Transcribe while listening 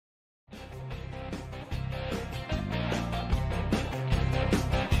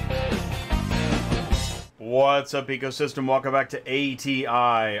What's up, ecosystem? Welcome back to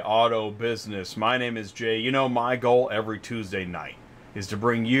ATI Auto Business. My name is Jay. You know, my goal every Tuesday night is to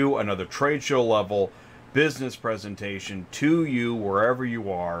bring you another trade show level business presentation to you wherever you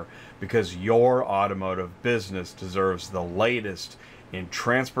are, because your automotive business deserves the latest in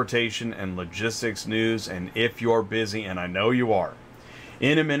transportation and logistics news. And if you're busy, and I know you are,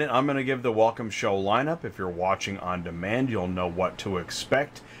 in a minute I'm going to give the welcome show lineup. If you're watching on demand, you'll know what to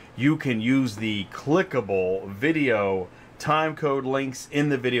expect. You can use the clickable video time code links in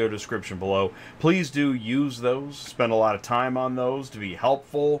the video description below. Please do use those. Spend a lot of time on those to be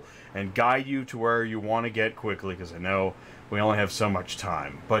helpful and guide you to where you want to get quickly, because I know we only have so much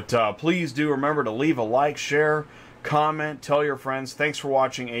time. But please do remember to leave a like, share, comment, tell your friends. Thanks for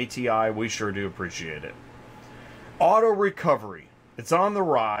watching ATI. We sure do appreciate it. Auto recovery. It's on the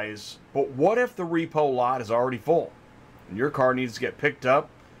rise, but what if the repo lot is already full and your car needs to get picked up,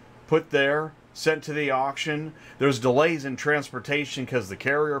 put there, sent to the auction? There's delays in transportation because the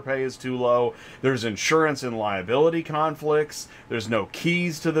carrier pay is too low. There's insurance and liability conflicts. There's no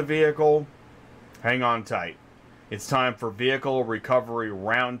keys to the vehicle. Hang on tight. It's time for Vehicle Recovery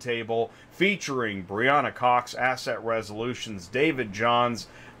Roundtable featuring BRYANNA Cox Asset Resolutions, David Johns,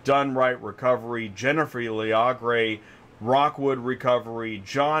 Done Right Recovery, Jennifer LIAGRE, Rockwood Recovery,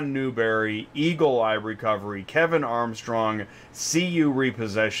 John Newberry, Eagle Eye Recovery, Kevin Armstrong, CU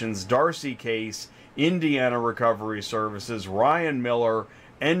Repossessions, Darcy Case, Indiana Recovery Services, Ryan Miller,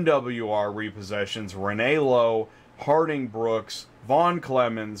 NWR Repossessions, Renee Lowe, Harding Brooks, Vaughn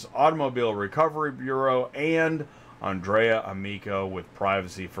CLEMMONS, Automobile Recovery Bureau, and ANDREA AMICO with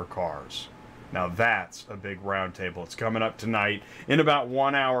Privacy for Cars. Now that's a big roundtable. It's coming up tonight in about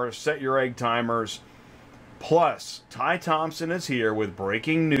 1 hour. Set your egg timers. Plus, Ty Thompson is here with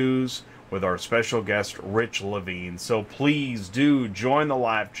breaking news with our special guest, Rich Levine. So please do join the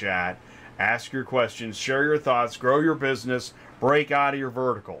live chat, ask your questions, share your thoughts, grow your business, break out of your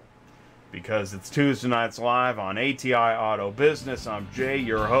vertical. Because it's Tuesday nights live on ATI Auto Business. I'm Jay,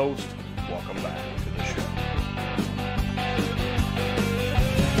 your host. Welcome back to the show.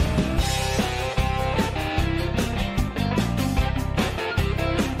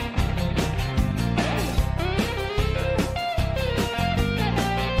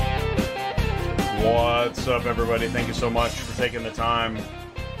 What's up, everybody? Thank you so much for taking the time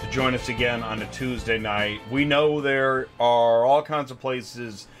to join us again on a Tuesday night. We know there are all kinds of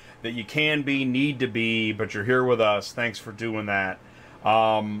places that you can be, need to be, but you're here with us. Thanks for doing that.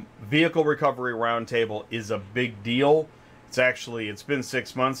 Vehicle Recovery Roundtable is a big deal. It's been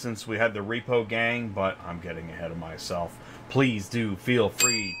 6 months since we had the Repo Gang, but I'm getting ahead of myself. Please do feel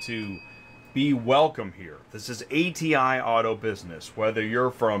free to be welcome here. This is ATI Auto Business. Whether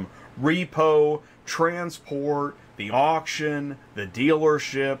you're from repo, transport, the auction, the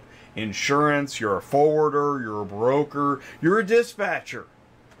dealership, insurance, you're a forwarder, you're a broker, you're a dispatcher.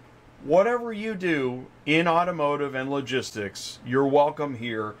 Whatever you do in automotive and logistics, you're welcome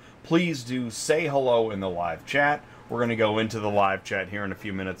here. Please do say hello in the live chat. We're going to go into the live chat here in a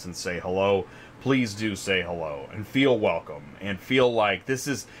few minutes and say hello. Please do say hello and feel welcome and feel like this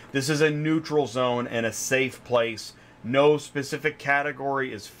is a neutral zone and a safe place. No specific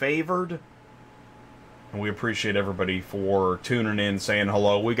category is favored. And we appreciate everybody for tuning in, saying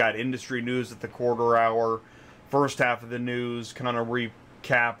hello. We got industry news at the quarter hour. First half of the news, kind of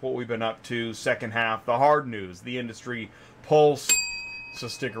recap what we've been up to. Second half, the hard news, the industry pulse. So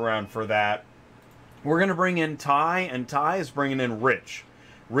stick around for that. We're going to bring in Ty, and Ty is bringing in Rich.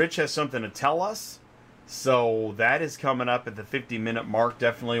 Rich has something to tell us, so that is coming up at the 50-minute mark.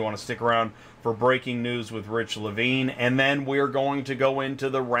 Definitely want to stick around for breaking news with Rich Levine, and then we're going to go into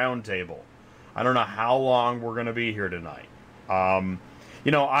the roundtable. I don't know how long we're going to be here tonight.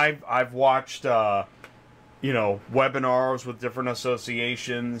 You know, I've watched webinars with different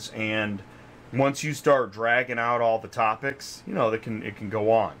associations, and once you start dragging out all the topics, you know, it can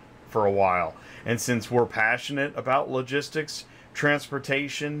go on for a while. And since we're passionate about logistics,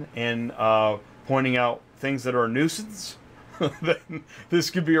 transportation, and pointing out things that are a nuisance, then this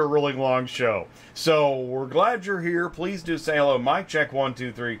could be a really long show. So we're glad you're here. Please do say hello. Mic check 1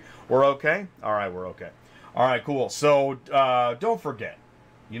 2 3. We're okay? All right, we're okay. All right, cool. So don't forget,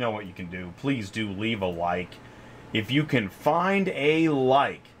 you know what you can do. Please do leave a like. If you can find a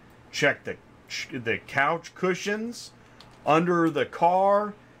like, check the couch cushions under the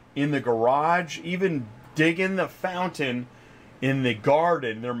car, in the garage, even dig in the fountain in the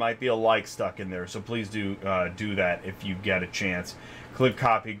garden. There might be a like stuck in there, so please do do that if you get a chance. Click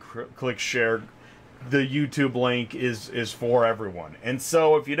copy, click share. The YouTube link is for everyone. And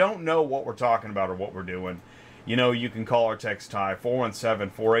so if you don't know what we're talking about or what we're doing, you know, you can call or text Ty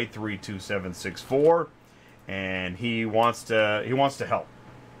 417-483-2764. and he wants to help.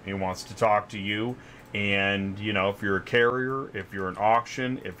 He wants to talk to you, and you know, if you're a carrier, if you're an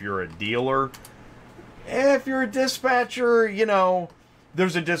auction, if you're a dealer, if you're a dispatcher, you know,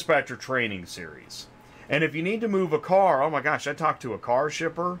 there's a dispatcher training series. And if you need to move a car, oh my gosh, I talked to a car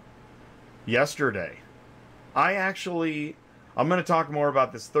shipper yesterday. I'm going to talk more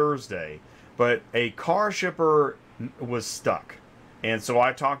about this Thursday, but a car shipper was stuck. And so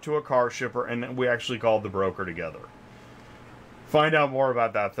I talked to a car shipper, and we actually called the broker together. Find out more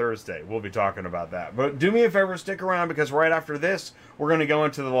about that Thursday. We'll be talking about that. But do me a favor, stick around, because right after this, we're going to go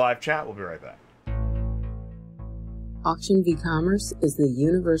into the live chat. We'll be right back. Auction v-Commerce is the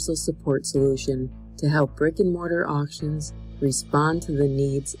universal support solution to help brick-and-mortar auctions respond to the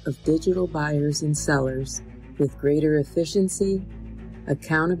needs of digital buyers and sellers with greater efficiency,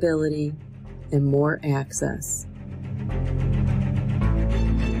 accountability, and more access.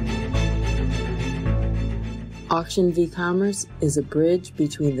 Auction v-Commerce is a bridge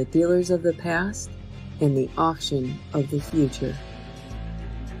between the dealers of the past and the auction of the future.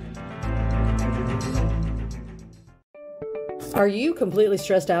 Are you completely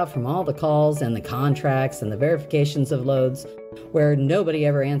stressed out from all the calls and the contracts and the verifications of loads where nobody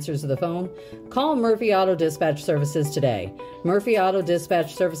ever answers the phone? Call Murphy Auto Dispatch Services today. Murphy Auto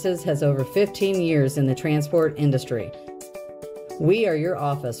Dispatch Services has over 15 years in the transport industry. We are your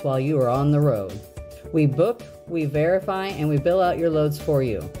office while you are on the road. We book, we verify, and we bill out your loads for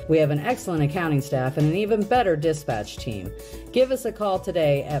you. We have an excellent accounting staff and an even better dispatch team. Give us a call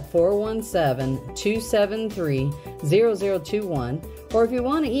today at 417-273-0021, or if you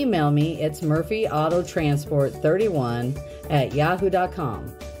want to email me, it's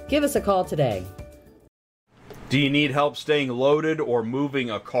murphyautotransport31@yahoo.com. Give us a call today. Do you need help staying loaded or moving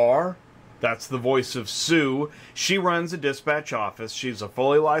a car? That's the voice of Sue. She runs a dispatch office. She's a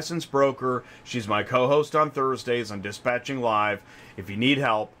fully licensed broker. She's my co-host on Thursdays on Dispatching Live. If you need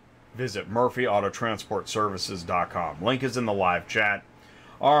help, visit murphyautotransportservices.com. Link is in the live chat.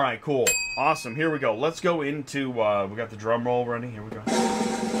 All right, cool. Awesome. Here we go. Let's go into, we got the drum roll ready. Here we go.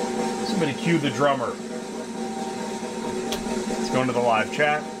 Somebody cue the drummer. Let's go into the live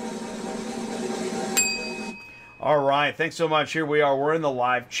chat. All right, thanks so much. Here we are. We're in the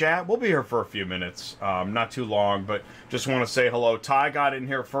live chat. We'll be here for a few minutes, not too long, but just want to say hello. Ty got in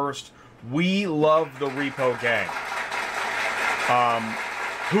here first. We love the Repo gang.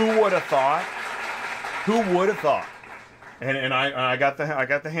 Who would have thought? Who would have thought? And I got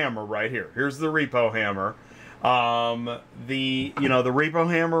the hammer right here. Here's the Repo hammer. The Repo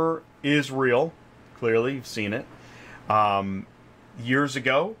hammer is real. Clearly, you've seen it. Years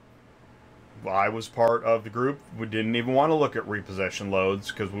ago, I was part of the group. We didn't even want to look at repossession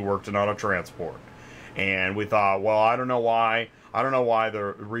loads because we worked in auto transport, and we thought, well, I don't know why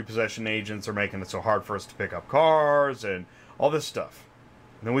the repossession agents are making it so hard for us to pick up cars and all this stuff.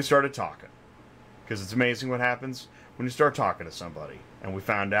 And then we started talking, because it's amazing what happens when you start talking to somebody. And we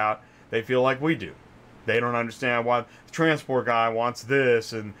found out they feel like we do. They don't understand why the transport guy wants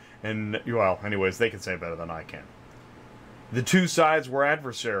this, and well, anyways, they can say it better than I can. The two sides were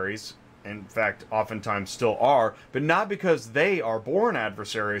adversaries. In fact, oftentimes still are, but not because they are born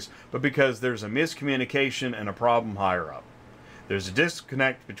adversaries, but because there's a miscommunication and a problem higher up. There's a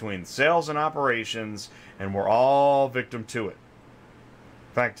disconnect between sales and operations, and we're all victim to it.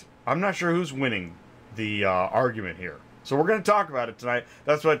 In fact, I'm not sure who's winning the argument here. So we're going to talk about it tonight.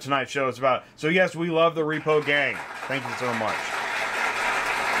 That's what tonight's show is about. So yes, we love the Repo gang. Thank you so much.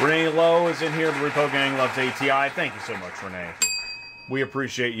 Renee Lowe is in here. The Repo gang loves ATI. Thank you so much, Renee. We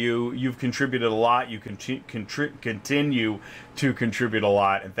appreciate you. You've contributed a lot. You continue to contribute a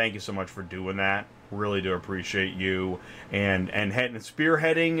lot, and thank you so much for doing that. Really do appreciate you and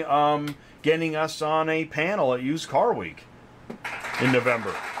spearheading getting us on a panel at Used Car Week in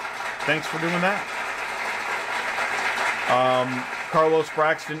November. Thanks for doing that. Carlos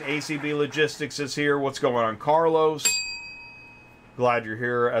Braxton, ACB Logistics is here. What's going on, Carlos? Glad you're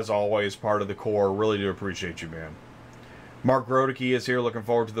here, as always, part of the core. Really do appreciate you, man. Mark Grodicke is here. Looking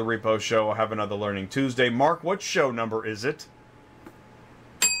forward to the Repo show. I'll have another Learning Tuesday. Mark, what show number is it?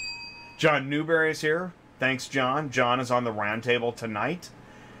 John Newberry is here. Thanks, John. John is on the roundtable tonight.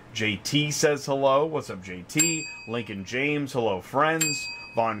 JT says hello. What's up, JT? Lincoln James, hello, friends.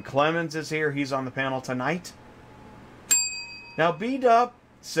 Vaughn Clemmons is here. He's on the panel tonight. Now, B-Dub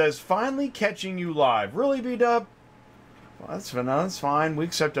says, finally catching you live. Really, B-Dub? Well, that's fine. We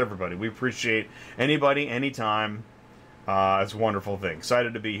accept everybody. We appreciate anybody, anytime. It's a wonderful thing.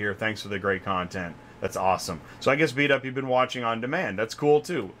 Excited to be here. Thanks for the great content. That's awesome. So I guess Beat Up, you've been watching on demand. That's cool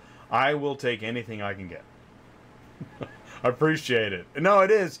too. I will take anything I can get. I appreciate it. No,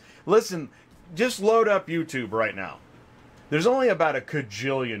 it is. Listen, just load up YouTube right now. There's only about a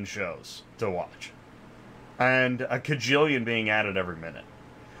cajillion shows to watch. And a cajillion being added every minute.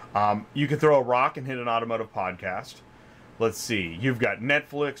 You could throw a rock and hit an automotive podcast. Let's see. You've got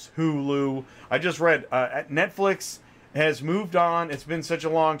Netflix, Hulu. I just read Netflix has moved on. It's been such a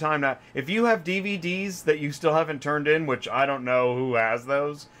long time now. If you have DVDs that you still haven't turned in, which I don't know who has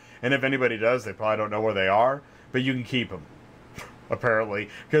those, and if anybody does, they probably don't know where they are, but you can keep them, apparently,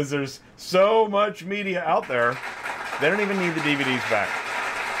 because there's so much media out there, they don't even need the DVDs back.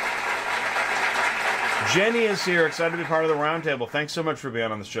 Jenny is here, excited to be part of the roundtable. Thanks so much for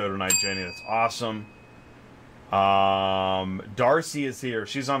being on the show tonight, Jenny. That's awesome. Darcy is here.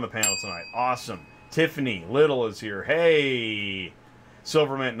 She's on the panel tonight. Awesome. Tiffany Little is here. Hey!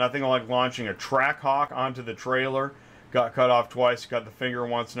 Silvermint, nothing like launching a Trackhawk onto the trailer. Got cut off twice. Got the finger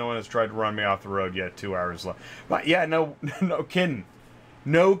once. No one has tried to run me off the road yet. 2 hours left. But yeah, no kidding.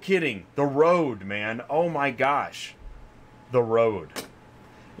 No kidding. The road, man. Oh my gosh. The road.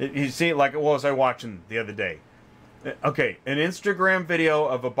 You see, like, what was I watching the other day? Okay, an Instagram video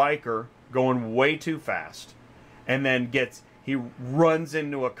of a biker going way too fast. And then he runs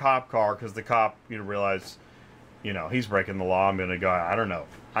into a cop car because the cop, realized, he's breaking the law. I'm going to go, I don't know.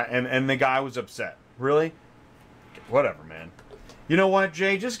 And the guy was upset. Really? Whatever, man. You know what,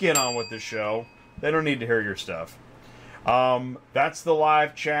 Jay? Just get on with the show. They don't need to hear your stuff. That's the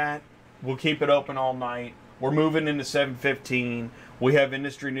live chat. We'll keep it open all night. We're moving into 7:15. We have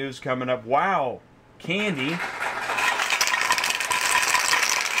industry news coming up. Wow. Candy.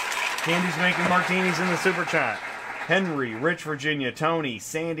 Candy's making martinis in the super chat. Henry, Rich, Virginia, Tony,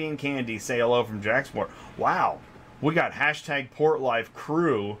 Sandy, and Candy say hello from Jacksport. Wow. We got hashtag PortLife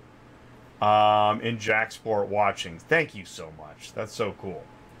crew in Jacksport watching. Thank you so much. That's so cool.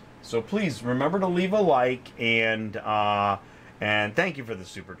 So please remember to leave a like and thank you for the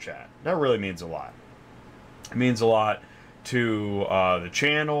super chat. That really means a lot. It means a lot to the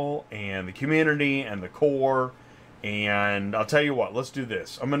channel and the community and the core. And I'll tell you what, let's do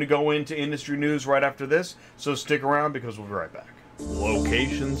this. I'm going to go into industry news right after this, so stick around because we'll be right back.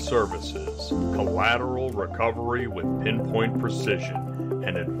 Location Services, collateral recovery with pinpoint precision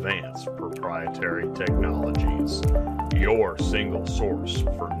and advanced proprietary technologies. Your single source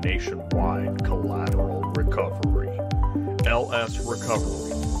for nationwide collateral recovery. LS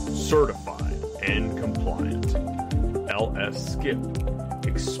Recovery, certified and compliant. LS Skip,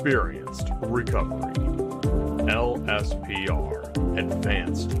 experienced recovery. LSPR,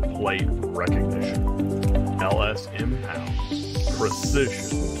 advanced plate recognition. LS Impound,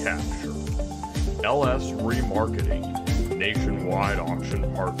 precision capture. LS Remarketing, nationwide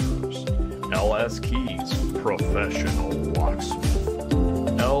auction partners. LS Keys, professional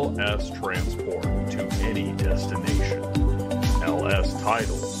locksmith. LS Transport to any destination. LS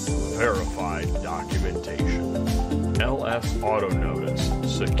Titles, verified documentation. LS Auto Notice,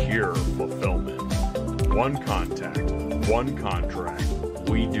 secure fulfillment. One contact, one contract.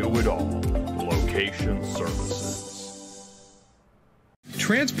 We do it all. Location Services.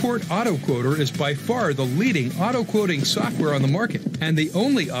 Transport Auto Quoter is by far the leading auto quoting software on the market, and the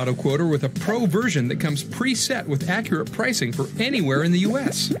only auto quoter with a pro version that comes preset with accurate pricing for anywhere in the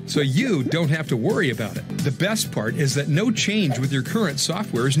U.S. So you don't have to worry about it. The best part is that no change with your current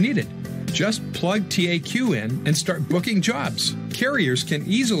software is needed. Just plug TAQ in and start booking jobs. Carriers can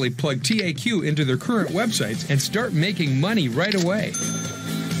easily plug TAQ into their current websites and start making money right away.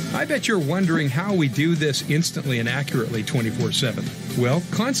 I bet you're wondering how we do this instantly and accurately 24/7. Well,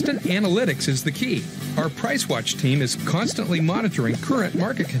 constant analytics is the key. Our Price Watch team is constantly monitoring current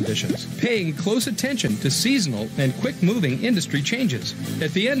market conditions, paying close attention to seasonal and quick-moving industry changes.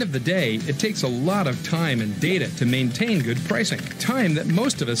 At the end of the day, it takes a lot of time and data to maintain good pricing, time that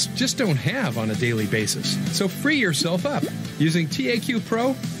most of us just don't have on a daily basis. So free yourself up. Using TAQ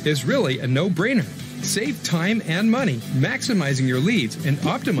Pro is really a no-brainer. Save time and money, maximizing your leads and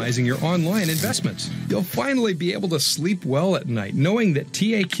optimizing your online investments. You'll finally be able to sleep well at night knowing that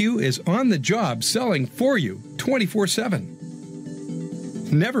TAQ is on the job selling for you 24/7.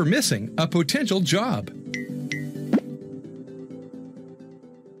 Never missing a potential job.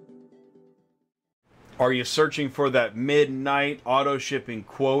 Are you searching for that midnight auto shipping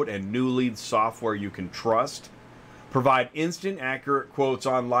quote and new lead software you can trust? Provide instant, accurate quotes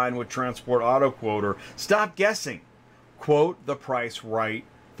online with Transport Auto Quoter. Stop guessing. Quote the price right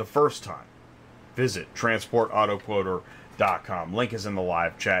the first time. Visit transportautoquoter.com. Link is in the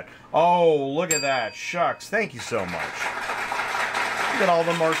live chat. Oh, look at that. Shucks. Thank you so much. Look at all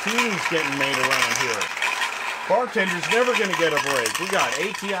the martinis getting made around here. Bartender's never going to get a break. We got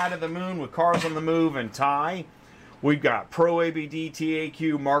ATI to the moon with Cars on the Move and Ty. We've got Pro ABD,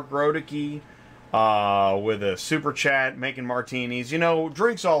 TAQ, Mark Rodicke. with a super chat, making martinis. You know,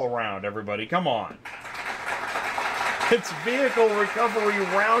 drinks all around, everybody. Come on. It's Vehicle Recovery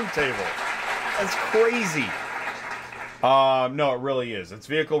Roundtable. That's crazy. No, it really is. It's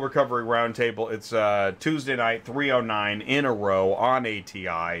Vehicle Recovery Roundtable. It's Tuesday night, 3:09 in a row on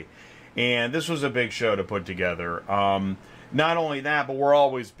ATI. And this was a big show to put together. Not only that, but we're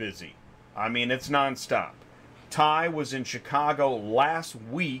always busy. I mean, it's nonstop. Ty was in Chicago last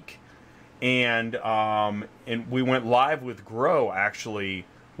week, and we went live with Grow, actually. It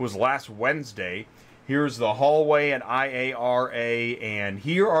was last Wednesday. Here's the hallway at IARA, and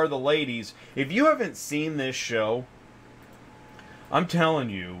here are the ladies. If you haven't seen this show, I'm telling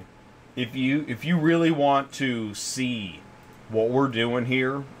you, if you really want to see what we're doing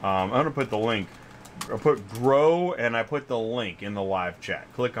here, I'm going to put the link. I put Grow, and I put the link in the live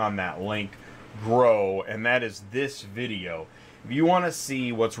chat. Click on that link, Grow, and that is this video. If you want to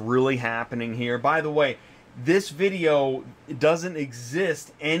see what's really happening here, by the way, this video doesn't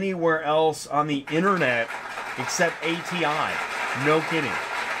exist anywhere else on the internet except ATI. No kidding.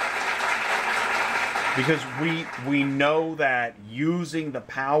 Because we know that using the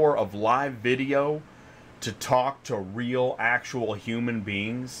power of live video to talk to real, actual human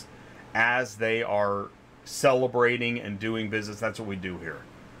beings as they are celebrating and doing business, that's what we do here.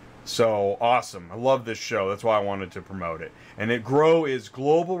 So, awesome. I love this show. That's why I wanted to promote it. And Grow is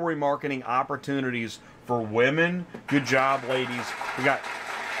Global Remarketing Opportunities for Women. Good job, ladies. We got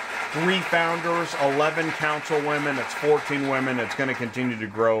 3 founders, 11 councilwomen. That's 14 women. It's going to continue to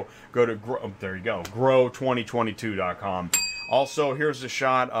grow. Go to there you go, grow2022.com. Also, here's a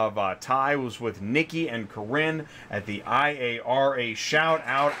shot of Ty was with Nikki and Corinne at the IARA. Shout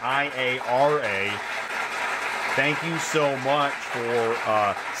out IARA. Thank you so much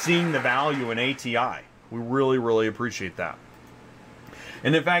for seeing the value in ATI. We really, really appreciate that.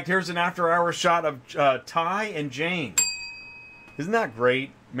 And in fact, here's an after-hours shot of Ty and Jane. Isn't that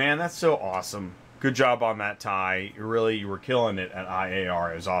great? Man, that's so awesome. Good job on that, Ty. You were killing it at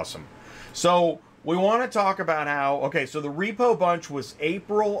IAR. It was awesome. So, we want to talk about how... Okay, so the Repo Bunch was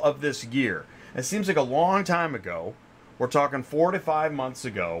April of this year. It seems like a long time ago. We're talking 4 to 5 months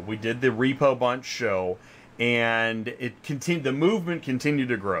ago. We did the Repo Bunch show, and it continued. The movement continued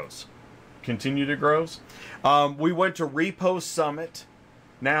to grow. We went to Repo Summit.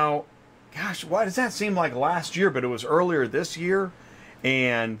 Now, gosh, why does that seem like last year? But it was earlier this year.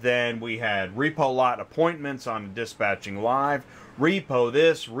 And then we had Repo Lot appointments on Dispatching Live. Repo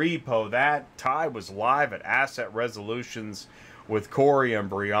this, Repo that. Ty was live at Asset Resolutions with Corey and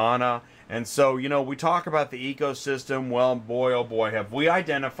Brianna. And so, you know, we talk about the ecosystem. Well, boy, oh boy, have we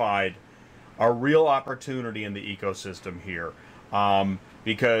identified a real opportunity in the ecosystem here.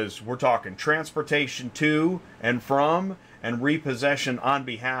 Because we're talking transportation to and from and repossession on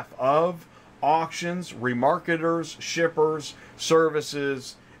behalf of, auctions, remarketers, shippers,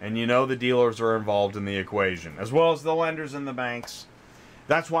 services, and you know the dealers are involved in the equation, as well as the lenders and the banks.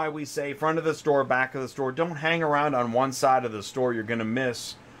 That's why we say front of the store, back of the store. Don't hang around on one side of the store. You're going to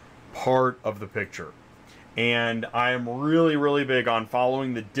miss part of the picture. And I am really, really big on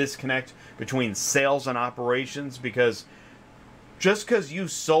following the disconnect between sales and operations, because just because you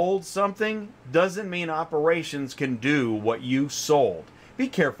sold something doesn't mean operations can do what you sold. Be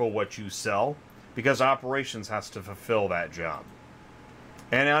careful what you sell, because operations has to fulfill that job.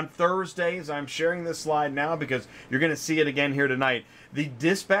 And on Thursdays, I'm sharing this slide now because you're going to see it again here tonight. The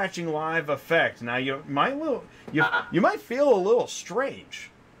Dispatching Live effect. Now, you might feel a little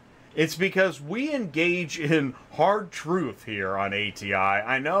strange. It's because we engage in hard truth here on ATI.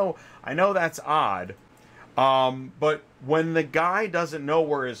 I know that's odd. But when the guy doesn't know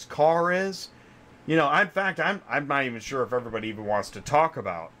where his car is, you know, in fact, I'm not even sure if everybody even wants to talk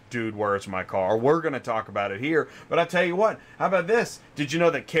about, dude, where's my car? We're going to talk about it here. But I'll tell you what, how about this? Did you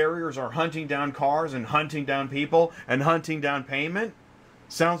know that carriers are hunting down cars and hunting down people and hunting down payment?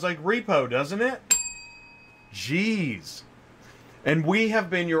 Sounds like Repo, doesn't it? Jeez. And we have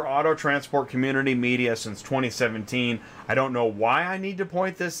been your auto transport community media since 2017. I don't know why I need to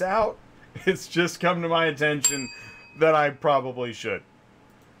point this out. It's just come to my attention that I probably should.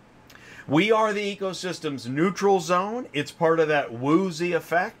 We are the ecosystem's neutral zone. It's part of that woozy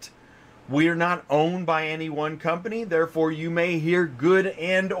effect. We are not owned by any one company. Therefore, you may hear good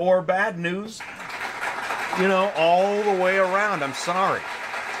and or bad news, you know, all the way around. I'm sorry.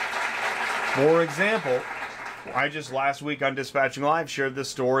 For example, I just last week on Dispatching Live shared this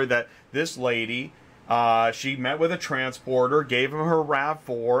story that this lady, she met with a transporter, gave him her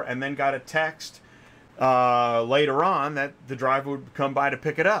RAV4, and then got a text later on that the driver would come by to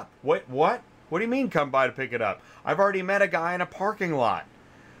pick it up. What? What do you mean come by to pick it up? I've already met a guy in a parking lot.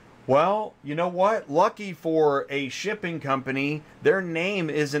 Well, you know what? Lucky for a shipping company, their name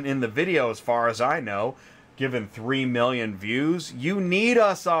isn't in the video as far as I know. Given 3 million views, you need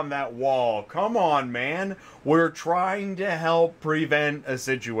us on that wall. Come on, man. We're trying to help prevent a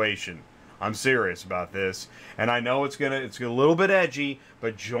situation. I'm serious about this, and I know it's a little bit edgy,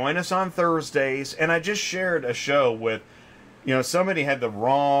 but join us on Thursdays. And I just shared a show with, somebody had the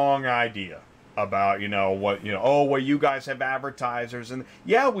wrong idea about, well, you guys have advertisers, and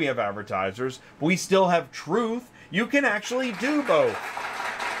yeah, we have advertisers, but we still have truth. You can actually do both.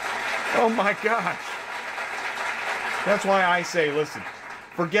 Oh my gosh. That's why I say, listen,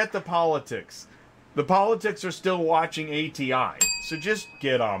 forget the politics. The politics are still watching ATI. So just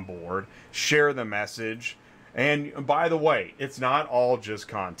get on board, share the message. And by the way, it's not all just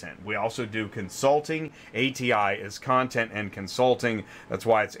content. We also do consulting. ATI is content and consulting. That's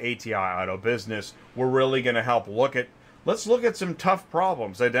why it's ATI Auto Business. We're really going to help let's look at some tough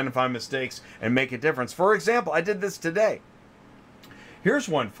problems, identify mistakes, and make a difference. For example, I did this today. Here's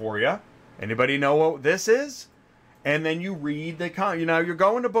one for you. Anybody know what this is? And then you read you're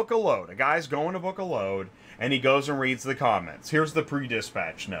going to book a load. A guy's going to book a load, and he goes and reads the comments. Here's the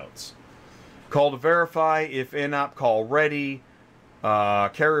pre-dispatch notes. Call to verify. If in-app, call ready.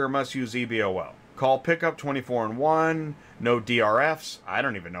 Carrier must use EBOL. Call pickup 24-1. No DRFs. I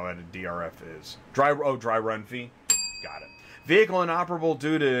don't even know what a DRF is. Dry run fee. Got it. Vehicle inoperable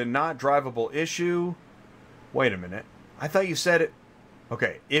due to not drivable issue. Wait a minute. I thought you said it.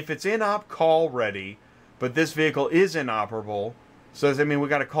 Okay. If it's in-op, call ready. But this vehicle is inoperable. So does that mean we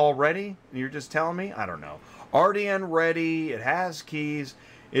got to call ready? And you're just telling me? I don't know. RDN ready. It has keys.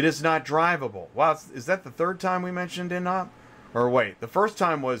 It is not drivable. Wow, is that the third time we mentioned in-op? Or wait, the first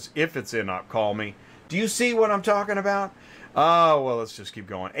time was if it's in-op, call me. Do you see what I'm talking about? Oh, well, let's just keep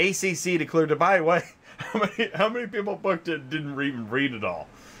going. ACC declared, by the way, how many people booked it didn't even read it all?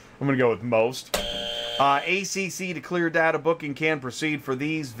 I'm going to go with most. ACC to clear data booking can proceed for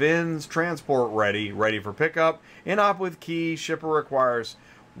these VINs. Transport ready for pickup. In-op with key. Shipper requires.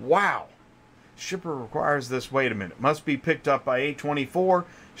 Wow. Shipper requires this. Wait a minute. Must be picked up by 8/24.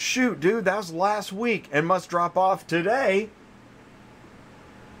 Shoot, dude, that was last week and must drop off today.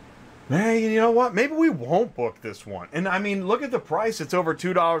 Hey, you know what? Maybe we won't book this one. And I mean, look at the price. It's over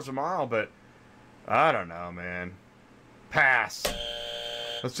 $2 a mile, but I don't know, man. Pass.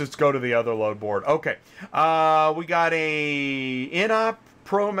 Let's just go to the other load board. Okay. We got a in-op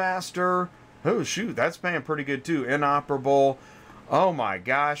ProMaster. Oh, shoot. That's paying pretty good, too. Inoperable. Oh, my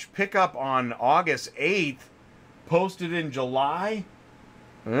gosh. Pickup on August 8th. Posted in July.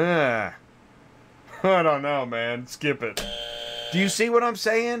 I don't know, man. Skip it. Do you see what I'm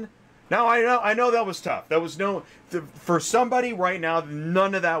saying? Now, I know that was tough. That was for somebody right now,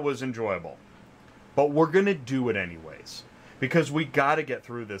 none of that was enjoyable. But we're going to do it anyways. Because we got to get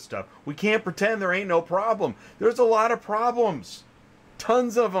through this stuff. We can't pretend there ain't no problem. There's a lot of problems.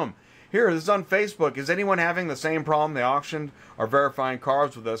 Tons of them. Here, this is on Facebook. Is anyone having the same problem? They auctioned are verifying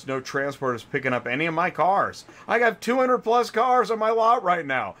cars with us. No transport is picking up any of my cars. I got 200 plus cars on my lot right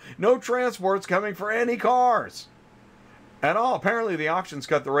now. No transport's coming for any cars. At all. Apparently the auctions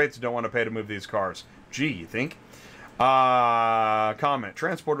cut the rates and don't want to pay to move these cars. Gee, you think? Comment.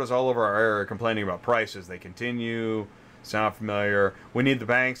 Transporters all over our area complaining about prices. They continue. Sound familiar? We need the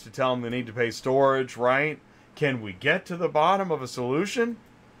banks to tell them they need to pay storage, right? Can we get to the bottom of a solution?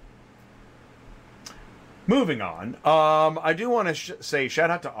 Moving on. I do want to say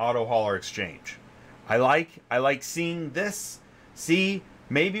shout out to Auto Hauler Exchange. I like seeing this. See,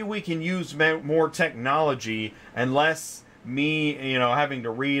 maybe we can use more technology and less me, having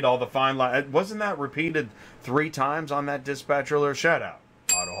to read all the fine line. Wasn't that repeated 3 times on that dispatch earlier? Shout out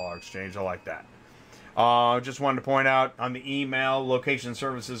Auto Hauler Exchange. I like that. Just wanted to point out on the email, Location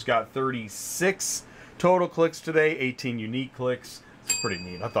Services got 36 total clicks today, 18 unique clicks. It's pretty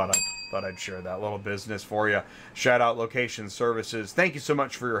neat. I thought I'd share that little business for you. Shout out Location Services. Thank you so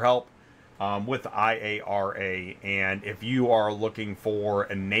much for your help with IARA. And if you are looking for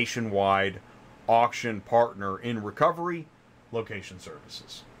a nationwide auction partner in recovery, Location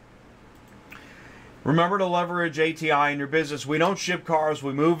Services. Remember to leverage ATI in your business. We don't ship cars.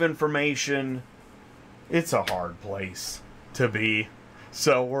 We move information. It's a hard place to be.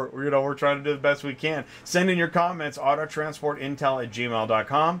 So we're trying to do the best we can. Send in your comments,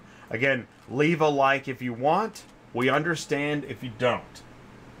 autotransportintel@gmail.com. Again, leave a like if you want. We understand if you don't.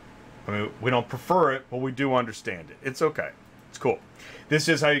 I mean, we don't prefer it, but we do understand it. It's okay. It's cool. This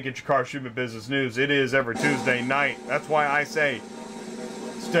is how you get your car shipment business news. It is every Tuesday night. That's why I say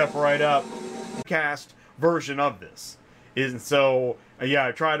step right up. Cast version of this. And so, yeah,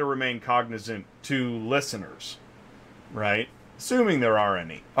 I try to remain cognizant to listeners, right? Assuming there are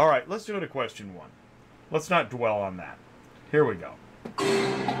any. All right, let's do it to question 1. Let's not dwell on that. Here we go.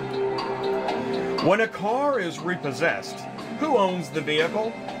 When a car is repossessed, who owns the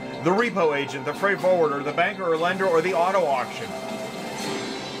vehicle? The repo agent, the freight forwarder, the banker or lender, or the auto auction?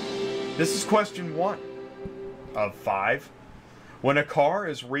 This is question 1 of 5. When a car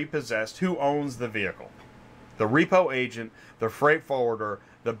is repossessed, who owns the vehicle? The repo agent, the freight forwarder,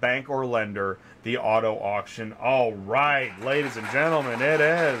 the bank or lender, the auto auction. All right, ladies and gentlemen, it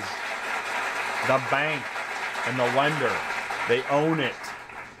is the bank and the lender. They own it.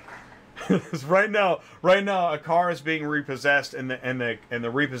 right now, a car is being repossessed, and the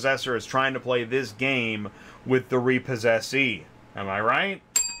repossessor is trying to play this game with the repossessee. Am I right?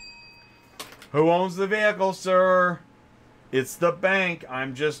 Who owns the vehicle, sir? It's the bank.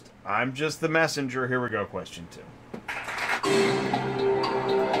 I'm just the messenger. Here we go. Question 2.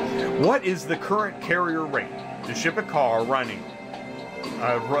 What is the current carrier rate to ship a car running?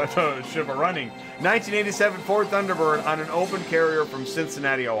 Ship a running 1987 Ford Thunderbird on an open carrier from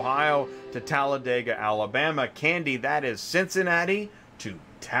Cincinnati, Ohio to Talladega, Alabama. Candy, that is Cincinnati to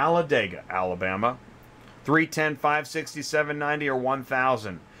Talladega, Alabama. 310, 560, 790, or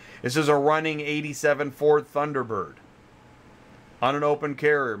 1,000. This is a running 87 Ford Thunderbird on an open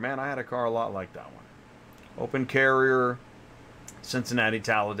carrier. Man, I had a car a lot like that one. Open carrier, Cincinnati,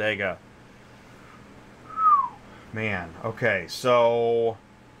 Talladega. Man, okay, so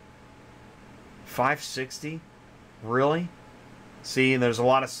 560? Really? See, and there's a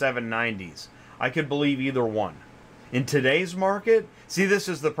lot of 790s. I could believe either one. In today's market, see, this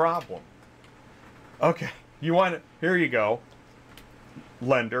is the problem. Okay, you want it? Here you go.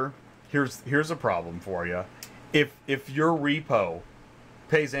 Lender, here's a problem for you. If your repo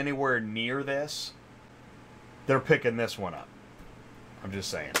pays anywhere near this, they're picking this one up. I'm just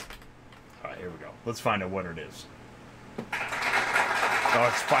saying. All right, here we go. Let's find out what it is. Oh,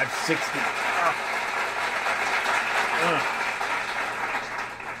 it's 560.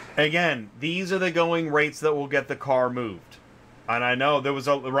 Again, these are the going rates that will get the car moved. And I know there was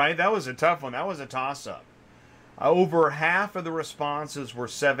that was a tough one. That was a toss-up. Over half of the responses were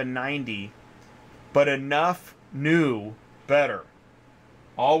 790, but enough knew better.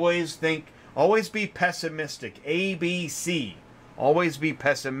 Always be pessimistic. ABC. Always be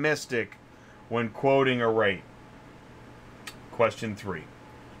pessimistic when quoting a rate. Question 3.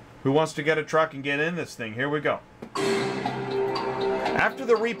 Who wants to get a truck and get in this thing? Here we go. After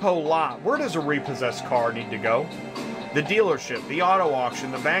the repo lot, where does a repossessed car need to go? The dealership, the auto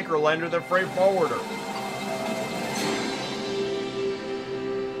auction, the banker lender, the freight forwarder.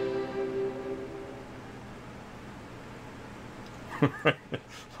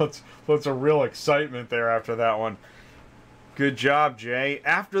 That's a real excitement there after that one. Good job, Jay.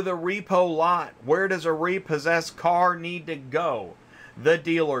 After the repo lot, where does a repossessed car need to go? The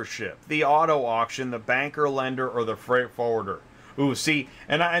dealership, the auto auction, the banker lender, or the freight forwarder. Ooh, see,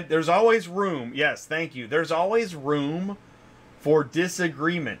 and there's always room. Yes, thank you. There's always room for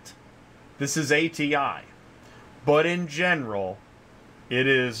disagreement. This is ATI. But in general, it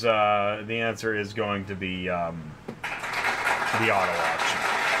is, the answer is going to be the auto auction.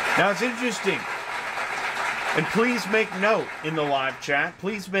 Now, it's interesting. And please make note in the live chat.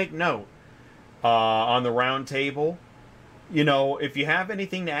 Please make note on the round table. You know, if you have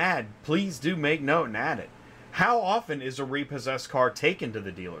anything to add, please do make note and add it. How often is a repossessed car taken to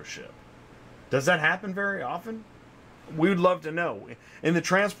the dealership? Does that happen very often? We would love to know. In the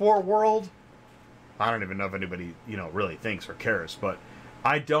transport world, I don't even know if anybody, really thinks or cares, but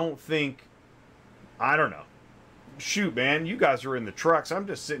I don't know. Shoot, man, you guys are in the trucks. I'm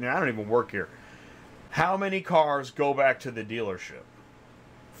just sitting here. I don't even work here. How many cars go back to the dealership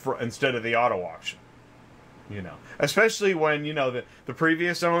instead of the auto auction? Especially when, the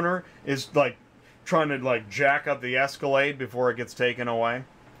previous owner is trying to jack up the Escalade before it gets taken away.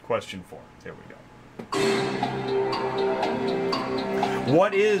 Question 4. Here we go.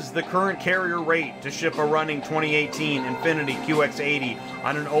 What is the current carrier rate to ship a running 2018 Infiniti QX80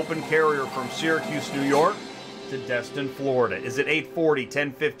 on an open carrier from Syracuse, New York to Destin, Florida? Is it $840,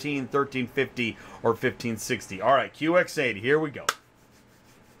 $1015, $1350, or $1560? All right, QX80. Here we go.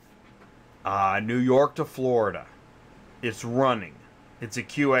 New York to Florida. It's running. It's a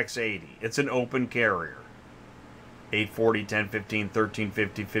QX80. It's an open carrier. $840, $1015, $1350,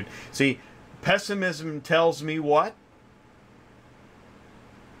 $1550. See, pessimism tells me what?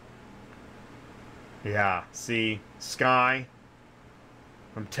 Yeah, see, Sky.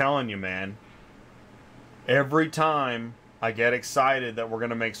 I'm telling you, man. Every time I get excited that we're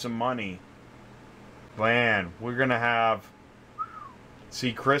going to make some money, man, we're going to have...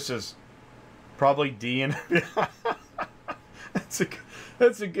 See, Chris is probably D and...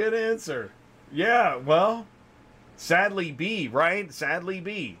 That's a good answer. Yeah, well, sadly B, right? Sadly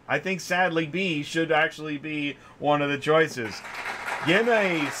B. I think sadly B should actually be one of the choices. Give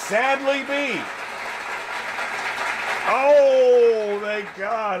me sadly B. Oh, thank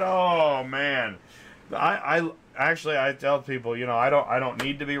God. Oh, man. I actually, I tell people, you know, I don't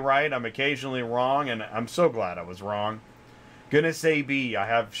need to be right. I'm occasionally wrong, and I'm so glad I was wrong. Gonna say B. I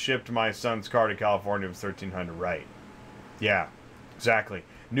have shipped my son's car to California. It was $1,300, right? Yeah, exactly.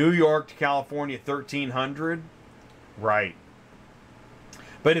 New York to California, $1,300, right?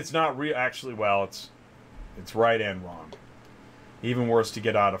 But it's not real. Actually, well, it's right and wrong. Even worse to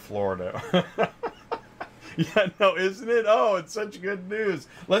get out of Florida. Yeah, no, isn't it? Oh, it's such good news.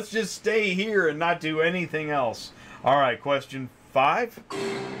 Let's just stay here and not do anything else. All right, question 5.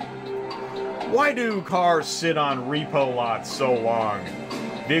 Why do cars sit on repo lots so long?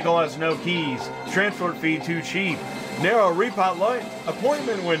 Vehicle has no keys, transport fee too cheap, narrow repo light,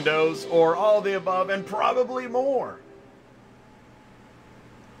 appointment windows, or all the above and probably more.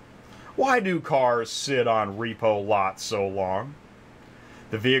 Why do cars sit on repo lots so long?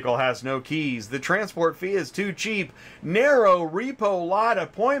 The vehicle has no keys, the transport fee is too cheap, narrow repo lot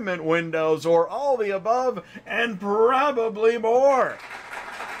appointment windows, or all the above and probably more.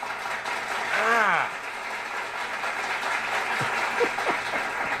 Ah.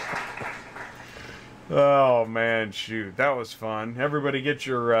 Oh man, shoot, that was fun. Everybody get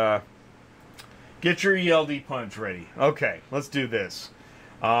your ELD punch ready. Okay, let's do this.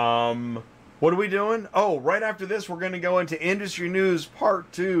 What are we doing? Oh, right after this, we're going to go into Industry News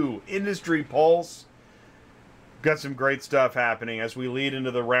Part 2, Industry Pulse. Got some great stuff happening as we lead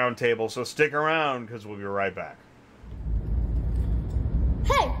into the roundtable, so stick around because we'll be right back.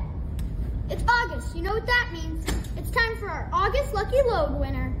 Hey, it's August. You know what that means. It's time for our August Lucky Load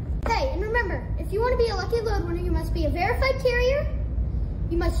winner. Hey, and remember, if you want to be a Lucky Load winner, you must be a verified carrier,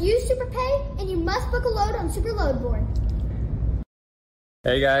 you must use SuperPay, and you must book a load on Super Load Board.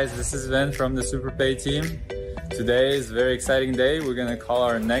 Hey guys, this is Ben from the SuperPay team. Today is a very exciting day. We're gonna call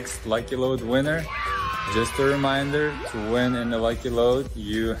our next Lucky Load winner. Just a reminder, to win in the Lucky Load,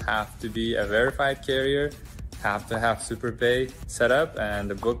 you have to be a verified carrier, have to have SuperPay set up,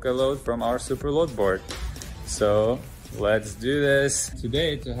 and book a load from our Super Load Board. So let's do this.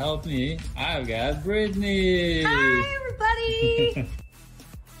 Today, to help me, I've got Brittany. Hi everybody!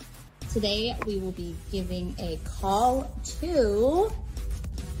 Today we will be giving a call to,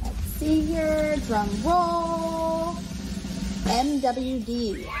 let's see here, drum roll,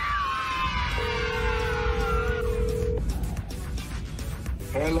 MWD.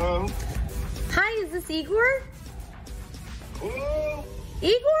 Hello? Hi, is this Igor? Who?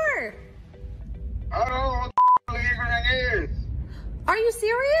 Igor! I don't know what the Igor is. Are you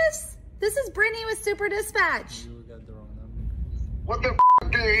serious? This is Brittany with Super Dispatch. What the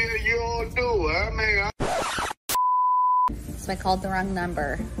the hell you all do, huh, man? So I called the wrong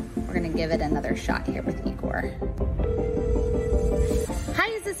number. We're gonna give it another shot here with Igor. Hi,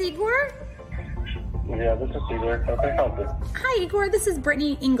 is this Igor? Yeah, this is Igor. How can I help you? Hi, Igor. This is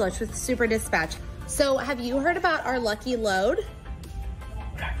Brittany English with Super Dispatch. So, have you heard about our Lucky Load?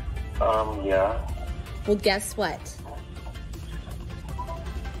 Yeah. Well, guess what?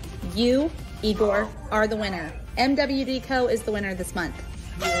 You, Igor, are the winner. MWD Co. is the winner this month.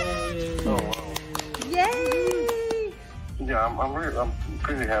 Yay. Oh, wow. Yay! Yeah, I'm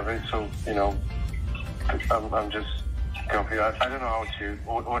pretty happy. So, you know, I'm just confused. I don't know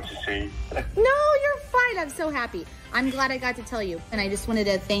what to say. No, you're fine. I'm so happy. I'm glad I got to tell you. And I just wanted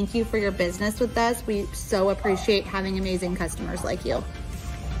to thank you for your business with us. We so appreciate having amazing customers like you.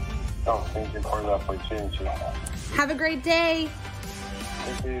 Oh, thank you for the opportunity. Have a great day.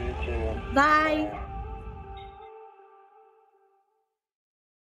 Thank you, you too. Bye.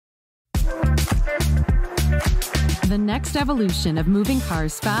 The next evolution of moving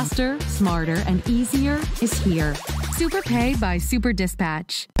cars faster, smarter, and easier is here. SuperPay by Super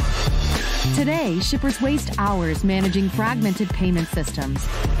Dispatch. Today, shippers waste hours managing fragmented payment systems.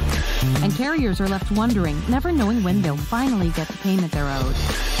 And carriers are left wondering, never knowing when they'll finally get the payment they're owed.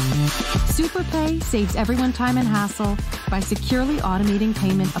 SuperPay saves everyone time and hassle by securely automating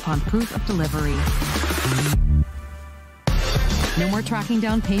payment upon proof of delivery. No more tracking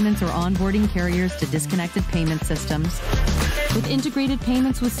down payments or onboarding carriers to disconnected payment systems. With integrated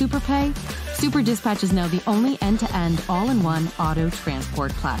payments with SuperPay, Super Dispatch is now the only end-to-end, all-in-one auto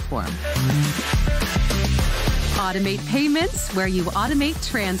transport platform. Automate payments where you automate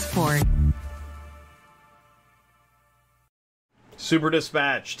transport. Super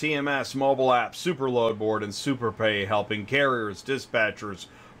Dispatch, TMS, mobile app, Super Load Board, and SuperPay helping carriers, dispatchers,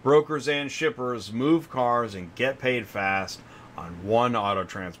 brokers, and shippers move cars and get paid fast on one auto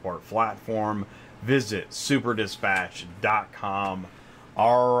transport platform. Visit superdispatch.com.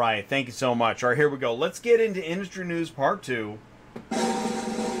 All right, thank you so much. All right, here we go. Let's get into industry news part 2.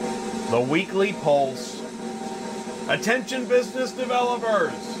 The weekly pulse. Attention business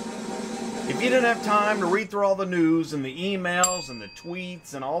developers. If you didn't have time to read through all the news and the emails and the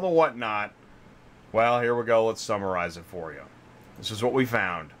tweets and all the whatnot, well, here we go. Let's summarize it for you. This is what we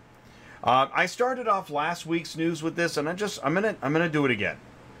found. I started off last week's news with this, and I'm gonna do it again.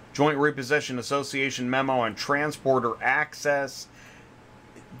 Joint Repossession Association memo on transporter access.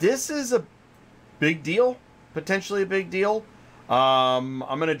 This is a big deal, potentially a big deal. I'm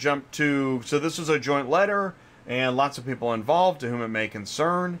gonna jump to, so this was a joint letter and lots of people involved to whom it may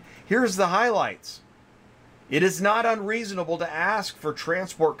concern. Here's the highlights. It is not unreasonable to ask for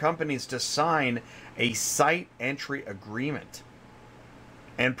transport companies to sign a site entry agreement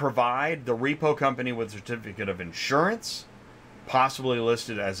and provide the repo company with a certificate of insurance, possibly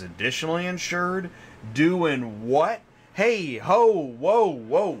listed as additionally insured, doing what? Hey, ho, whoa,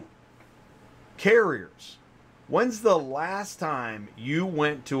 whoa. Carriers, when's the last time you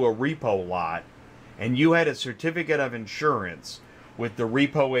went to a repo lot and you had a certificate of insurance with the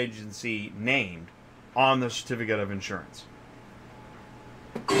repo agency named on the certificate of insurance?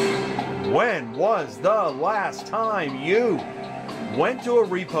 When was the last time you went to a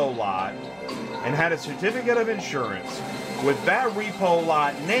repo lot and had a certificate of insurance with that repo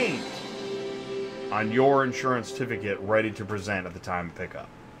lot named on your insurance certificate ready to present at the time of pickup?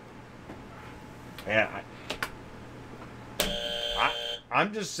 And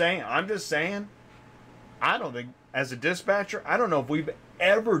I'm just saying, I don't think, as a dispatcher, I don't know if we've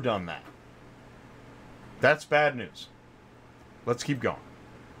ever done that. That's bad news. Let's keep going.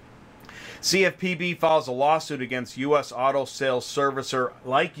 CFPB files a lawsuit against U.S. auto sales servicer.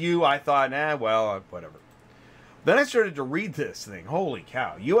 Like you, I thought, well, whatever. Then I started to read this thing. Holy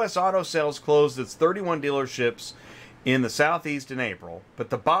cow. U.S. Auto Sales closed its 31 dealerships in the Southeast in April,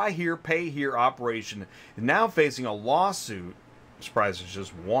 but the buy here, pay here operation is now facing a lawsuit, I'm surprised it's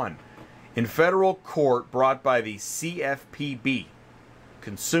just one, in federal court brought by the CFPB,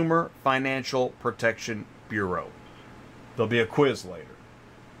 Consumer Financial Protection Bureau. There'll be a quiz later.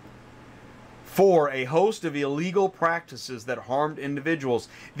 For a host of illegal practices that harmed individuals.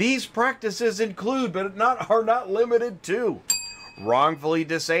 These practices include, but are not limited to, wrongfully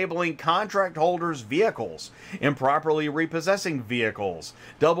disabling contract holders' vehicles, improperly repossessing vehicles,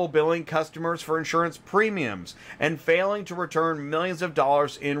 double billing customers for insurance premiums, and failing to return millions of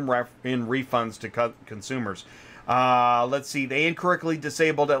dollars in refunds to consumers. Let's see, they incorrectly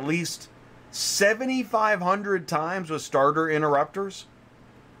disabled at least 7,500 times with starter interrupters.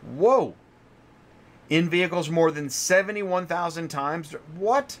 Whoa. In vehicles more than 71,000 times.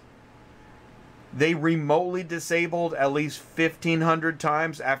 What? They remotely disabled at least 1,500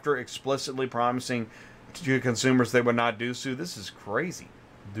 times after explicitly promising to consumers they would not do so. This is crazy.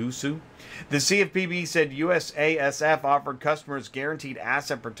 Do so. The CFPB said USASF offered customers guaranteed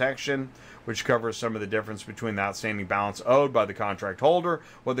asset protection, which covers some of the difference between the outstanding balance owed by the contract holder,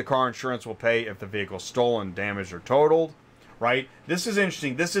 what the car insurance will pay if the vehicle is stolen, damaged, or totaled. Right? This is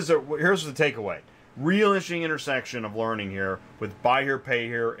interesting. Here's the takeaway. Real interesting intersection of learning here with buy here, pay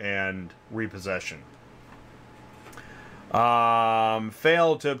here, and repossession.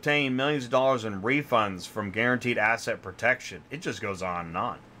 Failed to obtain millions of dollars in refunds from guaranteed asset protection. It just goes on and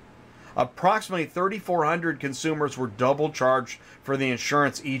on. Approximately 3,400 consumers were double charged for the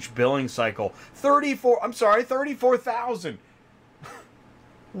insurance each billing cycle. 34,000.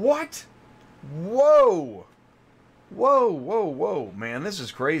 What? Whoa. Whoa, whoa, whoa. Man, this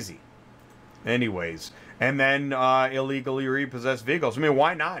is crazy. Anyways, and then illegally repossessed vehicles. I mean,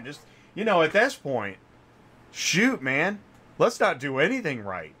 why not? Just, at this point, shoot, man. Let's not do anything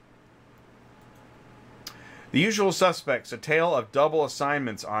right. The Usual Suspects, a tale of double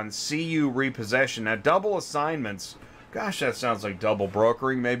assignments on CU repossession. Now, double assignments, gosh, that sounds like double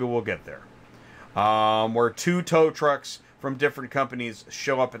brokering. Maybe we'll get there. Where two tow trucks from different companies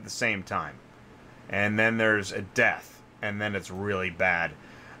show up at the same time. And then there's a death. And then it's really bad.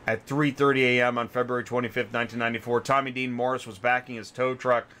 At 3:30 a.m. on February 25th, 1994, Tommy Dean Morris was backing his tow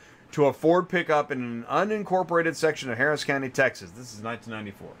truck to a Ford pickup in an unincorporated section of Harris County, Texas. This is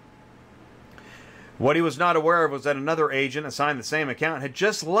 1994. What he was not aware of was that another agent assigned the same account had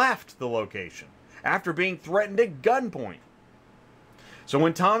just left the location after being threatened at gunpoint. So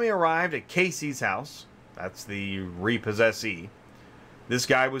when Tommy arrived at Casey's house, that's the repossessee, this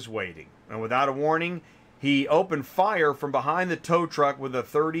guy was waiting. And without a warning, he opened fire from behind the tow truck with a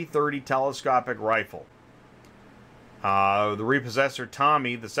 .30-30 telescopic rifle. The repossessor,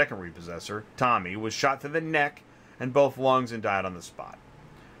 Tommy, the second repossessor, Tommy, was shot to the neck and both lungs and died on the spot.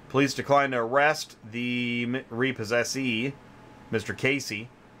 Police declined to arrest the repossessee, Mr. Casey,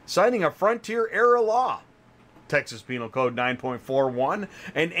 citing a frontier-era law. Texas Penal Code 9.41,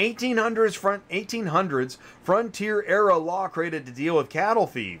 an 1800s frontier-era law created to deal with cattle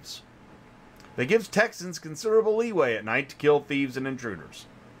thieves. That gives Texans considerable leeway at night to kill thieves and intruders.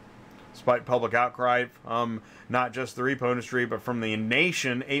 Despite public outcry from not just the repo industry, but from the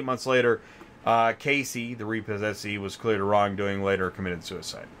nation, 8 months later, Casey, the repossessee, was cleared of wrongdoing, later committed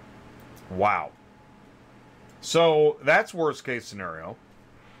suicide. Wow. So, that's worst case scenario.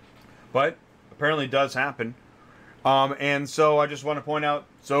 But, apparently does happen. And so, I just want to point out,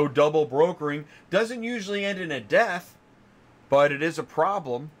 so double brokering doesn't usually end in a death, but it is a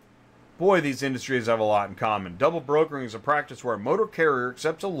problem. Boy, these industries have a lot in common. Double brokering is a practice where a motor carrier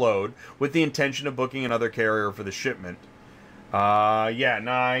accepts a load with the intention of booking another carrier for the shipment.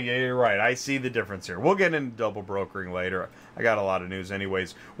 Yeah, you're right. I see the difference here. We'll get into double brokering later. I got a lot of news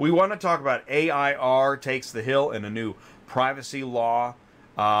anyways. We want to talk about AIR takes the hill in a new privacy law.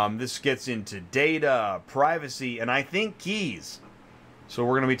 This gets into data, privacy, and I think keys. So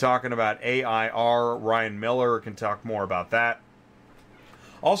we're going to be talking about AIR. Ryan Miller can talk more about that.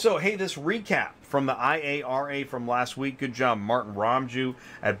 Also, hey, this recap from the IARA from last week. Good job, Martin Romju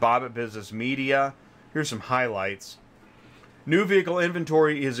at Bobbitt Business Media. Here's some highlights. New vehicle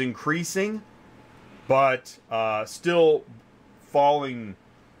inventory is increasing, but still falling,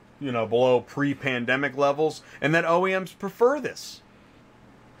 below pre-pandemic levels, and that OEMs prefer this.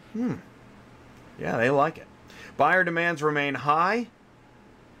 Yeah, they like it. Buyer demands remain high.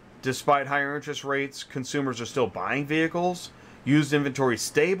 Despite higher interest rates, consumers are still buying vehicles. Used inventory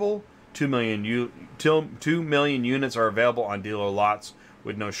stable. 2 million units are available on dealer lots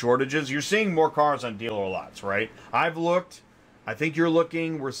with no shortages. You're seeing more cars on dealer lots, right? I've looked. I think you're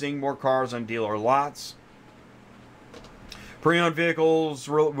looking. We're seeing more cars on dealer lots. Pre-owned vehicles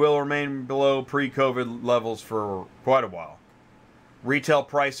will remain below pre-COVID levels for quite a while. Retail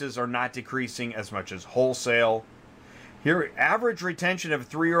prices are not decreasing as much as wholesale. Here, average retention of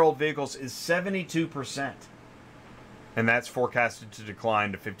 3-year-old vehicles is 72%. And that's forecasted to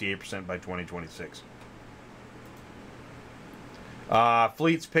decline to 58% by 2026.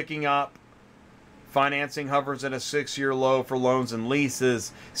 Fleets picking up. Financing hovers at a 6-year low for loans and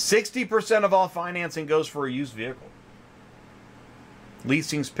leases. 60% of all financing goes for a used vehicle.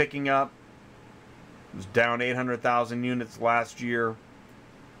 Leasing's picking up. It was down 800,000 units last year.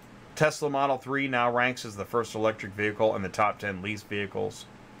 Tesla Model 3 now ranks as the first electric vehicle in the top 10 leased vehicles.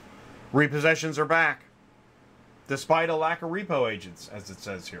 Repossessions are back, despite a lack of repo agents, as it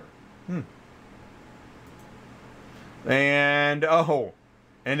says here. And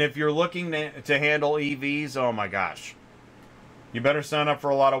if you're looking to handle EVs, oh my gosh, you better sign up for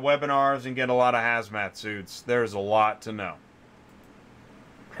a lot of webinars and get a lot of hazmat suits. There's a lot to know.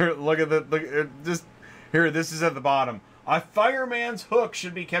 Here, this is at the bottom. A fireman's hook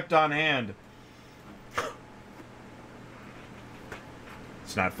should be kept on hand.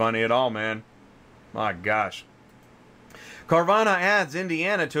 It's not funny at all, man. My gosh. Carvana adds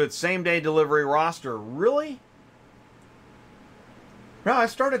Indiana to its same-day delivery roster. Really? Now, I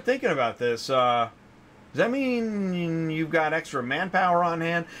started thinking about this. Does that mean you've got extra manpower on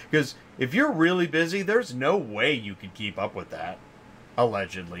hand? Because if you're really busy, there's no way you could keep up with that.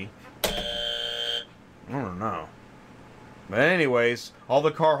 Allegedly. I don't know. But anyways, all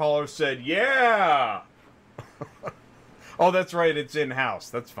the car haulers said, yeah! Oh, that's right, it's in-house.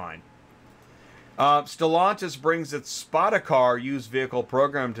 That's fine. Stellantis brings its Spoticar used vehicle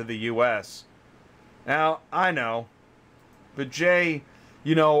program to the U.S. Now, I know. But Jay,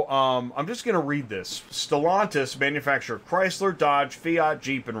 I'm just going to read this. Stellantis, manufacturer Chrysler, Dodge, Fiat,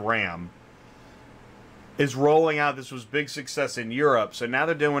 Jeep, and Ram, is rolling out. This was big success in Europe, so now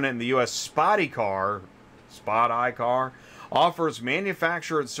they're doing it in the U.S. Spoticar offers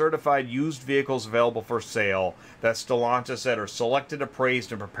manufacturer certified used vehicles available for sale that Stellantis said are selected,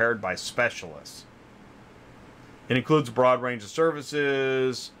 appraised, and prepared by specialists. It includes a broad range of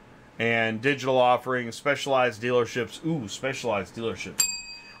services and digital offerings, specialized dealerships. Ooh, specialized dealerships.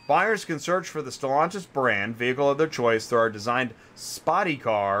 Buyers can search for the Stellantis brand vehicle of their choice through our designed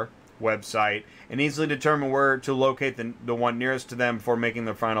Spoticar website and easily determine where to locate the one nearest to them before making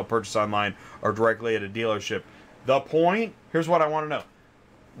their final purchase online or directly at a dealership. The point, here's what I want to know.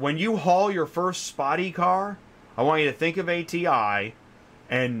 When you haul your first spotty car, I want you to think of ATI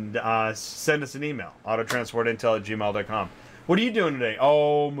and send us an email, autotransportintel@gmail.com. What are you doing today?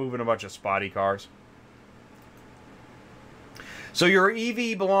 Oh, moving a bunch of spotty cars. So your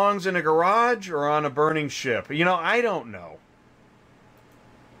EV belongs in a garage or on a burning ship? I don't know.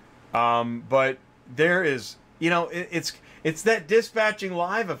 But there is You know, it's that dispatching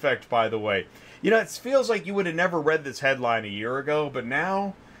live effect, by the way. You know, it feels like you would have never read this headline a year ago, but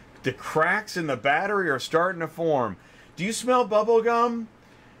now the cracks in the battery are starting to form. Do you smell bubble gum?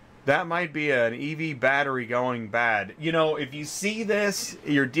 That might be an EV battery going bad. You know, if you see this,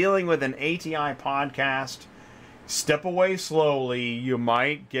 you're dealing with an ATI podcast, step away slowly. You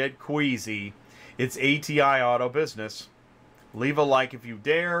might get queasy. It's ATI Auto Business. Leave a like if you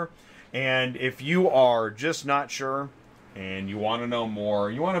dare. And if you are just not sure and you want to know more,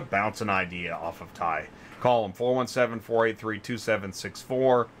 you want to bounce an idea off of Ty, call him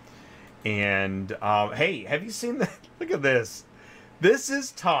 417-483-2764. And hey, have you seen that? Look at this. This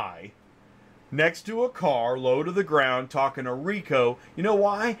is Ty next to a car low to the ground talking to Rico. You know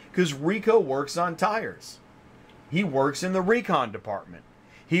why? Because Rico works on tires. He works in the recon department.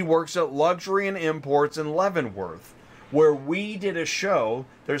 He works at Luxury and Imports in Leavenworth, where we did a show.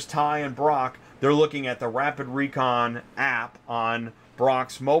 There's Ty and Brock. They're looking at the Rapid Recon app on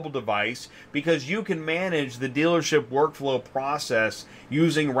Brock's mobile device, because you can manage the dealership workflow process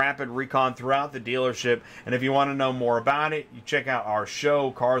using Rapid Recon throughout the dealership. And if you want to know more about it, you check out our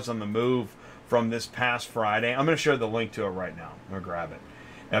show, Cars on the Move, from this past Friday. I'm going to share the link to it right now. I'm going to grab it.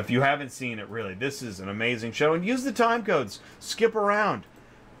 Now, if you haven't seen it, really, this is an amazing show. And use the time codes. Skip around.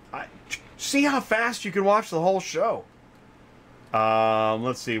 See how fast you can watch the whole show.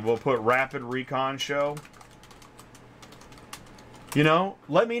 Let's see. We'll put Rapid Recon show. You know,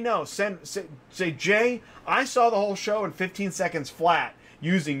 let me know. Say, Jay, I saw the whole show in 15 seconds flat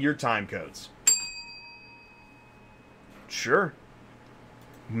using your time codes. Sure.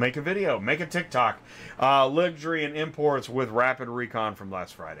 Make a video. Make a TikTok. Luxury and Imports with Rapid Recon from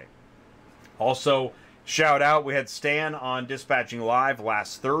last Friday. Also, shout out, we had Stan on Dispatching Live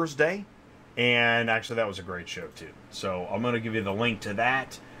last Thursday. And actually, that was a great show, too. So, I'm going to give you the link to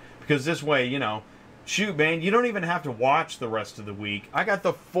that. Because this way, you know, shoot, man, you don't even have to watch the rest of the week. I got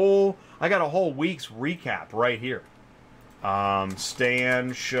a whole week's recap right here.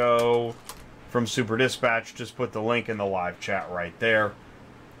 Stan show from Super Dispatch. Just put the link in the live chat right there.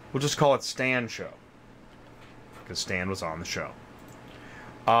 We'll just call it Stan show, because Stan was on the show.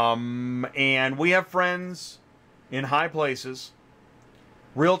 And we have friends in high places.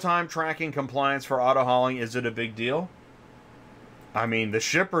 Real-time tracking compliance for auto hauling. Is it a big deal? I mean, the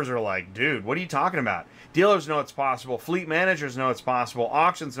shippers are like, dude, what are you talking about? Dealers know it's possible. Fleet managers know it's possible.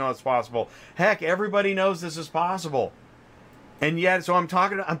 Auctions know it's possible. Heck, everybody knows this is possible. And yet, so I'm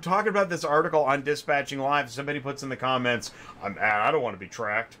talking about this article on Dispatching Live. Somebody puts in the comments, I don't want to be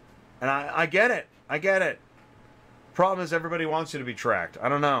tracked. And I get it. I get it. Problem is, everybody wants you to be tracked. I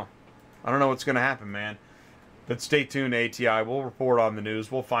don't know. I don't know what's going to happen, man. But stay tuned, ATI. We'll report on the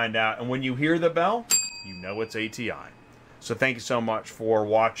news. We'll find out. And when you hear the bell, you know it's ATI. So thank you so much for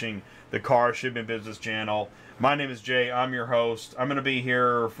watching the Car Shipment Business channel. My name is Jay. I'm your host. I'm going to be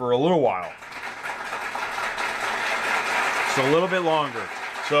here for a little while. So a little bit longer.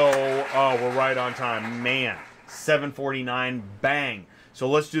 So, we're right on time. Man, 7:49, bang. So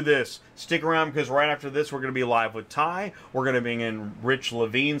let's do this. Stick around, because right after this, we're going to be live with Ty. We're going to bring in Rich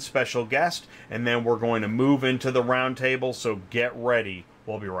Levine, special guest. And then we're going to move into the roundtable. So get ready.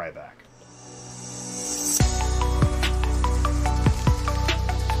 We'll be right back.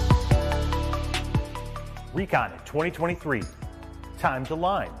 Recon 2023. Time to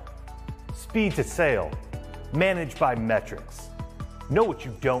line. Speed to sale. Managed by metrics. Know what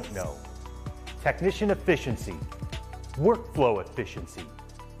you don't know. Technician efficiency. Workflow efficiency.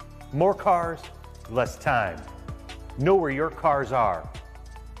 More cars, less time. Know where your cars are.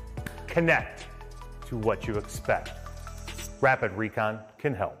 Connect to what you expect. Rapid Recon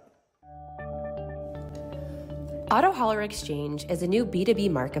can help. Auto Hauler Exchange is a new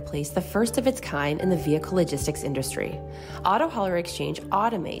B2B marketplace, the first of its kind in the vehicle logistics industry. Auto Hauler Exchange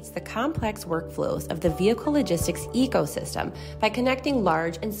automates the complex workflows of the vehicle logistics ecosystem by connecting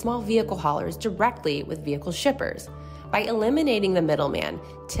large and small vehicle haulers directly with vehicle shippers. By eliminating the middleman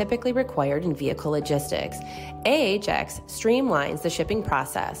typically required in vehicle logistics, AHX streamlines the shipping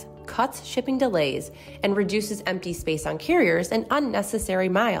process, cuts shipping delays, and reduces empty space on carriers and unnecessary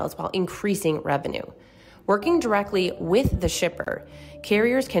miles while increasing revenue. Working directly with the shipper,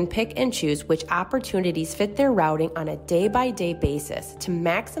 carriers can pick and choose which opportunities fit their routing on a day-by-day basis to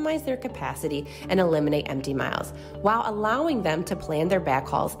maximize their capacity and eliminate empty miles, while allowing them to plan their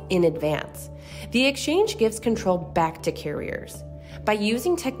backhauls in advance. The exchange gives control back to carriers. By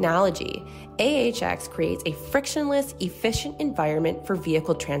using technology, AHX creates a frictionless, efficient environment for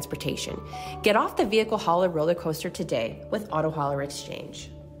vehicle transportation. Get off the vehicle hauler roller coaster today with Auto Hauler Exchange.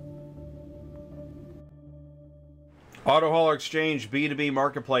 Auto Hauler Exchange B2B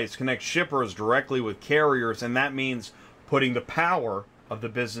marketplace connects shippers directly with carriers, and that means putting the power of the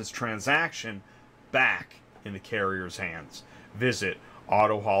business transaction back in the carrier's hands. Visit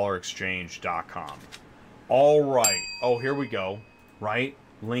autohaulerexchange.com. All right. Oh, here we go. Right?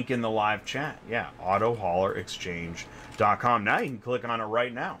 Link in the live chat. Yeah, autohaulerexchange.com. Now you can click on it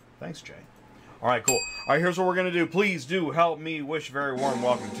right now. Thanks, Jay. All right, cool. All right, here's what we're going to do. Please do help me wish a very warm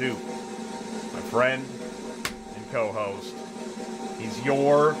welcome to my friend and co-host. He's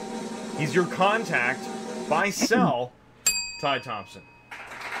your contact by cell, Ty Thompson.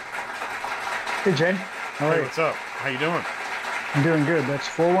 Hey, Jay. How are you? What's up? How you doing? I'm doing good. That's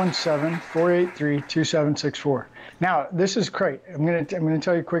 417-483-2764. Now, this is great. I'm gonna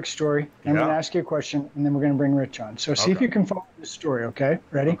tell you a quick story. I'm gonna ask you a question, and then we're gonna bring Rich on. So see if you can follow the story. Okay?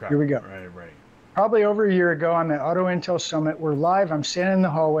 Ready? Okay. Here we go. Ready. Probably over a year ago, I'm at Auto Intel Summit. We're live. I'm standing in the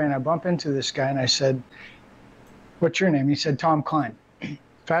hallway, and I bump into this guy, and I said, "What's your name?" He said, "Tom Klein."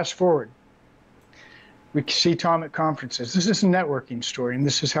 Fast forward. We see Tom at conferences. This is a networking story, and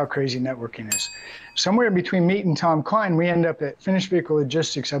this is how crazy networking is. Somewhere between meeting Tom Klein, we end up at Finished Vehicle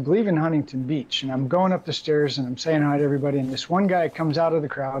Logistics, I believe in Huntington Beach. And I'm going up the stairs, and I'm saying hi to everybody. And this one guy comes out of the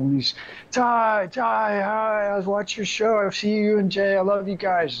crowd, and he's, Ty, hi, I was watching your show. I see you and Jay. I love you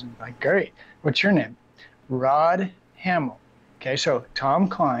guys. And I'm like, great. What's your name? Rod Hamill. Okay, so Tom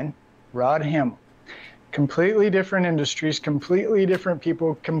Klein, Rod Hamill. Completely different industries, completely different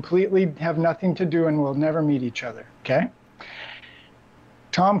people, completely have nothing to do and will never meet each other, okay?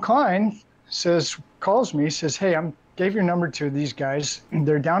 Tom Klein calls me, says, hey, gave your number to these guys.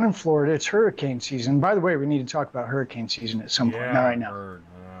 They're down in Florida. It's hurricane season. By the way, we need to talk about hurricane season at some point, not right now.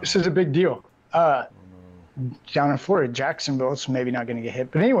 This is a big deal. Down in Florida, Jacksonville, it's maybe not going to get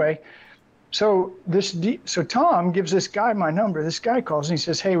hit. But anyway, so Tom gives this guy my number. This guy calls and he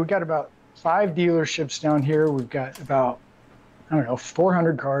says, hey, we got about 5 dealerships down here. We've got about,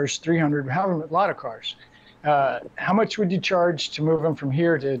 400 cars, 300, a lot of cars. How much would you charge to move them from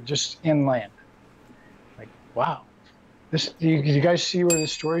here to just inland? Like, wow. Do you guys see where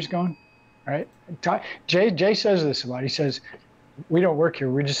this story's going? All right. Jay says this a lot. He says, we don't work here.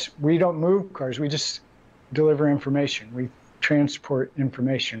 We don't move cars. We just deliver information. We transport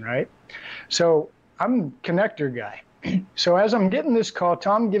information, right? So I'm a connector guy. So as I'm getting this call,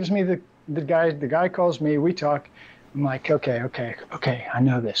 Tom gives me the guy calls me, we talk. I'm like, okay, I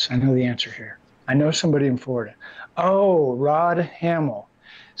know this. I know the answer here. I know somebody in Florida. Oh, Rod Hamill.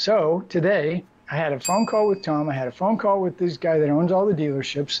 So today I had a phone call with Tom. I had a phone call with this guy that owns all the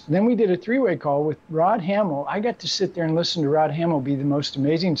dealerships. Then we did a 3-way call with Rod Hamill. I got to sit there and listen to Rod Hamill be the most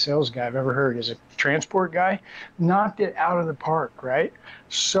amazing sales guy I've ever heard. As a transport guy, knocked it out of the park, right?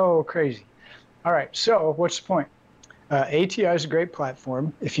 So crazy. All right, so what's the point? ATI is a great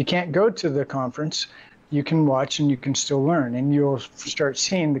platform. If you can't go to the conference, you can watch and you can still learn, and you'll start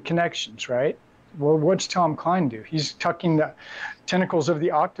seeing the connections, right? Well, what's Tom Klein do? He's tucking the tentacles of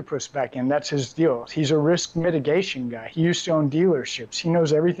the octopus back in. That's his deal. He's a risk mitigation guy. He used to own dealerships. He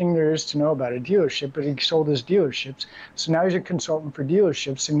knows everything there is to know about a dealership, but he sold his dealerships. So now he's a consultant for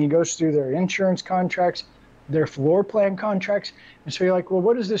dealerships, and he goes through their insurance contracts, their floor plan contracts. And so you're like, well,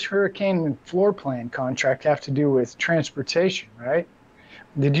 what does this hurricane and floor plan contract have to do with transportation, right?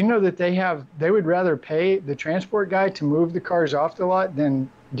 Did you know that they would rather pay the transport guy to move the cars off the lot than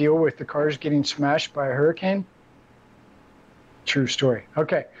deal with the cars getting smashed by a hurricane? True story.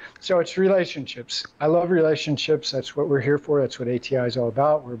 Okay, so it's relationships. I love relationships. That's what we're here for. That's what ATI is all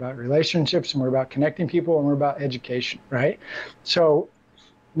about. We're about relationships, and we're about connecting people, and we're about education, right? So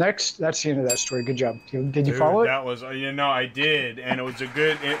next, that's the end of that story. Good job. Did you follow it? That was, I did, and it was a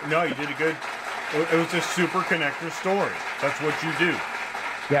good. You did a good. It was a super connector story. That's what you do.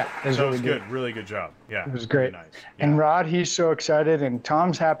 Yeah, it was really good. Really good job. Yeah, it was great. Nice. Yeah. And Rod, he's so excited, and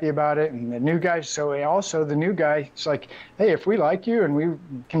Tom's happy about it, and the new guy. So also the new guy, it's like, hey, if we like you and we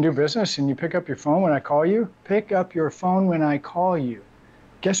can do business, and you pick up your phone when I call you, pick up your phone when I call you.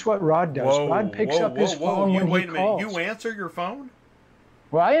 Guess what Rod does? Rod picks up his phone when he calls. Wait a minute. You answer your phone?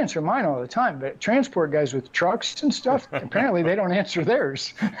 Well, I answer mine all the time, but transport guys with trucks and stuff, apparently they don't answer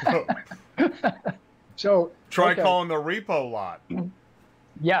theirs. So try calling the repo lot.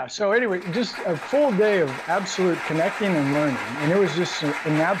 Yeah, so anyway, just a full day of absolute connecting and learning, and it was just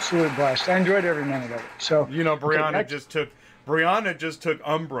an absolute blast. I enjoyed every minute of it. So Brianna just took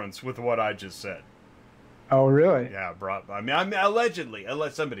umbrance with what I just said. Oh, really? Yeah, allegedly.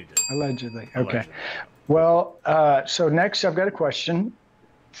 Somebody did. Allegedly. Okay. Well, so next I've got a question.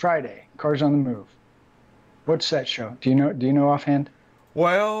 Friday, Cars on the Move. What's that show? Do you know offhand?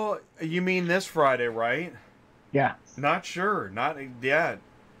 Well, you mean this Friday, right? Yeah. Not sure. Not yet.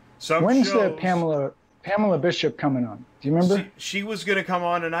 When's the Pamela Pamela Bishop coming on? Do you remember? She was going to come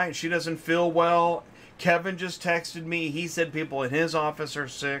on tonight. She doesn't feel well. Kevin just texted me. He said people in his office are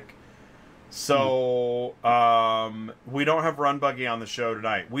sick. So, we don't have Run Buggy on the show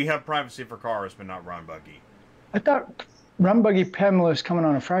tonight. We have Privacy for Cars, but not Run Buggy. I thought Run Buggy Pamela is coming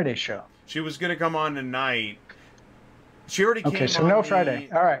on a Friday show. She was going to come on tonight. She already came on. Okay, so no Friday.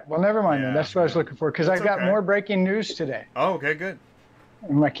 All right, well, never mind then. That's what I was looking for, because I've got more breaking news today. Oh, okay, good.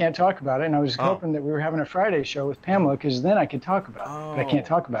 And I can't talk about it, and I was hoping that we were having a Friday show with Pamela, because then I could talk about it, but I can't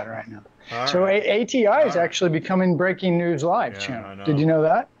talk about it right now. So ATI is actually becoming Breaking News Live channel. Did you know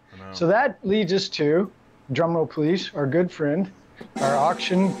that? So that leads us to, drumroll please, our good friend, our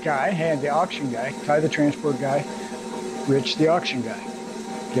auction guy, the auction guy, Ty the transport guy, Rich the auction guy.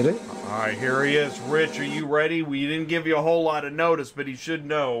 Get it? All right, here he is. Rich, are you ready? We didn't give you a whole lot of notice, but he should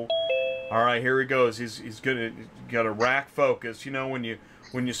know. All right, here he goes. He's got a rack focus. You know when you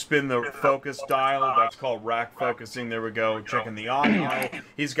spin the focus dial, that's called rack focusing. There we go. Checking the audio.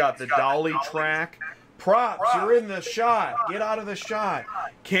 He's got the dolly track. Props, you're in the shot. Get out of the shot.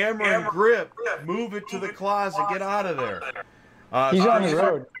 Camera and grip. Move it to the closet. Get out of there. He's on the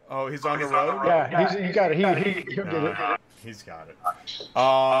road. Oh, he's on the road? Yeah, he got it. He'll get it. He's got it.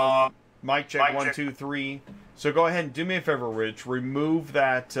 Mic check, 1, 2, 3. So go ahead and do me a favor, Rich. Remove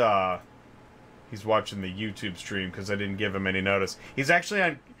that. He's watching the YouTube stream because I didn't give him any notice. He's actually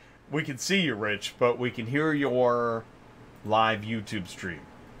on. We can see you, Rich, but we can hear your live YouTube stream.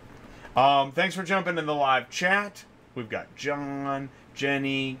 Thanks for jumping in the live chat. We've got John,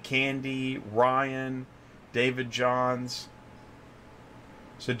 Jenny, Candy, Ryan, David Johns.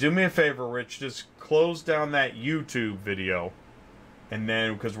 So do me a favor, Rich. Just close down that YouTube video. And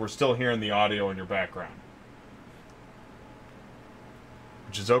then, because we're still hearing the audio in your background.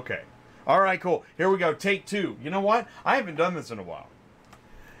 Which is okay. All right, cool. Here we go. Take 2. You know what? I haven't done this in a while.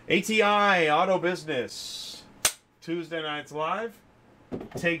 ATI Auto Business. Tuesday nights live.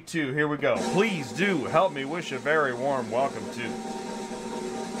 Take 2. Here we go. Please do help me wish a very warm welcome to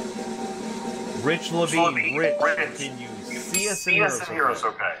Rich Levine. Rich, can you see us and hear us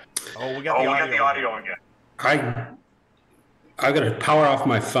okay? Oh, we got the audio again. I got to power off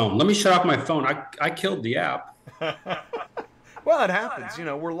my phone. Let me shut off my phone. I killed the app. Well, it happens. You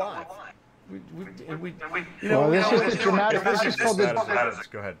know, we're live. This is the dramatic. This is called the.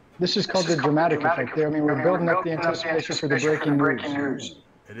 Go ahead. This is called the dramatic effect. I mean, we're building up the anticipation for the breaking news.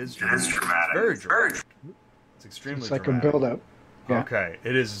 It is dramatic. Very dramatic. It's extremely. It's like a build-up. Yeah. Okay,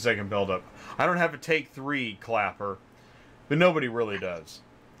 it is a second build-up. I don't have a take 3 clapper, but nobody really does.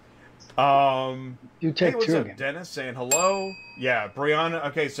 You take hey, what's 2 up, again. Dennis saying hello. Yeah, Brianna.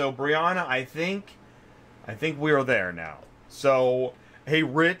 Okay, so Brianna, I think we are there now. So, hey,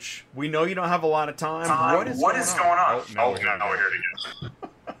 Rich, we know you don't have a lot of time. What is going on? Oh, no, we're here again.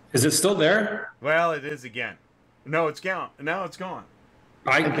 Is it still there? Well, it is again. No, it's gone. Now it's gone.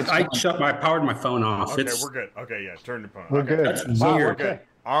 I powered my phone off. Okay, we're good. Okay, yeah, turn the phone. We're good. That's Wow, weird. We're good.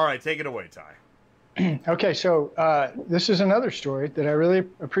 All right, take it away, Ty. Okay, so this is another story that I really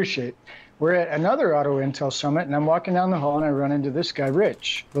appreciate. We're at another Auto Intel Summit, and I'm walking down the hall, and I run into this guy,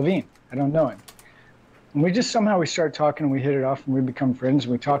 Rich Levine. I don't know him. And we start talking, and we hit it off, and we become friends,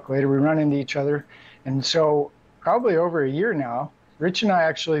 and we talk later. We run into each other. And so probably over a year now, Rich and I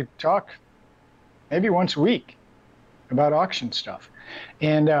actually talk maybe once a week about auction stuff.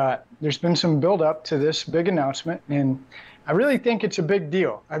 And there's been some build up to this big announcement, and I really think it's a big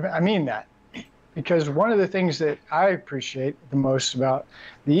deal. I mean that, because one of the things that I appreciate the most about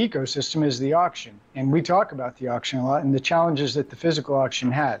the ecosystem is the auction. And we talk about the auction a lot and the challenges that the physical auction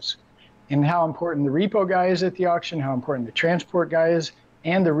has, and how important the repo guy is at the auction, how important the transport guy is,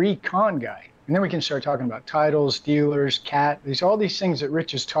 and the recon guy. And then we can start talking about titles, dealers, CAT, all these things that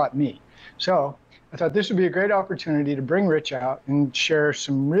Rich has taught me. So I thought this would be a great opportunity to bring Rich out and share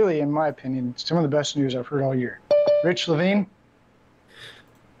some really, in my opinion, some of the best news I've heard all year. Rich Levine?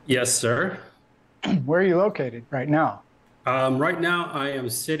 Yes, sir. Where are you located right now? Right now, I am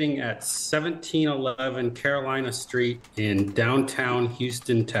sitting at 1711 Carolina Street in downtown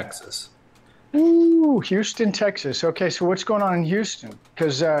Houston, Texas. Ooh, Houston, Texas. Okay, so what's going on in Houston?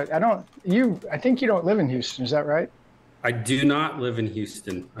 Because I think you don't live in Houston, is that right? I do not live in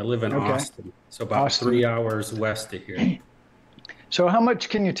Houston. I live in Austin, so about 3 hours west of here. So how much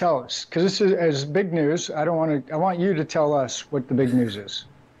can you tell us? Because this is big news. I want you to tell us what the big news is.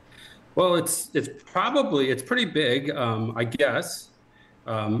 Well, it's pretty big, I guess.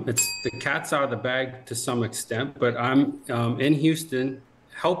 The cat's out of the bag to some extent, but I'm in Houston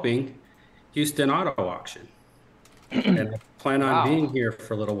helping Houston Auto Auction. And I plan on being here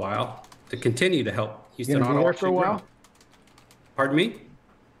for a little while to continue to help Houston Auto Auction. For a while? Pardon me?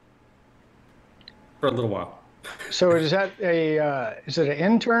 for a little while. So is that is it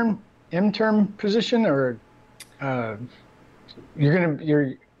an intern position, or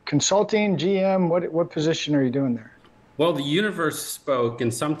you're consulting, GM? What position are you doing there? Well, the universe spoke,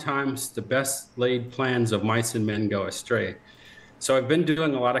 and sometimes the best laid plans of mice and men go astray. So I've been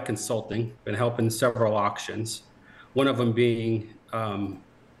doing a lot of consulting, been helping several auctions, one of them being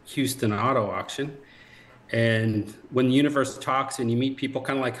Houston Auto Auction. And when the universe talks and you meet people,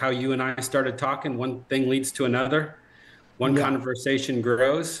 kind of like how you and I started talking, one thing leads to another, one conversation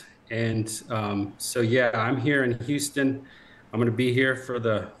grows. And so, yeah, I'm here in Houston. I'm going to be here for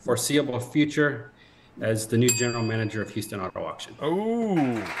the foreseeable future as the new general manager of Houston Auto Auction.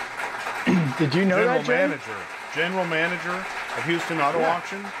 Ooh. Did you know that, Jay? General manager of Houston Auto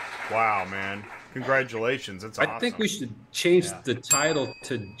Auction? Wow, man. Congratulations. That's awesome. I think we should change the title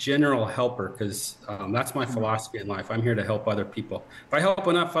to general helper, because that's my philosophy in life. I'm here to help other people. If I help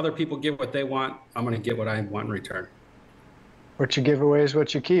enough other people get what they want, I'm going to get what I want in return. What you give away is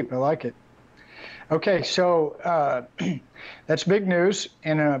what you keep. I like it. Okay, so that's big news.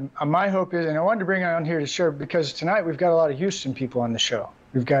 And my hope is, and I wanted to bring on here to share, because tonight we've got a lot of Houston people on the show.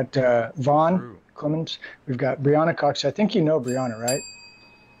 We've got VAUGHN, CLEMMONS. We've got BRYANNA Cox. I think you know BRYANNA, right?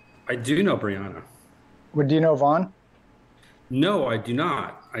 I do know BRYANNA. Well, do you know VAUGHN? No, I do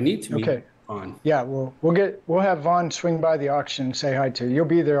not. I need to meet VAUGHN. Yeah, well, we'll have VAUGHN swing by the auction and say hi to you. You'll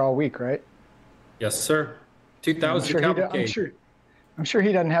be there all week, right? Yes, sir. 2000 cavalcade. I'm sure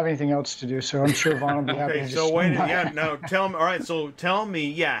he doesn't have anything else to do, so I'm sure VAUGHN will be happy to so wait, tell me. All right, so tell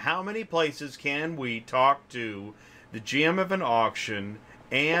me, how many places can we talk to the GM of an auction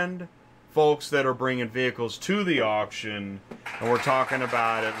and folks that are bringing vehicles to the auction, and we're talking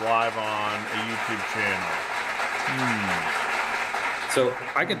about it live on a YouTube channel? So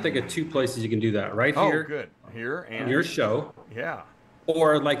I can think of 2 places you can do that. Right here. Oh, good. Here and on your show. Yeah.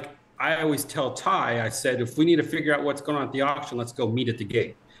 Or like I always tell Ty, I said, if we need to figure out what's going on at the auction, let's go meet at the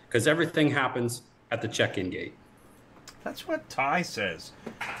gate, because everything happens at the check-in gate. That's what Ty says.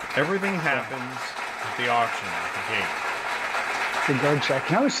 Everything happens at the auction, at the gate. The guard check.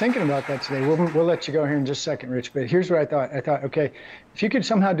 And I was thinking about that today. We'll let you go here in just a second, Rich. But here's what I thought. I thought, okay, if you could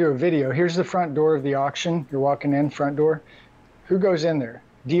somehow do a video. Here's the front door of the auction. You're walking in, front door. Who goes in there?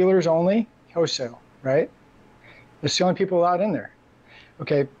 Dealers only, wholesale, right? That's the only people allowed in there.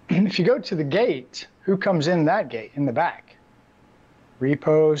 Okay, if you go to the gate, who comes in that gate in the back?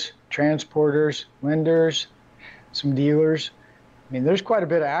 Repos, transporters, lenders, some dealers. I mean, there's quite a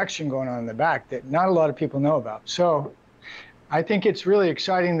bit of action going on in the back that not a lot of people know about. So I think it's really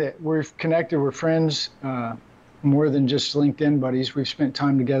exciting that we've connected. We're friends, more than just LinkedIn buddies. We've spent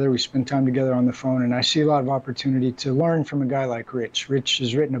time together. We spend time together on the phone, and I see a lot of opportunity to learn from a guy like Rich. Rich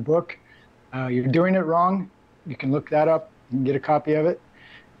has written a book. You're Doing It Wrong. You can look that up and get a copy of it.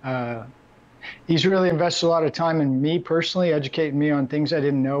 He's really invested a lot of time in me personally, educating me on things I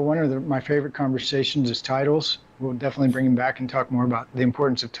didn't know. One of my favorite conversations is titles. We'll definitely bring him back and talk more about the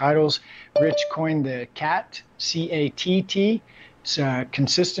importance of titles. Rich coined the CAT, C-A-T-T. It's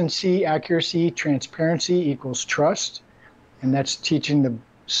consistency, accuracy, transparency equals trust. And that's teaching the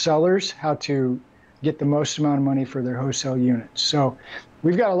sellers how to get the most amount of money for their wholesale units. So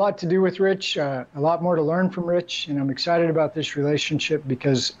we've got a lot to do with Rich, a lot more to learn from Rich, and I'm excited about this relationship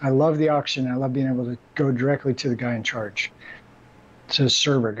because I love the auction. I love being able to go directly to the guy in charge. It's a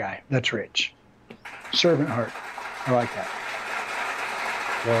server guy. That's Rich. Servant heart. I like that.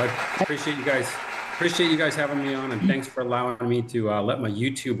 Well, I appreciate you guys. Appreciate you guys having me on, and thanks for allowing me to let my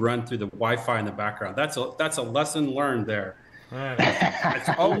YouTube run through the Wi-Fi in the background. That's a lesson learned there. That's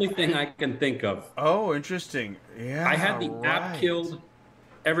the only thing I can think of. Oh, interesting. Yeah, I had the app killed.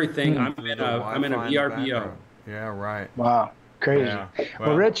 Everything. I'm in a VRBO. Yeah, right. Wow, crazy. Yeah.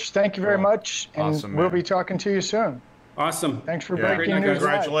 Well, Rich, thank you very much, and awesome, we'll be talking to you soon. Awesome. Thanks for breaking news.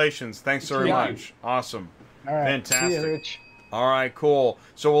 Congratulations. Thanks very much. Awesome. All right. Fantastic. See you, Rich. All right, cool.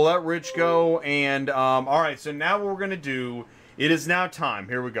 So we'll let Rich go, and all right. So now what we're gonna do? It is now time.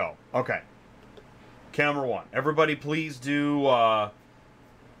 Here we go. Okay. Camera 1. Everybody, please do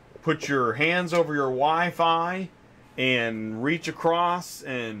put your hands over your Wi-Fi and reach across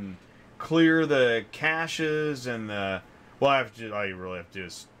and clear the caches and the. Well, I really have to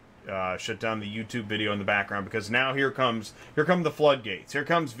just shut down the YouTube video in the background because now here come the floodgates. Here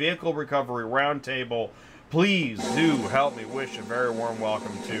comes Vehicle Recovery Roundtable. Please do help me wish a very warm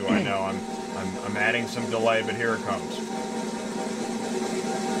welcome to. I know I'm adding some delay, but here it comes.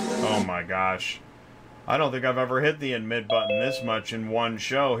 Oh my gosh. I don't think I've ever hit the mid button this much in one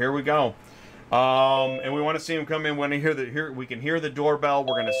show. Here we go. And we want to see him come in. When we can hear the doorbell.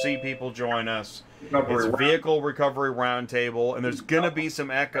 We're going to see people join us. It's Vehicle Recovery Roundtable, and there's going to be some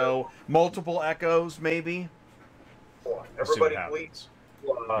echo, multiple echoes, maybe. Everybody, please.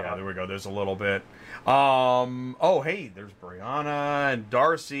 Yeah, there we go. There's a little bit. Oh, hey, there's Brianna and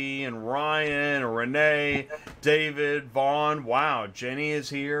Darcy and Ryan and Renee, David, Vaughn. Wow, Jenny is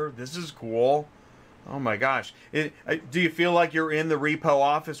here. This is cool. Oh my gosh. Do you feel like you're in the repo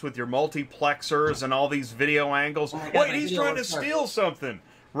office with your multiplexers and all these video angles? Wait, he's trying to steal something.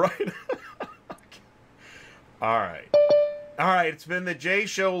 Right? All right. All right, it's been the Jay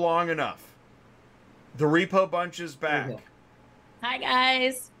Show long enough. The Repo Bunch is back. Hi,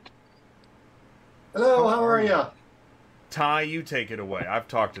 guys. Hello, how are you? Ty, you take it away. I've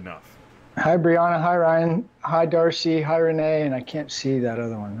talked enough. Hi, Brianna. Hi, Ryan. Hi, Darcy. Hi, Renee. And I can't see that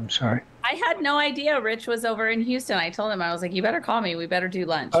other one. I'm sorry. I had no idea Rich was over in Houston. I told him, I was like, you better call me. We better do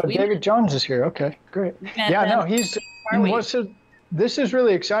lunch. Oh, David Jones is here. Okay, great. Yeah, no, he's... This is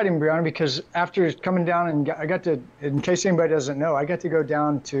really exciting, Brianna, because after coming down and I got to, in case anybody doesn't know, I got to go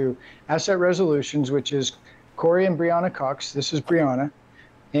down to Asset Resolutions, which is Corey and Brianna Cox. This is Brianna.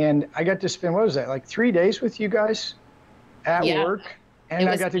 And I got to spend, what was that, like 3 days with you guys at work? And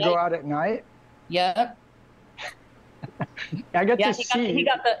I got to go out at night? Yep. I got to see.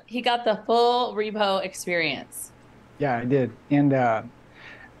 He got the full repo experience. Yeah, I did. And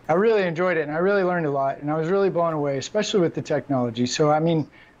I really enjoyed it, and I really learned a lot, and I was really blown away, especially with the technology. So, I mean,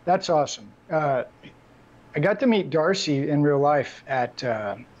 that's awesome. I got to meet Darcy in real life at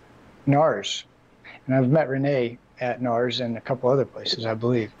NARS, and I've met Renee at NARS and a couple other places, I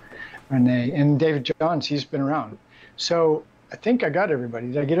believe. Renee and David Johns, he's been around. So I think I got everybody.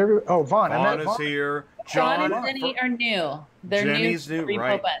 Did I get everybody? Oh, Vaughn. Vaughn is here. John and Jenny are new. They're Jenny's new, new,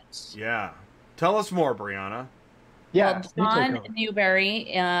 right? Bunch. Yeah. Tell us more, Brianna. Yeah, well, John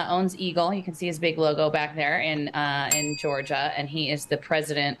Newberry owns Eagle. You can see his big logo back there in Georgia, and he is the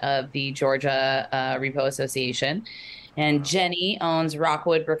president of the Georgia Repo Association. And Jenny owns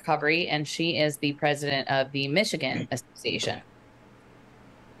Rockwood Recovery, and she is the president of the Michigan Association.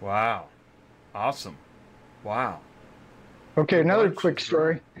 Wow. Awesome. Wow. Okay, another quick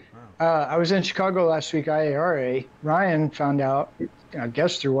story. I was in Chicago last week, IARA. Ryan found out, I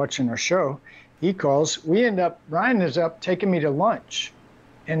guess through watching our show, he calls. Ryan is up taking me to lunch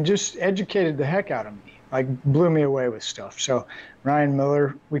and just educated the heck out of me, like blew me away with stuff. So Ryan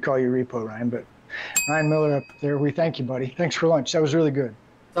Miller, we call you Repo, Ryan, but Ryan Miller up there, we thank you, buddy. Thanks for lunch. That was really good.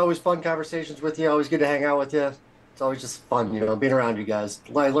 It's always fun conversations with you. Always good to hang out with you. It's always just fun, being around you guys.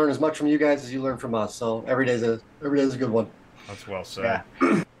 I learn as much from you guys as you learn from us. So every day is a good one. That's well said.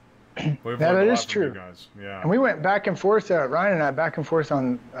 Yeah. That is true. Guys. Yeah. And we went back and forth, Ryan and I, back and forth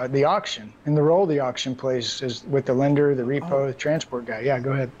on the auction and the role the auction plays is with the lender, the repo, the transport guy. Yeah,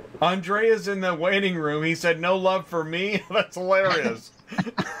 go ahead. Andrea's in the waiting room. He said, "No love for me." That's hilarious.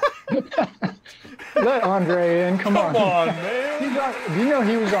 Let Andrea in. Come on, man. Do you know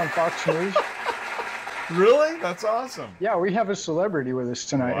he was on Fox News? Really? That's awesome. Yeah, we have a celebrity with us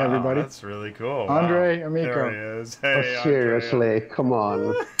tonight, wow, everybody. That's really cool. Andre Amico. There he is. Hey, oh, seriously, come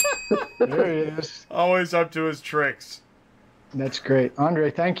on. There he is. Always up to his tricks. That's great.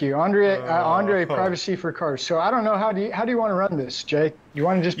 Andre, thank you. Andre, privacy for cars. So I don't know, how do you want to run this, Jay? You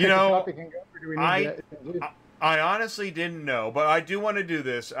want to just pick a topic and go, or do we need I honestly didn't know, but I do want to do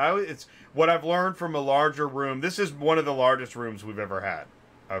this. It's what I've learned from a larger room. This is one of the largest rooms we've ever had.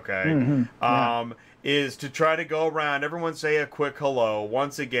 Okay. Mm-hmm. Is to try to go around. Everyone say a quick hello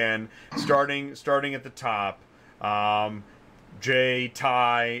once again, starting at the top. Jay,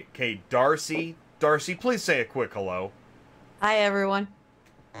 Ty, okay, Darcy. Darcy, please say a quick hello. Hi, everyone.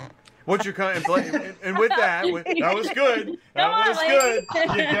 What's your and with that, that was good. That was good.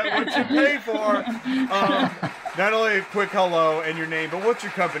 You get what you pay for. Not only a quick hello and your name, but what's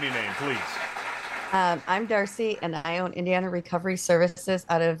your company name, please? I'm Darcy, and I own Indiana Recovery Services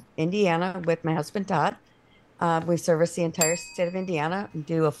out of Indiana with my husband, Todd. We service the entire state of Indiana and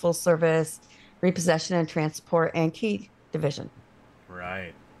do a full service repossession and transport and key division.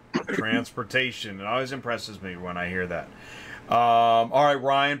 Right. Transportation. It always impresses me when I hear that. All right,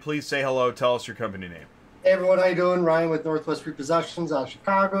 Ryan, please say hello. Tell us your company name. Hey, everyone. How you doing? Ryan with Northwest Repossessions out of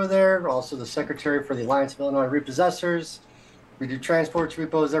Chicago there. Also the secretary for the Alliance of Illinois Repossessors. We do transports,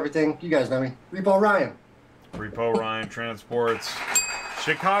 repos, everything. You guys know me. Repo Ryan. Repo Ryan Transports.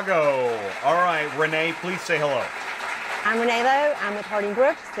 Chicago. All right, Renee, please say hello. I'm Renee Lowe. I'm with Harding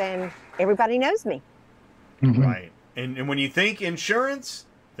Brooks, and everybody knows me. Mm-hmm. Right. And when you think insurance,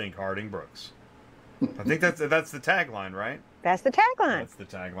 think Harding Brooks. I think that's the tagline, right? That's the tagline. That's the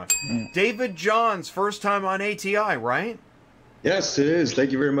tagline. David Johns, first time on ATI, right? Yes, it is.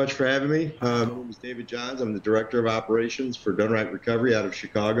 Thank you very much for having me. My name is David Johns. I'm the Director of Operations for Done Right Recovery out of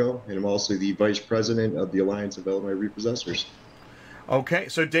Chicago, and I'm also the Vice President of the Alliance of Illinois Repossessors. Okay,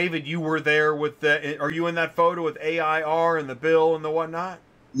 so David, you were there with the, are you in that photo with AIR and the bill and the whatnot?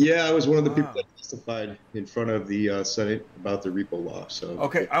 Yeah, I was one of the people that testified in front of the Senate about the repo law. So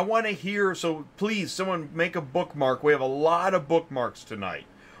okay, I want to hear, so please, someone make a bookmark. We have a lot of bookmarks tonight.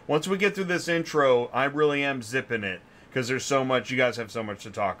 Once we get through this intro, I really am zipping it because there's so much, you guys have so much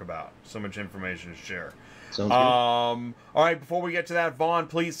to talk about, so much information to share. Sounds good. All right, before we get to that, Vaughn,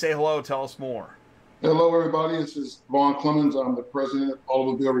 please say hello, tell us more. Hello, everybody. This is VAUGHN CLEMMONS. I'm the president of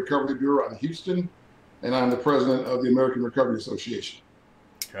Automobile Recovery Bureau out of Houston, and I'm the president of the American Recovery Association.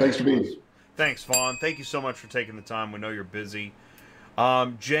 Okay. Thanks for being here. Thanks, Vaughn. Thank you so much for taking the time. We know you're busy.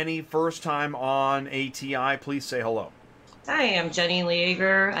 Jenny, first time on ATI. Please say hello. Hi, I'm Jenny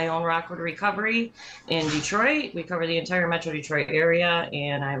LIAGRE. I own Rockwood Recovery in Detroit. We cover the entire Metro Detroit area,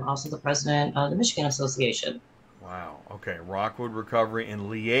 and I'm also the president of the Michigan Association. Wow. Okay. Rockwood Recovery in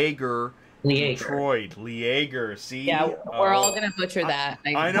LIAGRE, Detroit. LIAGRE. See? Yeah, we're all going to butcher that.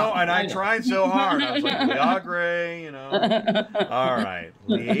 I know, and I tried so hard. I was like, LIAGRE, you know. All right.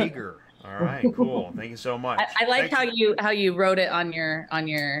 LIAGRE. All right, cool. Thank you so much. I like how you wrote it on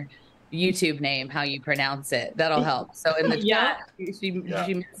your YouTube name, how you pronounce it. That'll help. So in the chat,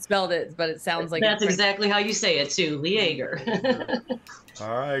 she spelled it, but it sounds like that's exactly how you say it too, LIAGRE.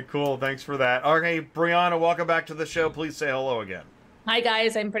 All right, cool. Thanks for that. Okay, Brianna, welcome back to the show. Please say hello again. Hi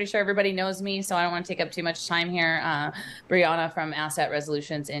guys, I'm pretty sure everybody knows me, so I don't want to take up too much time here. Brianna from Asset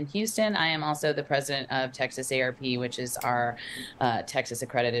Resolutions in Houston. I am also the president of Texas ARP, which is our Texas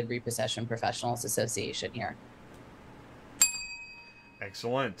Accredited Repossession Professionals Association here.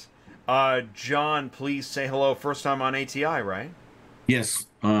 Excellent. John, please say hello. First time on ATI, right? Yes,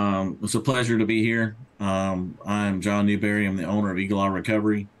 it's a pleasure to be here. I'm John Newberry. I'm the owner of Eagle Eye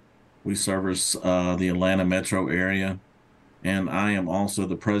Recovery. We service the Atlanta metro area. And I am also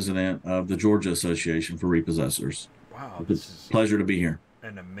the president of the Georgia Association for Repossessors. Wow. It's a pleasure to be here.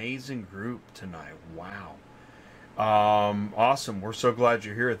 An amazing group tonight. Wow. Awesome. We're so glad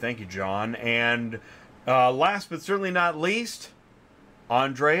you're here. Thank you, John. And last but certainly not least,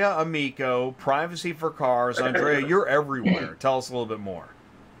 Andrea Amico, Privacy for Cars. Andrea, you're everywhere. Tell us a little bit more.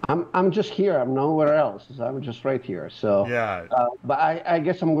 I'm just here. I'm nowhere else. I'm just right here. So yeah. But I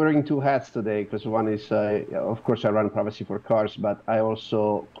guess I'm wearing two hats today because one is, of course, I run Privacy for Cars, but I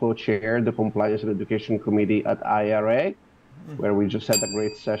also co-chair the Compliance and Education Committee at IRA, where we just had a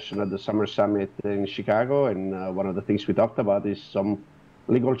great session at the Summer Summit in Chicago. And one of the things we talked about is some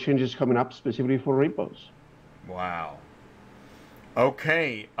legal changes coming up specifically for repos. Wow.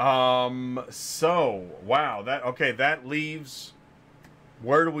 Okay. So, wow. That leaves...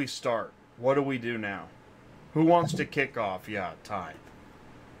 Where do we start? What do we do now? Who wants to kick off? Yeah, Ty.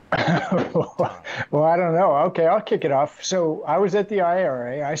 Well, I don't know. Okay, I'll kick it off. So I was at the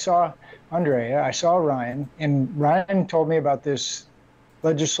IRA. I saw Andrea. I saw Ryan. And Ryan told me about this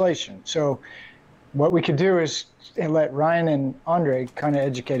legislation. So what we could do is let Ryan and Andre kind of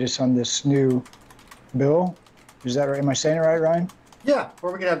educate us on this new bill. Is that right? Am I saying it right, Ryan? Yeah,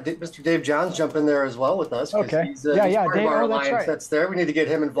 or we can have Mr. Dave Johns jump in there as well with us. Okay. He's part Dave, of our alliance that's right. that's there. We need to get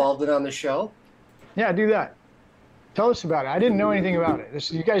him involved in on the show. Yeah, do that. Tell us about it. I didn't know anything about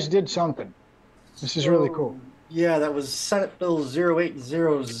it. You guys did something. This is really cool. Yeah, that was Senate Bill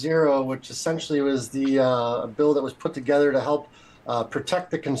 0800, which essentially was the bill that was put together to help protect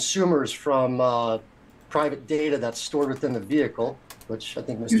the consumers from private data that's stored within the vehicle, which I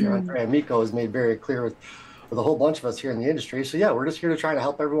think Mr. Andrea Amico has made very clear with a whole bunch of us here in the industry. So yeah, we're just here to try to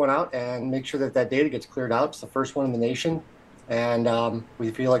help everyone out and make sure that that data gets cleared out. It's the first one in the nation. And we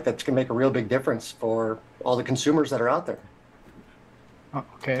feel like that's going to make a real big difference for all the consumers that are out there.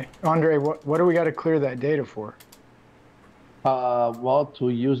 Okay. Andre, what do we got to clear that data for? Well, to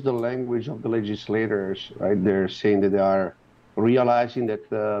use the language of the legislators, right? They're saying that they are realizing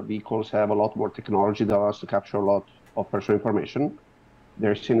that vehicles have a lot more technology that allows to capture a lot of personal information.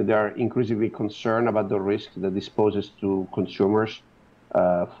 They're saying that they are increasingly concerned about the risk that this poses to consumers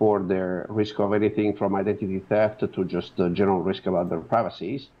for their risk of anything from identity theft to just the general risk about their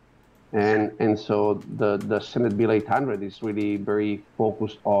privacies. And so the Senate Bill 800 is really very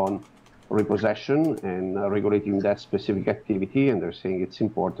focused on repossession and regulating that specific activity. And they're saying it's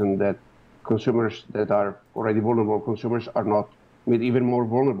important that consumers that are already vulnerable consumers are not made even more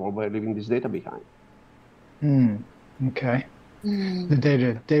vulnerable by leaving this data behind. Okay. The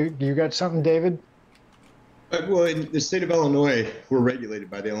data. David, you got something, David? Well, in the state of Illinois, we're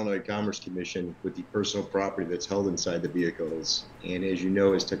regulated by the Illinois Commerce Commission with the personal property that's held inside the vehicles. And as you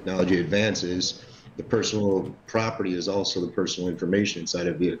know, as technology advances, the personal property is also the personal information inside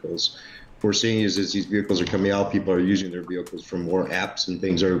of vehicles. What we're seeing is as these vehicles are coming out, people are using their vehicles for more apps and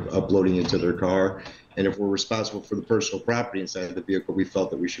things are uploading into their car. And if we're responsible for the personal property inside the vehicle, we felt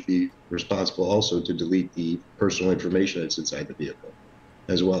that we should be responsible also to delete the personal information that's inside the vehicle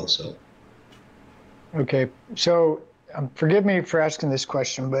as well. So. Okay, so forgive me for asking this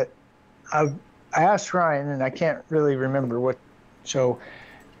question, but I asked Ryan and I can't really remember what, so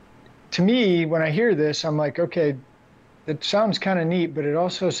to me, when I hear this, I'm like, okay, it sounds kind of neat, but it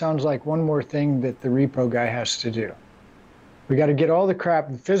also sounds like one more thing that the repo guy has to do. We got to get all the crap,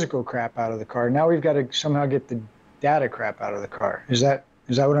 the physical crap out of the car. Now we've got to somehow get the data crap out of the car. Is that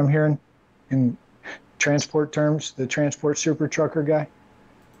what I'm hearing in transport terms, the transport super trucker guy?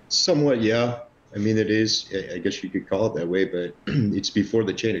 Somewhat, yeah. I mean, it is, I guess you could call it that way, but it's before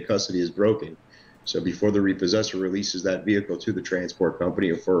the chain of custody is broken. So before the repossessor releases that vehicle to the transport company,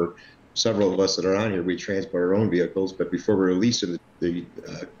 or for several of us that are on here, we transport our own vehicles, but before we release them, the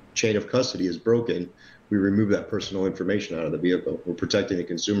chain of custody is broken. We remove that personal information out of the vehicle. We're protecting the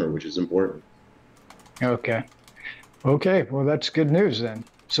consumer, which is important. Okay. Okay, well, that's good news then.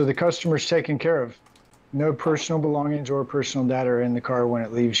 So the customer's taken care of. No personal belongings or personal data are in the car when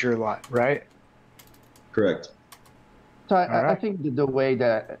it leaves your lot, right? Correct. So I think the way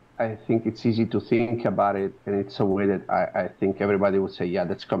that I think it's easy to think about it, and it's a way that I think everybody would say, yeah,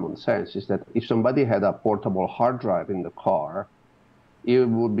 that's common sense, is that if somebody had a portable hard drive in the car, it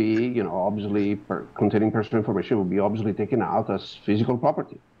would be, you know, obviously containing personal information would be obviously taken out as physical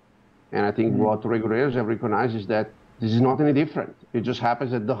property. And I think what regulators have recognized is that this is not any different. It just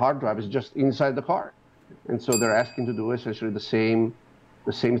happens that the hard drive is just inside the car. And so they're asking to do essentially the same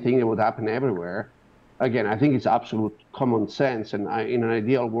thing that would happen everywhere. Again, I think it's absolute common sense. And in an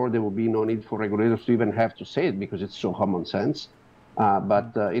ideal world, there would be no need for regulators to even have to say it because it's so common sense.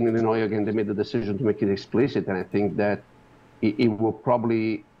 But in Illinois, again, they made the decision to make it explicit. And I think that it will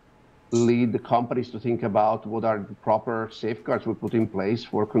probably lead the companies to think about what are the proper safeguards we put in place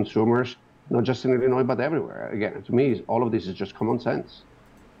for consumers, not just in Illinois, but everywhere. Again, to me, all of this is just common sense.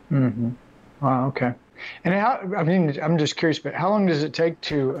 Mm-hmm. Wow, okay. And how, I mean, I'm just curious, but how long does it take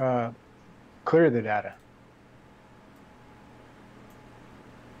to clear the data?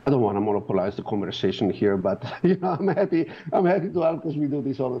 I don't want to monopolize the conversation here, but you know, I'm happy to help because we do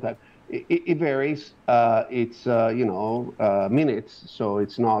this all the time. It varies. It's you know, minutes, so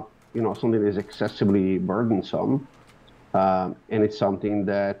it's not, you know, something that is excessively burdensome, and it's something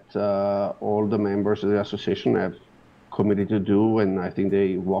that all the members of the association have committed to do, and I think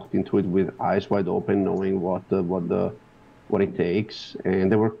they walked into it with eyes wide open, knowing what it takes.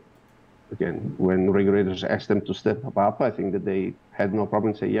 And they were, again, when regulators asked them to step up, I think that they had no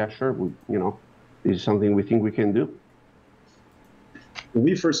problem saying, yeah, sure, you know, this is something we think we can do. When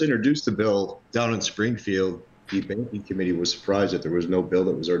we first introduced the bill down in Springfield, the banking committee was surprised that there was no bill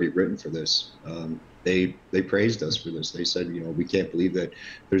that was already written for this. They praised us for this. They said, you know, we can't believe that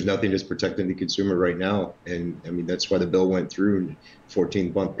there's nothing that's protecting the consumer right now. And I mean, that's why the bill went through in a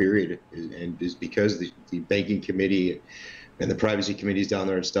 14-month period, and is because the banking committee and the privacy committees down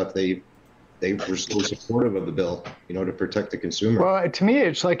there and stuff, they were so supportive of the bill, you know, to protect the consumer. Well, to me,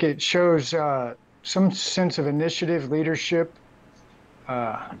 it's like it shows some sense of initiative, leadership.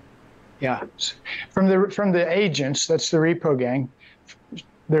 Yeah, from the agents, that's the repo gang.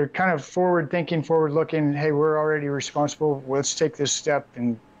 They're kind of forward-thinking, forward-looking. Hey, we're already responsible. Let's take this step.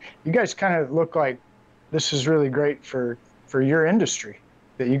 And you guys kind of look like this is really great for your industry,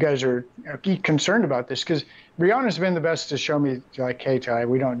 that you guys are concerned about this. Because BRYANNA's been the best to show me, like, hey, Ty,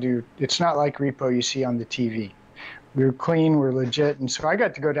 we don't do, it's not like repo you see on the TV. We're clean, we're legit. And so I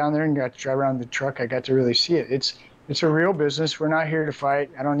got to go down there and got to drive around the truck. I got to really see it. It's a real business. We're not here to fight.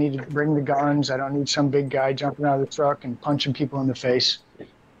 I don't need to bring the guns. I don't need some big guy jumping out of the truck and punching people in the face.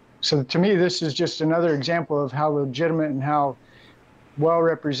 So to me, this is just another example of how legitimate and how well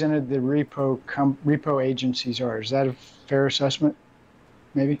represented the repo agencies are. Is that a fair assessment,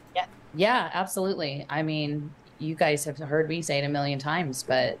 maybe? Yeah, absolutely. I mean, you guys have heard me say it a million times,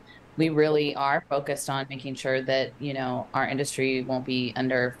 but we really are focused on making sure that, you know, our industry won't be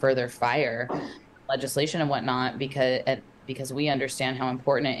under further fire, legislation and whatnot, because we understand how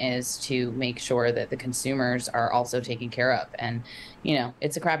important it is to make sure that the consumers are also taken care of. And, you know,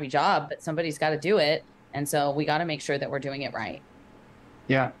 it's a crappy job, but somebody's got to do it. And so we got to make sure that we're doing it right.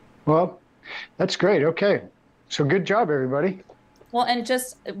 Yeah. Well, that's great. Okay. So good job, everybody. Well, and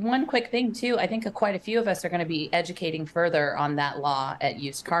just one quick thing, too. I think quite a few of us are going to be educating further on that law at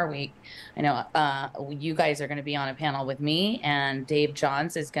Used Car Week. I know you guys are going to be on a panel with me, and Dave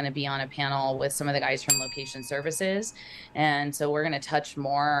Johns is going to be on a panel with some of the guys from Location Services. And so we're going to touch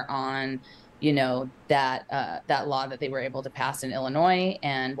more on you know, that that law that they were able to pass in Illinois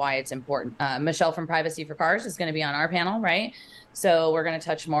and why it's important. Michelle from Privacy for Cars is going to be on our panel, right? So we're going to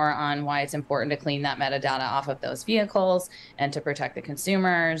touch more on why it's important to clean that metadata off of those vehicles and to protect the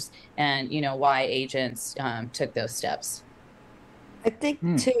consumers, and, you know, why agents took those steps. I think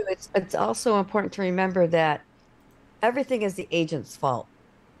too, it's also important to remember that everything is the agent's fault.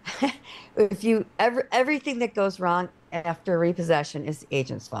 If you everything that goes wrong after repossession is the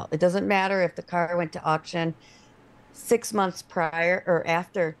agent's fault. It doesn't matter if the car went to auction 6 months prior or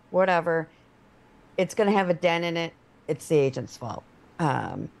after, whatever. It's going to have a dent in it. It's the agent's fault.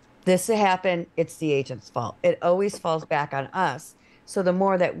 This happened. It's the agent's fault. It always falls back on us. So the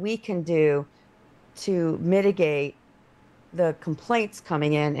more that we can do to mitigate the complaints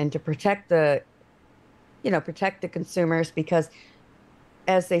coming in and to protect the, you know, protect the consumers, because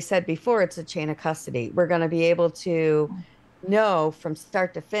as they said before, it's a chain of custody. We're going to be able to know from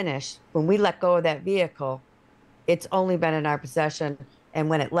start to finish, when we let go of that vehicle, it's only been in our possession, and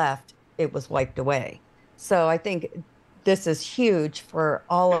when it left, it was wiped away. So I think this is huge for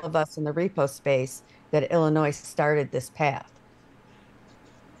all of us in the repo space that Illinois started this path.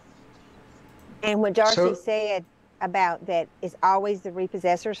 And what Darcy said about that is always the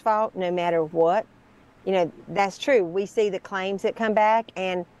repossessor's fault, no matter what. You know, that's true. We see the claims that come back,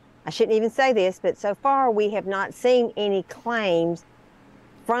 and I shouldn't even say this, but so far we have not seen any claims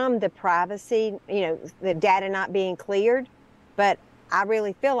from the privacy, you know, the data not being cleared. But I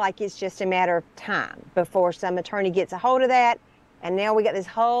really feel like it's just a matter of time before some attorney gets a hold of that. And now we got this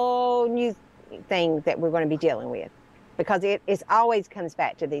whole new thing that we're going to be dealing with, because it always comes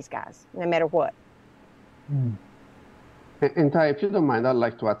back to these guys, no matter what. And Ty, if you don't mind, I'd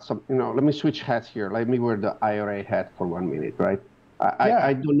like to add some, you know, let me switch hats here. Let me wear the IRA hat for 1 minute, right?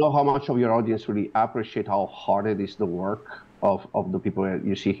 I don't know how much of your audience really appreciate how hard it is, the work of the people that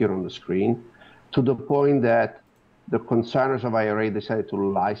you see here on the screen, to the point that the consigners of IRA decided to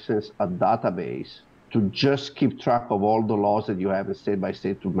license a database to just keep track of all the laws that you have in state by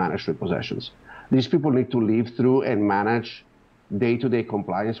state to manage repossessions. These people need to live through and manage day-to-day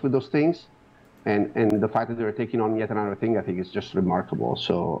compliance with those things. And the fact that they're taking on yet another thing, I think is just remarkable.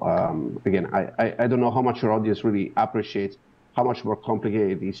 So again, I don't know how much your audience really appreciates how much more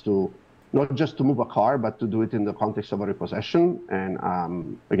complicated it is to not just to move a car, but to do it in the context of a repossession.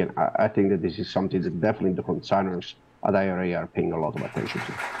 And again, I think that this is something that definitely the consigners at IRA are paying a lot of attention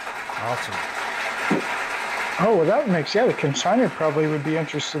to. Awesome. Oh, well, that makes, yeah, the consignor probably would be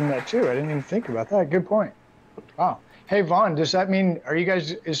interested in that too. I didn't even think about that. Good point. Wow. Hey, Vaughn, does that mean, are you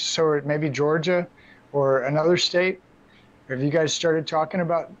guys, so maybe Georgia or another state, have you guys started talking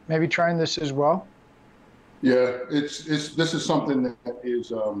about maybe trying this as well? Yeah, this is something that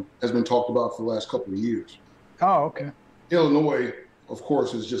is has been talked about for the last couple of years. Oh, okay. Illinois, of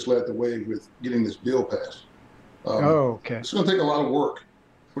course, has just led the way with getting this bill passed. Okay. It's going to take a lot of work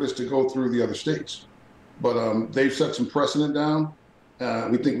for this to go through the other states, but they've set some precedent down.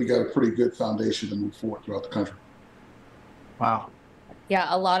 We think we got a pretty good foundation to move forward throughout the country. Wow. Yeah,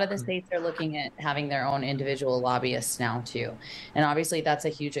 a lot of the states are looking at having their own individual lobbyists now too. And obviously that's a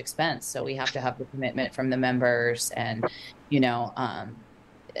huge expense. So we have to have the commitment from the members, and, you know,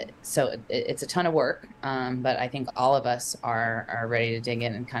 so it's a ton of work. But I think all of us are ready to dig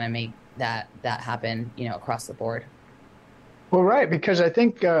in and kind of make that happen, you know, across the board. Well, right, because I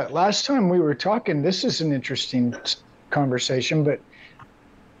think last time we were talking, this is an interesting conversation, but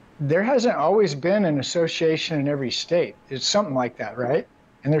there hasn't always been an association in every state. It's something like that, right?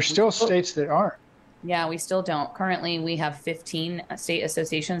 And there's still states that aren't. Yeah, we still don't. Currently, we have 15 state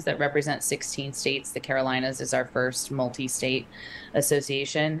associations that represent 16 states. The Carolinas is our first multi-state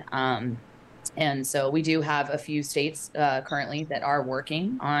association. And so we do have a few states currently that are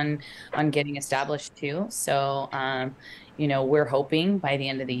working on getting established too. So, you know, we're hoping by the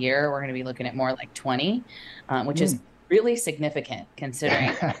end of the year, we're going to be looking at more like 20, which is really significant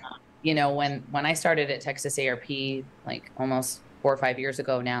considering, you know, when I started at Texas ARP, like almost 4 or 5 years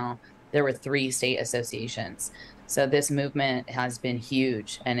ago now, there were 3 state associations. So this movement has been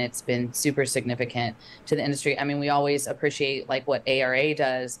huge, and it's been super significant to the industry. I mean, we always appreciate like what ARA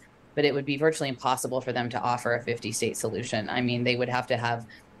does, but it would be virtually impossible for them to offer a 50-state solution. I mean, they would have to have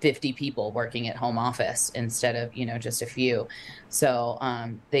 50 people working at home office instead of, you know, just a few. So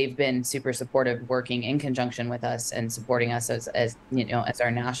they've been super supportive, working in conjunction with us and supporting us as you know, as our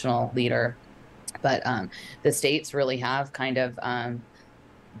national leader. But the states really have kind of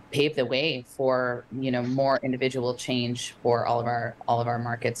paved the way for, you know, more individual change for all of our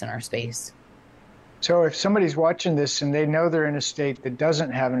markets and our space. So if somebody's watching this and they know they're in a state that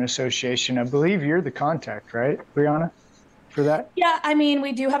doesn't have an association, I believe you're the contact, right, BRYANNA? for that? Yeah, I mean,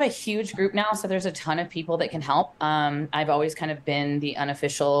 we do have a huge group now, so there's a ton of people that can help. I've always kind of been the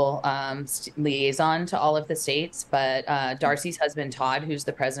unofficial liaison to all of the states, but Darcy's husband, Todd, who's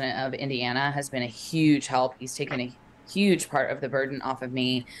the president of Indiana, has been a huge help. He's taken a huge part of the burden off of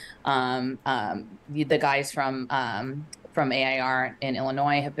me. The guys from AIR in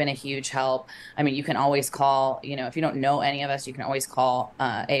Illinois have been a huge help. I mean, you can always call, you know, if you don't know any of us, you can always call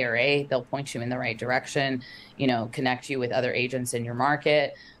ARA. They'll point you in the right direction, you know, connect you with other agents in your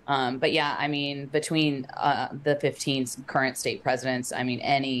market. But yeah, I mean, between the 15 current state presidents, I mean,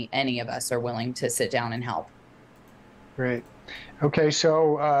 any of us are willing to sit down and help. Great. Okay,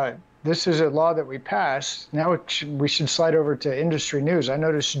 so this is a law that we passed. Now we should slide over to industry news. I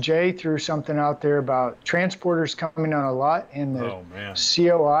noticed Jay threw something out there about transporters coming on a lot in the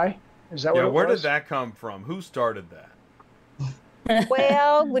COI. Is that what it was? Where did that come from? Who started that?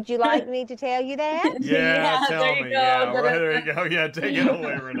 Well, would you like me to tell you that? Yeah, tell me. Yeah, there you go. Yeah, take it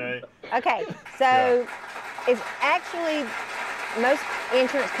away, Renee. Okay, so it's actually, most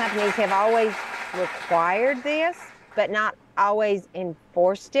insurance companies have always required this, but not always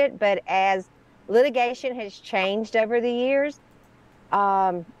enforced it. But as litigation has changed over the years,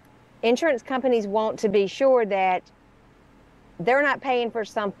 insurance companies want to be sure that they're not paying for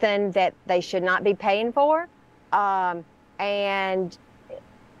something that they should not be paying for. And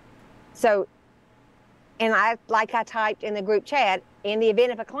so, and I typed in the group chat, in the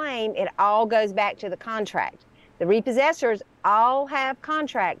event of a claim, it all goes back to the contract. The repossessors all have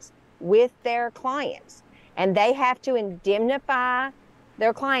contracts with their clients, and they have to indemnify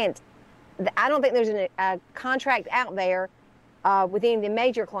their clients. I don't think there's a contract out there with any of the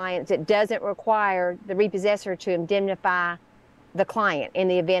major clients that doesn't require the repossessor to indemnify the client in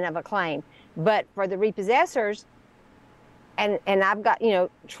the event of a claim. But for the repossessors, and I've got, you know,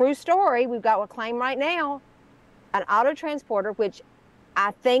 true story, we've got a claim right now, an auto transporter, which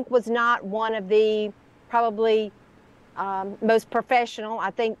I think was not one of the probably most professional.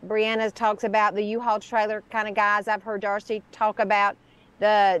 I think Brianna talks about the U-Haul trailer kind of guys. I've heard Darcy talk about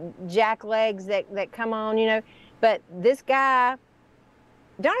the jack legs that come on, you know. But this guy,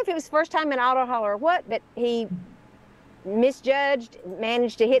 don't know if it was first time in auto hauler or what, but he misjudged,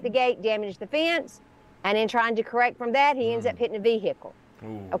 managed to hit the gate, damaged the fence, and in trying to correct from that, he ends up hitting a vehicle.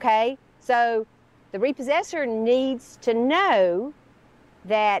 Ooh. Okay? So the repossessor needs to know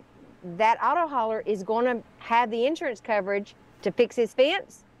that that auto hauler is going to have the insurance coverage to fix his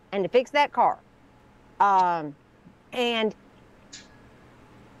fence and to fix that car. And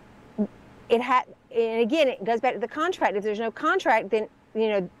again, it goes back to the contract. If there's no contract, then, you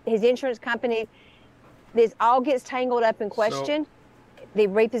know, his insurance company, this all gets tangled up in question. So, the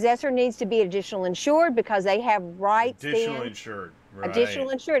repossessor needs to be additional insured because they have rights. Additional insured. Right. Additional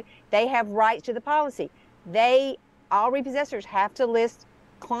insured. They have rights to the policy. All repossessors have to list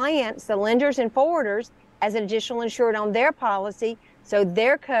clients, the lenders and forwarders, as an additional insured on their policy so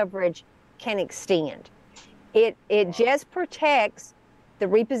their coverage can extend. It just protects the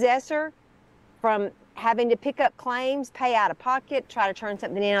repossessor from having to pick up claims, pay out of pocket, try to turn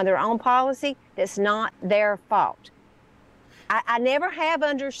something in on their own policy that's not their fault. I never have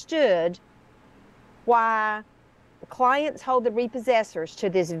understood why clients hold the repossessors to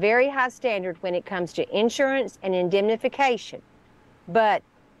this very high standard when it comes to insurance and indemnification, but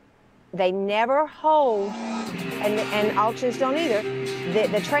they never hold, and auctions don't either,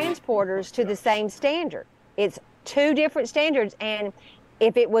 the transporters to the same standard. It's two different standards, and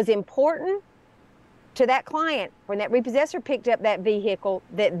if it was important to that client, when that repossessor picked up that vehicle,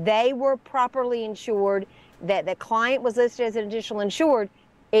 that they were properly insured, that the client was listed as an additional insured,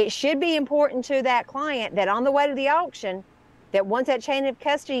 it should be important to that client that on the way to the auction, that once that chain of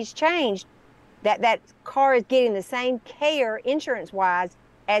custody is changed, that car is getting the same care insurance-wise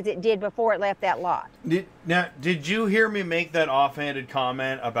as it did before it left that lot. Did you hear me make that offhanded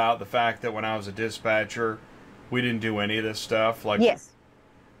comment about the fact that when I was a dispatcher, we didn't do any of this stuff? Like, yes.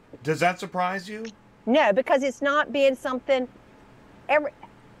 Does that surprise you? No, because it's not been something.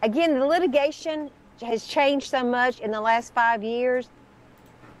 Again, the litigation has changed so much in the last 5 years.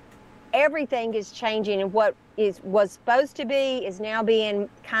 Everything is changing, and what was supposed to be is now being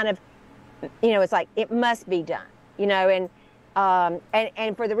kind of, you know, it's like it must be done, you know, and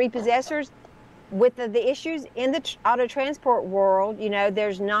for the repossessors, with the issues in the auto transport world, you know,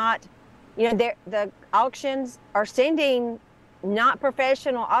 there's not, you know, the auctions are sending not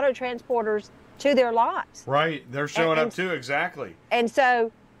professional auto transporters to their lots. Right, they're showing up too, exactly. And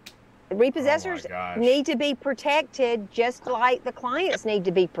so repossessors need to be protected just like the clients need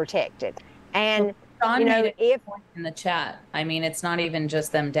to be protected. And John you know, made a point in the chat. I mean, it's not even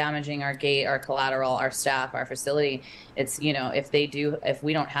just them damaging our gate, our collateral, our staff, our facility. It's, you know, if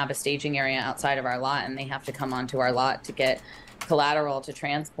we don't have a staging area outside of our lot and they have to come onto our lot to get collateral to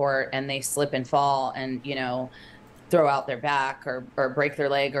transport and they slip and fall and, you know, throw out their back or break their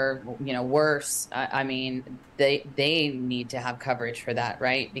leg or, you know, worse. I mean, they need to have coverage for that,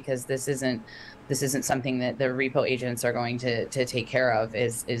 right? Because this isn't something that the repo agents are going to take care of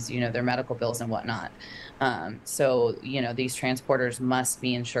is, you know, their medical bills and whatnot. So, you know, these transporters must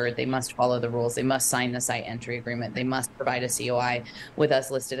be insured. They must follow the rules. They must sign the site entry agreement. They must provide a COI with us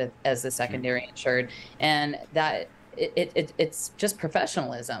listed as the secondary insured. And that it's just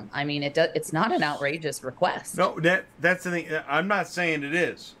professionalism. I mean, it's not an outrageous request. No, that's the thing. I'm not saying it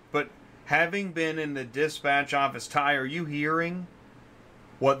is, but having been in the dispatch office, Ty, are you hearing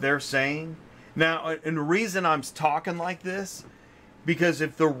what they're saying? Now, and the reason I'm talking like this, because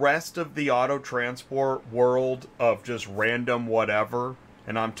if the rest of the auto transport world of just random whatever,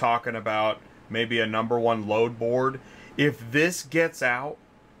 and I'm talking about maybe a #1 load board, if this gets out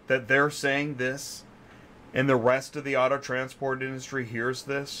that they're saying this, and the rest of the auto transport industry hears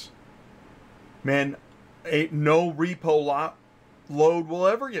this, man, no repo lot load will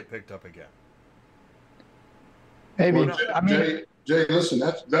ever get picked up again. Maybe. Well, Jay, listen,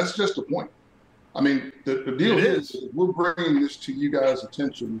 that's just the point. I mean, the deal is we're bringing this to you guys'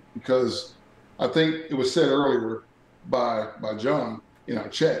 attention because I think it was said earlier by John in our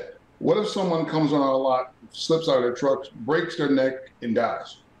chat. What if someone comes on our lot, slips out of their trucks, breaks their neck, and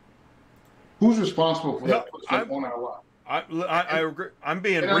dies? Who's responsible for that person on our lot? I agree. I'm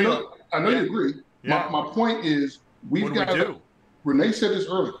being real. I know you agree. Yeah. My point is, we've got to, Renee said this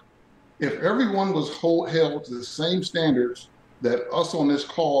earlier. If everyone was held to the same standards that us on this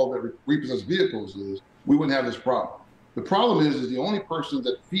call that repossess vehicles is, we wouldn't have this problem. The problem is the only person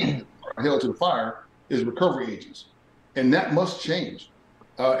that are held to the fire is recovery agents. And that must change.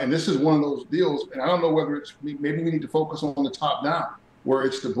 And this is one of those deals, and I don't know whether it's, maybe we need to focus on the top down, where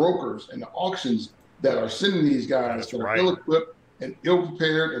it's the brokers and the auctions that are sending these guys that are ill-equipped and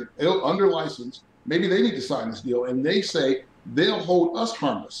ill-prepared and under license. Maybe they need to sign this deal, and they say they'll hold us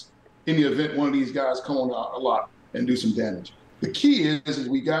harmless in the event one of these guys come on a lot and do some damage. The key is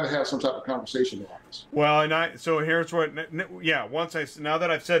we got to have some type of conversation about this. Well, and so here's what, yeah. Now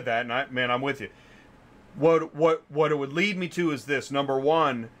that I've said that, and I'm with you. What it would lead me to is this: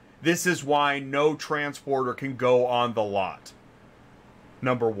 #1, this is why no transporter can go on the lot.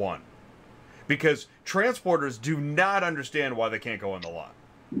 #1, because transporters do not understand why they can't go on the lot.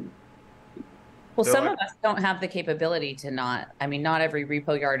 Well, some of us don't have the capability to not. I mean, not every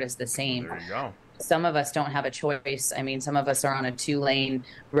repo yard is the same. There you go. Some of us don't have a choice. I mean, some of us are on a 2-lane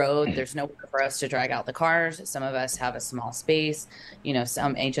road. There's nowhere for us to drag out the cars. Some of us have a small space. You know,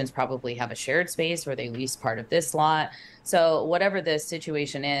 some agents probably have a shared space where they lease part of this lot. So whatever the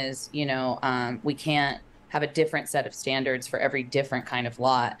situation is, you know, we can't have a different set of standards for every different kind of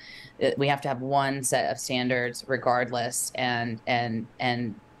lot. We have to have one set of standards regardless. And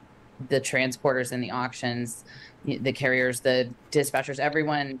the transporters and the auctions, the carriers, the dispatchers,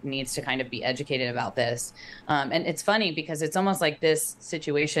 everyone needs to kind of be educated about this. And it's funny because it's almost like this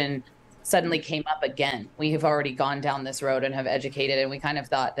situation suddenly came up again. We have already gone down this road and have educated, and we kind of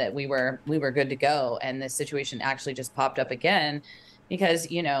thought that we were good to go. And this situation actually just popped up again because,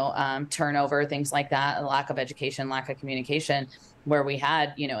 you know, turnover, things like that, lack of education, lack of communication, where we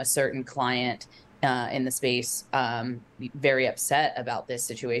had, you know, a certain client in the space very upset about this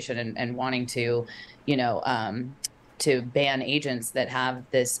situation and wanting to, you know, to ban agents that have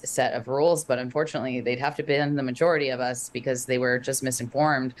this set of rules. But unfortunately, they'd have to ban the majority of us because they were just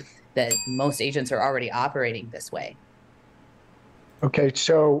misinformed that most agents are already operating this way. Okay,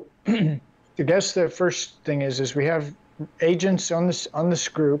 so I guess the first thing is we have agents on this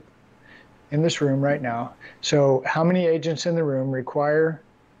group in this room right now. So how many agents in the room require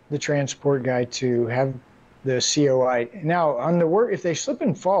the transport guy to have the COI? Now, on the work, if they slip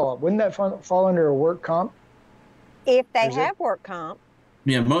and fall, wouldn't that fall under a work comp? If they have work comp.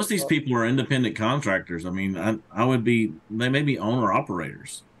 Yeah, most of these people are independent contractors. I mean, they may be owner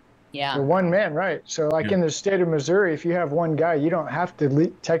operators. Yeah. The one man, right. So like in the state of Missouri, if you have one guy, you don't have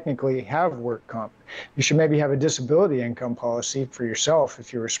to technically have work comp. You should maybe have a disability income policy for yourself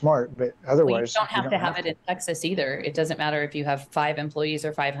if you were smart, but otherwise. Well, you don't have to have it in Texas either. It doesn't matter if you have 5 employees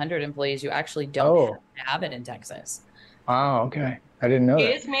or 500 employees. You actually don't have to have it in Texas. Oh, okay. I didn't know that.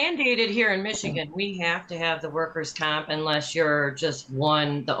 It's mandated here in Michigan. We have to have the workers' comp unless you're just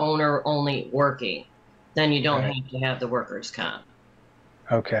the owner only working. Then you don't have to have the workers' comp.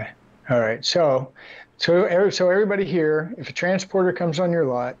 Okay. All right. So everybody here, if a transporter comes on your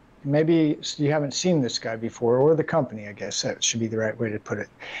lot maybe you haven't seen this guy before, or the company, I guess that should be the right way to put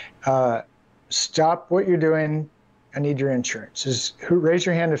it. Stop what you're doing. I need your insurance. Raise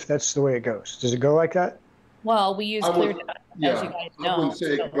your hand if that's the way it goes. Does it go like that? Well, we use clear data, as you guys know. I wouldn't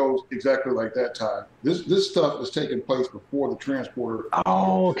say it goes exactly like that, Ty. This stuff is taking place before the transporter.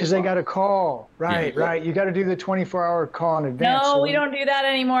 Oh, because they got a call. Right, right. You got to do the 24-hour call in advance. No, we don't do that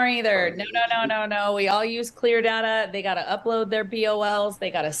anymore either. No. We all use clear data. They got to upload their BOLs.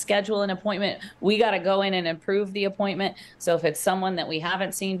 They got to schedule an appointment. We got to go in and approve the appointment. So if it's someone that we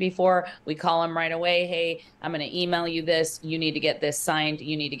haven't seen before, we call them right away. Hey, I'm going to email you this. You need to get this signed.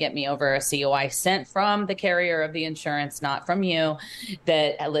 You need to get me over a COI sent from the carrier of the insurance, not from you,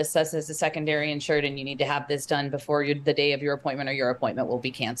 that lists us as a secondary insured, and you need to have this done before the day of your appointment, or your appointment will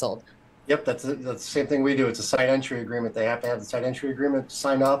be canceled. Yep, that's the same thing we do. It's a site entry agreement. They have to have the site entry agreement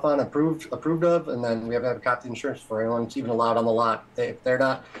signed off on, approved of, and then we have to have a copy of the insurance for anyone that's even allowed on the lot. If they're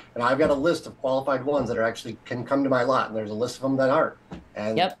not, and I've got a list of qualified ones that are actually can come to my lot, and there's a list of them that aren't.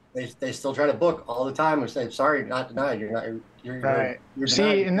 And they still try to book all the time and say, sorry, not denied. You're not. You're right. You're See,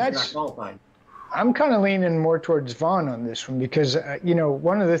 denied, and you're that's not qualified. I'm kind of leaning more towards VAUGHN on this one because, you know,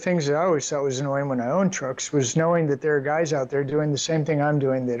 one of the things that I always thought was annoying when I owned trucks was knowing that there are guys out there doing the same thing I'm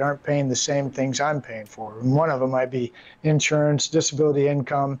doing that aren't paying the same things I'm paying for. And one of them might be insurance, disability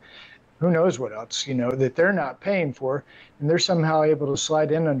income, who knows what else, you know, that they're not paying for. And they're somehow able to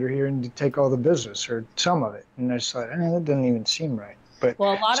slide in under here and take all the business or some of it. And I just thought, that doesn't even seem right. But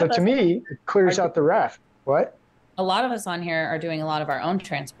so to me, it clears out the raft. What? A lot of us on here are doing a lot of our own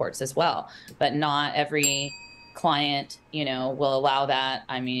transports as well, but not every client, you know, will allow that.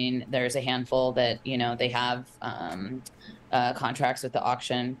 I mean, there's a handful that, you know, they have contracts with the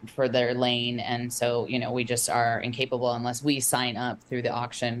auction for their lane. And so, you know, we just are incapable unless we sign up through the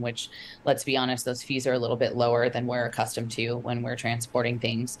auction, which, let's be honest, those fees are a little bit lower than we're accustomed to when we're transporting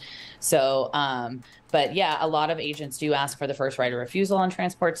things. So, but yeah, a lot of agents do ask for the first right of refusal on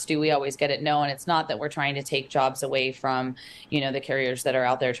transports. Do we always get it? No. And it's not that we're trying to take jobs away from, you know, the carriers that are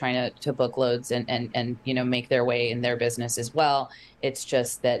out there trying to book loads and, you know, make their way in their business as well. It's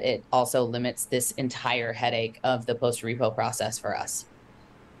just that it also limits this entire headache of the post-repo process for us.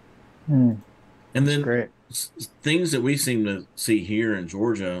 And then things that we seem to see here in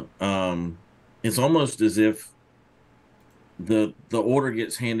Georgia, it's almost as if the order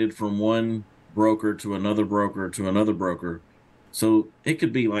gets handed from one broker to another broker to another broker. So it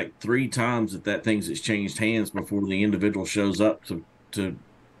could be like 3 times that thing's exchanged hands before the individual shows up to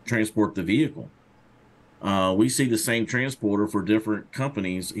transport the vehicle. We see the same transporter for different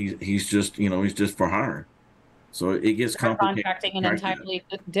companies. He's just, you know, he's just for hire. So it gets complicated. Contracting an entirely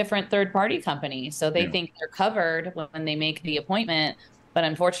different third-party company. So they think they're covered when they make the appointment, but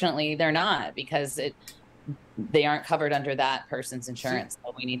unfortunately they're not, because they aren't covered under that person's insurance.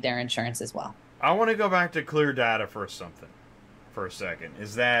 So we need their insurance as well. I want to go back to clear data for a second.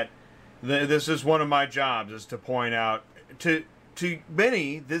 Is that this is one of my jobs, is to point out to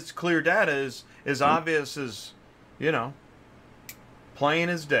many, this clear data is as obvious as, you know, plain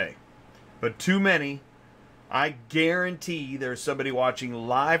as day. But too many, I guarantee there's somebody watching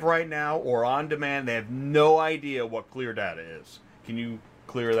live right now or on demand. They have no idea what clear data is. Can you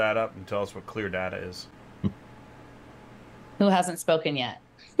clear that up and tell us what clear data is? Who hasn't spoken yet?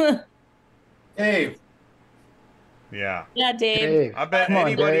 Dave. Yeah. Yeah, Dave. I bet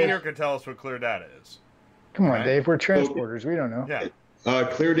anybody here can tell us what clear data is. Come on, Dave. We're transporters. We don't know. Yeah.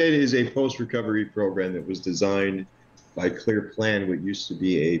 Clear Data is a post-recovery program that was designed by Clear Plan, what used to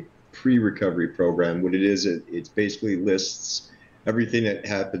be a pre-recovery program. What it is, it basically lists everything that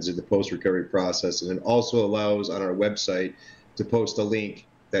happens in the post-recovery process, and it also allows on our website to post a link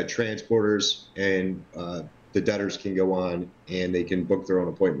that transporters and the debtors can go on and they can book their own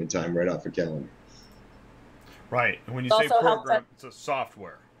appointment time right off the calendar. Right. And when you say program, it's a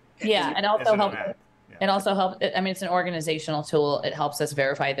software. Yeah, and also helps. It also helps. I mean, it's an organizational tool. It helps us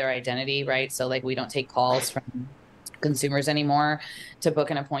verify their identity, right? So, like, we don't take calls from consumers anymore to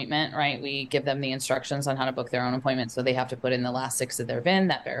book an appointment, right? We give them the instructions on how to book their own appointment. So they have to put in the last 6 of their VIN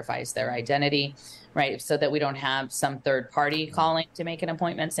that verifies their identity, right? So that we don't have some third party calling to make an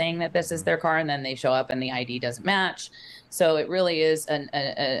appointment saying that this is their car, and then they show up and the ID doesn't match. So it really is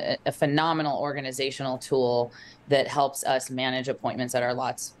a phenomenal organizational tool that helps us manage appointments at our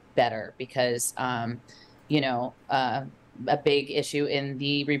lots better, because, you know, a big issue in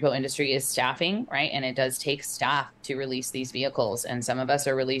the repo industry is staffing, right? And it does take staff to release these vehicles. And some of us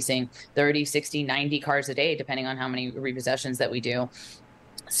are releasing 30, 60, 90 cars a day, depending on how many repossessions that we do.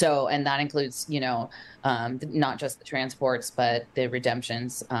 So, and that includes, you know, not just the transports, but the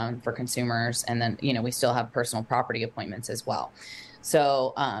redemptions for consumers. And then, you know, we still have personal property appointments as well.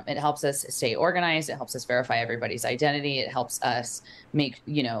 So it helps us stay organized. It helps us verify everybody's identity. It helps us make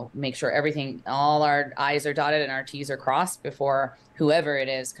sure everything, all our I's are dotted and our T's are crossed before whoever it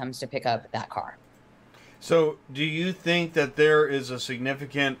is comes to pick up that car. So do you think that there is a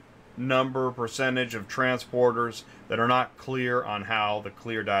significant percentage of transporters that are not clear on how the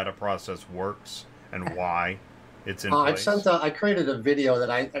clear data process works and why it's in place? I created a video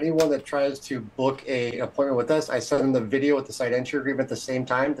that anyone that tries to book an appointment with us, I send them the video with the site entry agreement at the same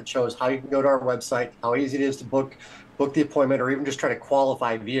time that shows how you can go to our website, how easy it is to book the appointment, or even just try to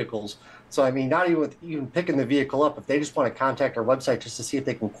qualify vehicles. So, I mean, not even with picking the vehicle up, if they just want to contact our website just to see if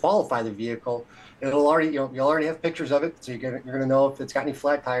they can qualify the vehicle, it'll already, you'll already have pictures of it. So you're going to know if it's got any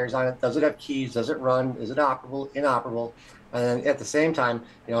flat tires on it. Does it have keys? Does it run? Is it operable, inoperable? And then at the same time,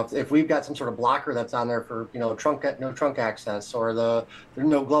 if we've got some sort of blocker that's on there for, no trunk access, or there's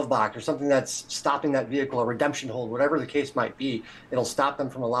no glove box, or something that's stopping that vehicle, a redemption hold, whatever the case might be, it'll stop them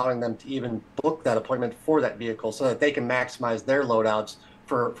from allowing them to even book that appointment for that vehicle so that they can maximize their loadouts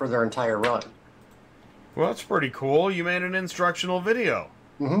for their entire run. Well, that's pretty cool. You made an instructional video.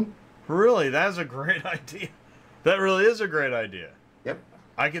 Mm-hmm. Really, that's a great idea. That really is a great idea. Yep.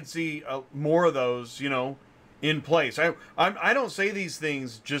 I could see more of those, in place. I don't say these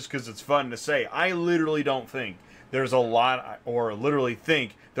things just because it's fun to say. I literally don't think there's a lot, or literally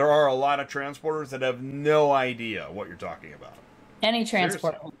think there are a lot of transporters that have no idea what you're talking about. Any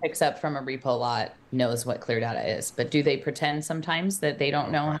transporter who picks up from a repo lot knows what clear data is, but do they pretend sometimes that they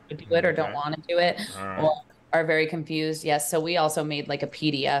don't know how to do it or don't want to do it, or are very confused? Yes. So we also made like a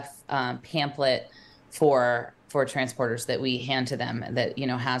PDF pamphlet for transporters that we hand to them that,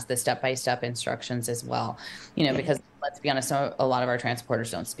 has the step-by-step instructions as well, because let's be honest, a lot of our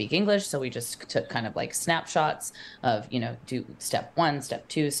transporters don't speak English. So we just took kind of like snapshots of, do step 1, step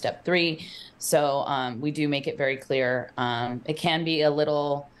 2, step 3. So we do make it very clear. It can be a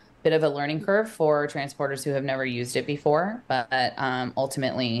little bit of a learning curve for transporters who have never used it before, but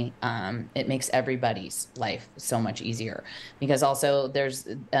ultimately it makes everybody's life so much easier, because also there's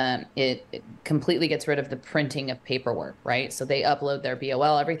it completely gets rid of the printing of paperwork, right? So they upload their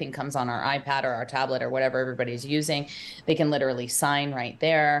BOL, everything comes on our iPad or our tablet or whatever everybody's using. They can literally sign right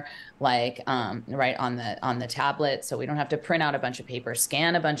there, like right on the tablet, so we don't have to print out a bunch of papers,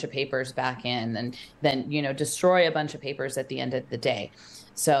 scan a bunch of papers back in, and then destroy a bunch of papers at the end of the day.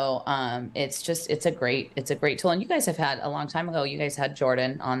 So it's a great tool. And you guys have had, a long time ago, you guys had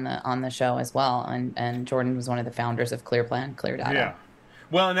Jordan on the show as well, and Jordan was one of the founders of ClearPlan, Clear Data. Yeah,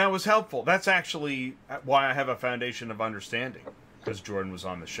 well, and that was helpful. That's actually why I have a foundation of understanding, because Jordan was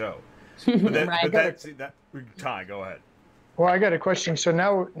on the show. But Ty, go ahead. Well, I got a question. So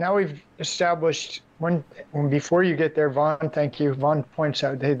now we've established when before you get there, Vaughn, thank you. Vaughn points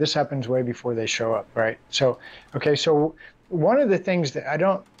out, hey, this happens way before they show up, right? So, okay, so one of the things that I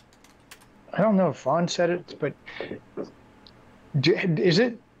don't know if Vaughn said it, but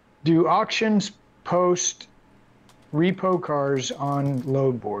do auctions post repo cars on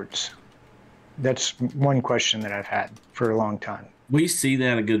load boards? That's one question that I've had for a long time. We see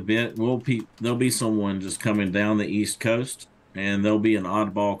that a good bit. There'll be someone just coming down the East Coast, and there'll be an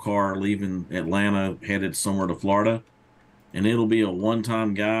oddball car leaving Atlanta headed somewhere to Florida, and it'll be a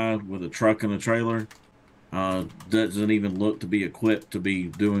one-time guy with a truck and a trailer. Doesn't even look to be equipped to be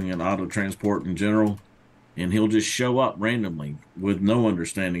doing an auto transport in general, and he'll just show up randomly with no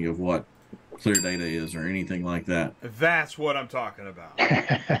understanding of what clear data is or anything like that. That's what I'm talking about.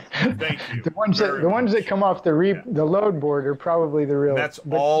 Thank you. The ones that come off the load board are probably the real. That's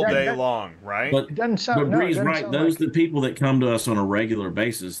all day long, right? But it doesn't sound. But Bree's right. Those the people that come to us on a regular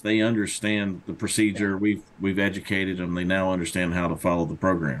basis. They understand the procedure. We've educated them. They now understand how to follow the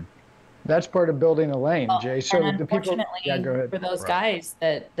program. That's part of building a lane, Jay. So and the people, yeah, go ahead. For those guys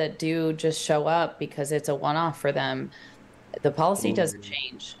that do just show up because it's a one-off for them, the policy doesn't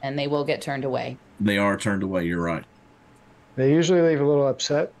change, and they will get turned away. They are turned away. You're right. They usually leave a little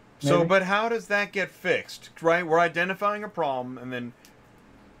upset. Maybe. So, but how does that get fixed? Right, we're identifying a problem, and then.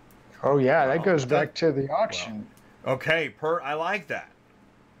 Oh yeah, that goes back to the auction. Well, okay, I like that.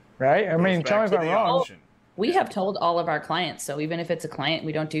 Right. I mean, tell me if I'm wrong. We have told all of our clients, so even if it's a client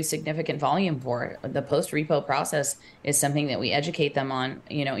we don't do significant volume for, the post-repo process is something that we educate them on.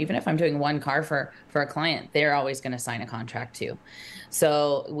 Even if I'm doing one car for a client, they're always going to sign a contract too.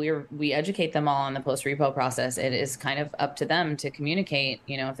 So we educate them all on the post-repo process. It is kind of up to them to communicate,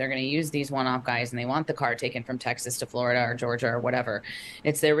 if they're going to use these one-off guys and they want the car taken from Texas to Florida or Georgia or whatever,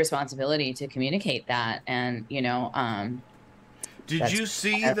 it's their responsibility to communicate that. And, Did you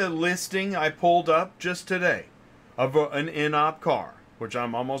see the listing I pulled up just today of an in-op car? which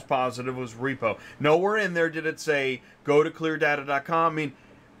I'm almost positive was Repo. Nowhere in there did it say go to cleardata.com. I mean,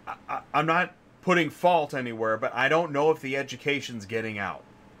 I'm not putting fault anywhere, but I don't know if the education's getting out.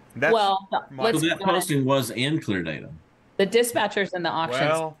 That's that posting was in ClearData. The dispatchers and the auctions.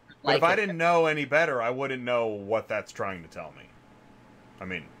 Well, but if I didn't know any better, I wouldn't know what that's trying to tell me. I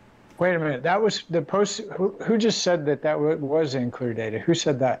mean, wait a minute. That was the post. Who just said that was in ClearData? Who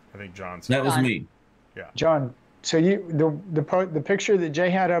said that? I think John said that was me. Yeah, John. So the picture that Jay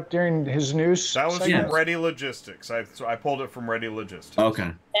had up during his news. That was from Ready Logistics. I pulled it from Ready Logistics.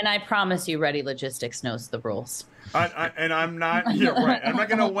 Okay. And I promise you, Ready Logistics knows the rules. And I'm not. Yeah, right. I'm not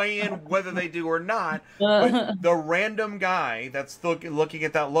going to weigh in whether they do or not. But the random guy that's looking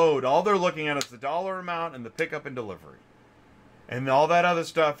at that load, all they're looking at is the dollar amount and the pickup and delivery, and all that other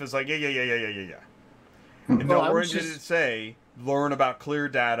stuff is like yeah. And nowhere did it say learn about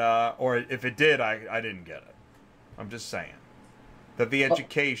ClearData, or if it did, I didn't get it. I'm just saying that the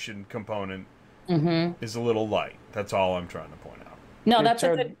education component is a little light. That's all I'm trying to point out. No, that's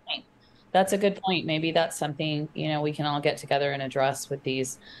a good point. That's a good point. Maybe that's something, you know, we can all get together and address with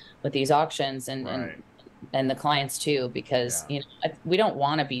these auctions and the clients too, because you know, we don't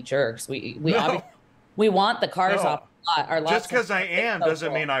want to be jerks. We want the cars off our lots. Just because I am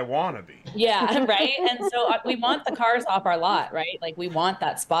doesn't mean I want to be. Yeah, right. And so we want the cars off our lot, right? Like we want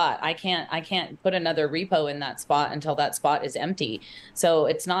that spot. I can't put another repo in that spot until that spot is empty. So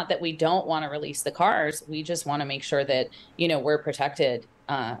it's not that we don't want to release the cars. We just want to make sure that, you know, we're protected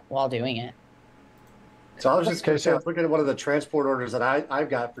while doing it. So I was just curious. I was looking at one of the transport orders that I've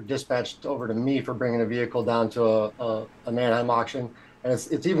got for dispatched over to me for bringing a vehicle down to a Manheim auction. And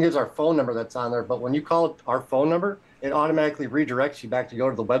it even gives our phone number that's on there. But when you call our phone number, it automatically redirects you back to go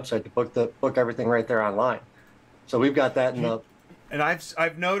to the website to book everything right there online. So we've got that in the. And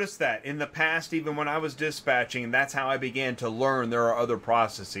I've noticed that in the past, even when I was dispatching, that's how I began to learn there are other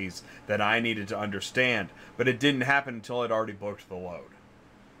processes that I needed to understand. But it didn't happen until I'd already booked the load.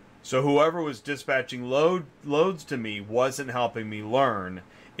 So whoever was dispatching loads to me wasn't helping me learn.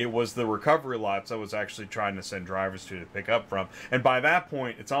 It was the recovery lots I was actually trying to send drivers to pick up from. And by that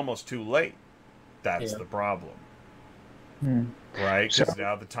point, it's almost too late. That's the problem. Right? Because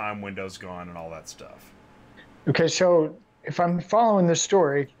now the time window's gone and all that stuff. Okay, so if I'm following this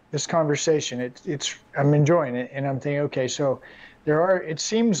story, this conversation, I'm enjoying it, and I'm thinking, okay, so it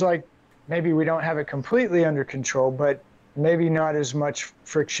seems like maybe we don't have it completely under control, but maybe not as much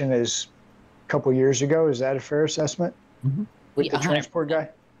friction as a couple years ago. Is that a fair assessment? With the transport guy?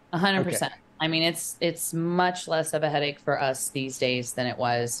 100%. I mean, it's much less of a headache for us these days than it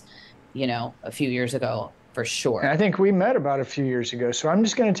was, you know, a few years ago, for sure. And I think we met about a few years ago. So I'm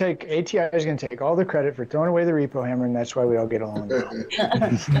just going to take, ATI is going to take all the credit for throwing away the repo hammer, and that's why we all get along now. I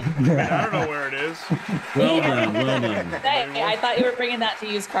don't know where it is. Well done. Hey, I thought you were bringing that to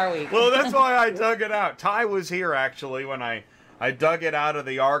Used Car Week. Well, that's why I dug it out. Ty was here, actually, when I dug it out of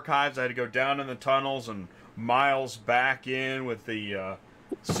the archives. I had to go down in the tunnels and miles back in with the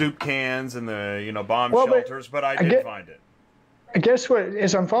soup cans and the bomb shelters, but I did find it. I guess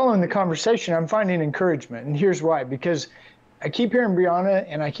as I'm following the conversation, I'm finding encouragement, and here's why. Because I keep hearing BRYANNA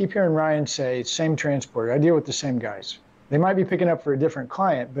and I keep hearing Ryan say same transporter. I deal with the same guys. They might be picking up for a different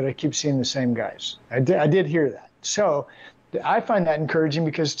client, but I keep seeing the same guys. I did hear that. So I find that encouraging,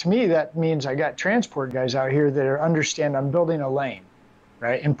 because to me that means I got transport guys out here that understand I'm building a lane,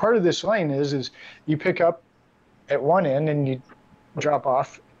 right? And part of this lane is you pick up at one end and you drop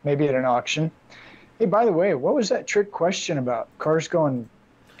off maybe at an auction. Hey, by the way, what was that trick question about cars going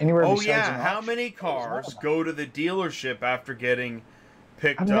anywhere besides an auction? How many cars go to the dealership after getting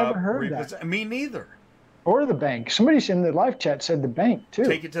picked up? I've never heard that. Me neither. Or the bank. Somebody in the live chat said the bank too.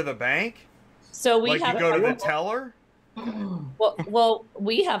 Take it to the bank? So we you go to the teller? Well,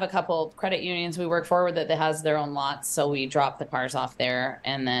 we have a couple credit unions we work for that has their own lots, so we drop the cars off there.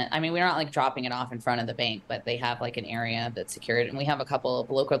 And then, I mean, we're not like dropping it off in front of the bank, but they have like an area that's secured. And we have a couple of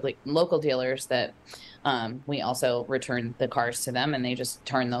local dealers that we also return the cars to them, and they just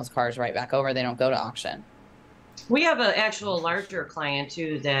turn those cars right back over. They don't go to auction. We have an actual larger client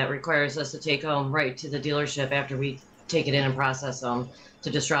too that requires us to take them right to the dealership after we take it in and process them, to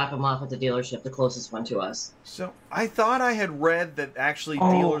just drop them off at the dealership, the closest one to us. So I thought I had read that actually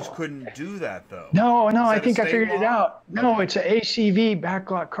dealers couldn't do that, though. No, I think I figured it out. No, it's an ACV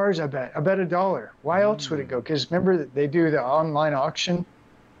backlot cars, I bet $1. Why else would it go? Because remember that they do the online auction,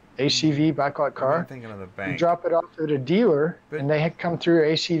 ACV backlot car. I'm thinking of the bank. You drop it off at a dealer, and they come through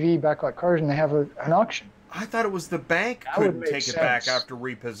ACV backlot cars, and they have an auction. I thought it was the bank couldn't take it back after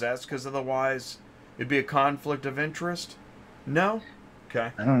repossessed, because otherwise it'd be a conflict of interest. No? Okay.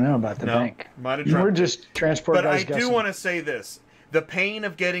 I don't know about the bank. Might have We're just transport guys. But I do want to say this. the pain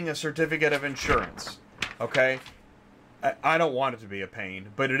of getting a certificate of insurance, okay? I don't want it to be a pain,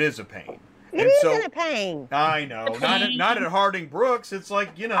 but it is a pain. It isn't a pain. I know. Not at Harding Brooks. It's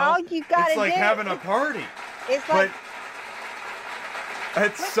like, you know, all you gotta it's like do having a party. It's like...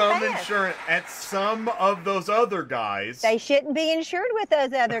 At some of those other guys, they shouldn't be insured with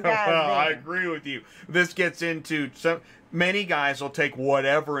those other guys. Well, I agree with you. This gets into many guys will take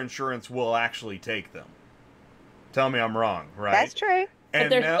whatever insurance will actually take them. Tell me I'm wrong, right? That's true. But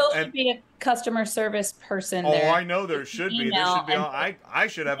there still should be a customer service person there. Oh, I know there should be. There should be. I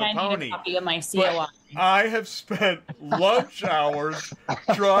should have a pony. I need a copy of my COI. I have spent lunch hours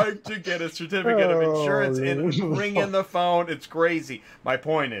trying to get a certificate of insurance and ring in the phone. It's crazy. My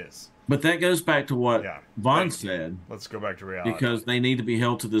point is. But that goes back to what Vaughn said. Let's go back to reality. Because they need to be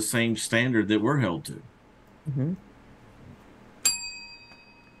held to the same standard that we're held to. Mm-hmm.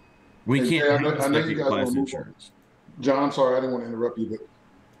 We can't have I know you guys class want to insurance. John, sorry, I didn't want to interrupt you, but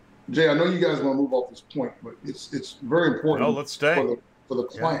Jay, I know you guys want to move off this point, but it's very important. No, let's stay. For the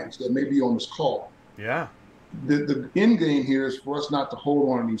clients that may be on this call. Yeah. The end game here is for us not to hold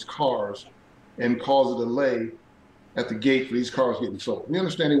on to these cars and cause a delay at the gate for these cars getting sold. We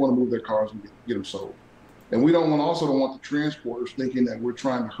understand they want to move their cars and get them sold. And we also don't want the transporters thinking that we're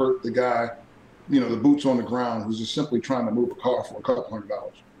trying to hurt the guy, you know, the boots on the ground who's just simply trying to move a car for a couple $100.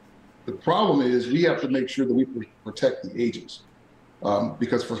 The problem is we have to make sure that we protect the agents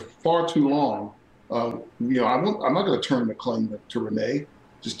because for far too long, you know, I'm not going to turn the claim to Renee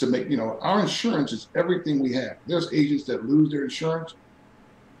just to make, you know, our insurance is everything we have. There's agents that lose their insurance.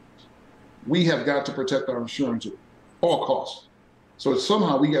 We have got to protect our insurance at all costs. So it's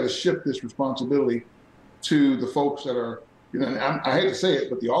somehow we got to shift this responsibility to the folks that are, you know, and I hate to say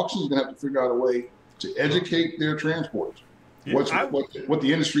it, but the auction is going to have to figure out a way to educate their transporters. What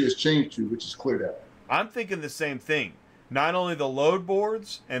the industry has changed to, which is clear data. I'm thinking the same thing. Not only the load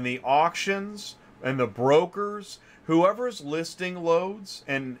boards and the auctions and the brokers, whoever's listing loads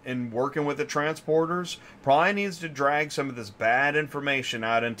and working with the transporters probably needs to drag some of this bad information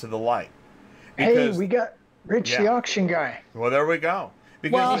out into the light. Because, hey, we got Rich, the auction guy. Well, there we go.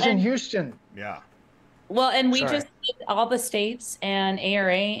 Because he's in Houston. Yeah. Well, and we just did all the states and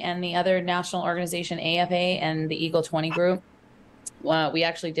ARA and the other national organization, AFA, and the Eagle 20 group. We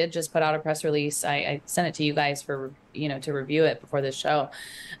actually did just put out a press release. I sent it to you guys for, you know, to review it before this show.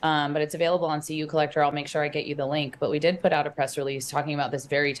 But it's available on CU Collector. I'll make sure I get you the link. But we did put out a press release talking about this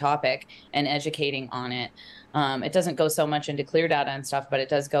very topic and educating on it. It doesn't go so much into clear data and stuff, but it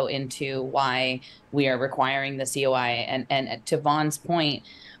does go into why we are requiring the COI. And to Vaughn's point,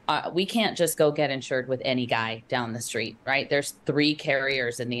 we can't just go get insured with any guy down the street, right? There's 3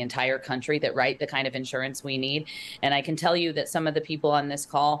 carriers in the entire country that write the kind of insurance we need. And I can tell you that some of the people on this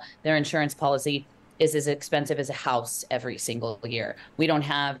call, their insurance policy is as expensive as a house every single year. We don't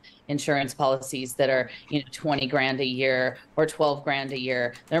have insurance policies that are, you know, 20 grand a year or 12 grand a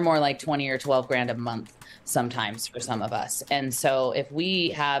year. They're more like 20 or 12 grand a month sometimes for some of us. And so if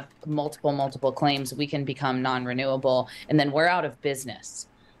we have multiple claims, we can become non-renewable and then we're out of business.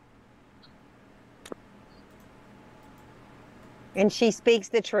 And she speaks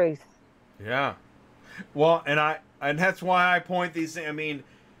the truth. Yeah. Well, and that's why I point these things. I mean,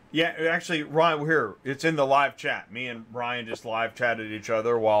 yeah, actually, Ryan, we're here. It's in the live chat. Me and Ryan just live chatted each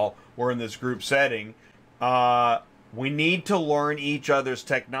other while we're in this group setting. We need to learn each other's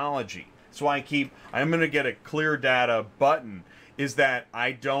technology. So I'm going to get a clear data button, is that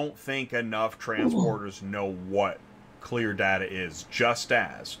I don't think enough transporters know what clear data is. Just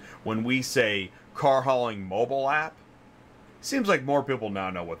as when we say car hauling mobile app, seems like more people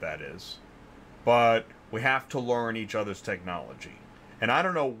now know what that is. But we have to learn each other's technology. And I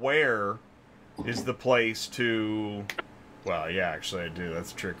don't know where is the place to... Well, yeah, actually I do.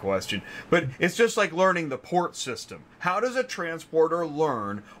 That's a trick question. But it's just like learning the port system. How does a transporter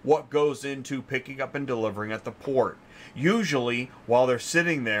learn what goes into picking up and delivering at the port? Usually while they're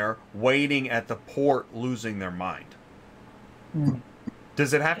sitting there waiting at the port, losing their mind.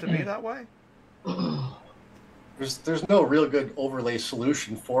 Does it have to be that way? There's no real good overlay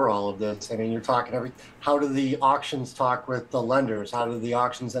solution for all of this. I mean, you're talking how do the auctions talk with the lenders? How do the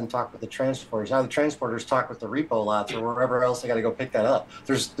auctions then talk with the transporters? How do the transporters talk with the repo lots or wherever else they got to go pick that up?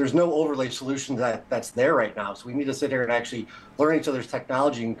 There's no overlay solution that's there right now. So we need to sit here and actually learn each other's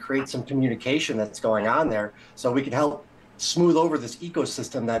technology and create some communication that's going on there so we can help smooth over this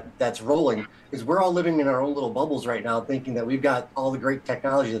ecosystem that's rolling, because we're all living in our own little bubbles right now thinking that we've got all the great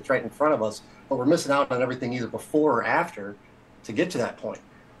technology that's right in front of us, but we're missing out on everything either before or after to get to that point.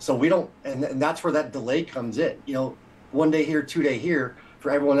 So we don't, and that's where that delay comes in. You know, 1 day here, 2 day here,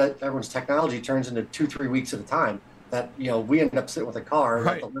 for everyone's technology turns into 2-3 weeks at a time. that, we end up sitting with a car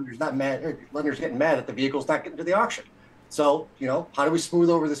that the lender's not mad, or lender's getting mad at the vehicle's not getting to the auction. So, how do we smooth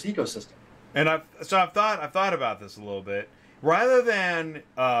over this ecosystem? And I've thought about this a little bit. Rather than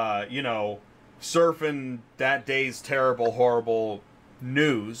surfing that day's terrible, horrible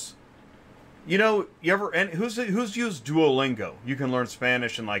news, you ever, and who's used Duolingo? You can learn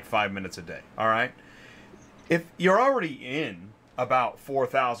Spanish in like 5 minutes a day. All right. If you're already in about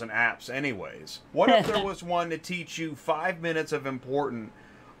 4,000 apps anyways, what if there was one to teach you 5 minutes of important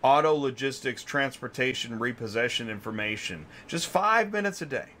auto logistics, transportation, repossession information? Just 5 minutes a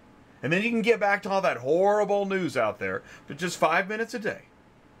day. And then you can get back to all that horrible news out there, but just 5 minutes a day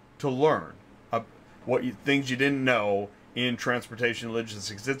to learn things you didn't know in transportation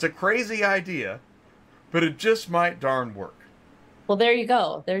logistics. It's a crazy idea, but it just might darn work. Well, there you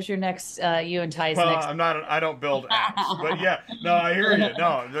go. There's your next, you and Ty's next. I don't build apps, but yeah, no, I hear you.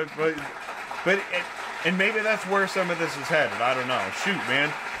 No, and maybe that's where some of this is headed. I don't know. Shoot,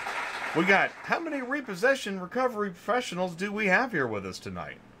 man. We got, how many repossession recovery professionals do we have here with us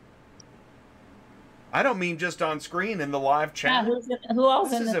tonight? I don't mean just on screen in the live chat. Yeah, who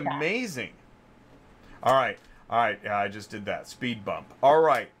else this in the is amazing. All right. Yeah, I just did that speed bump. All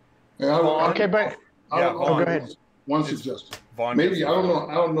right. Yeah, okay, but go ahead. One suggestion. Vaughn, maybe I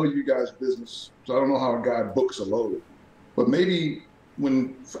don't know you guys' business, so I don't know how a guy books a load. But maybe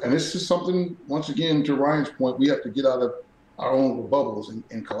and this is something, once again, to Ryan's point, we have to get out of our own bubbles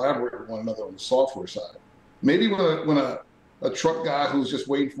and collaborate with one another on the software side. Maybe when a truck guy who's just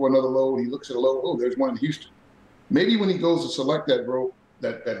waiting for another load, he looks at a load, oh, there's one in Houston. Maybe when he goes to select that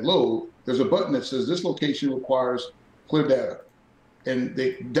load, there's a button that says this location requires clear data. And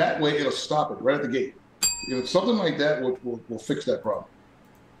that way it'll stop it right at the gate. Something like that will fix that problem.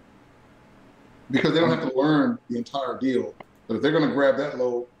 Because they don't have to learn the entire deal. But if they're going to grab that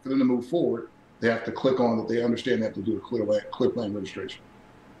load for them to move forward, they have to click on that they understand they have to do a clear plan registration.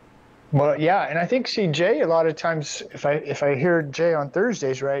 Well, yeah, and I think, Jay, a lot of times, if I hear Jay on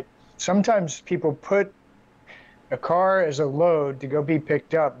Thursdays, right, sometimes people put a car as a load to go be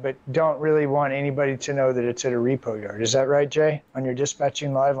picked up, but don't really want anybody to know that it's at a repo yard. Is that right, Jay? On your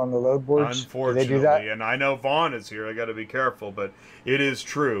dispatching live on the load boards? Unfortunately, do they do that? And I know Vaughn is here. I got to be careful, but it is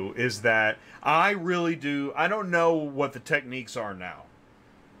true, is that I really do. I don't know what the techniques are now,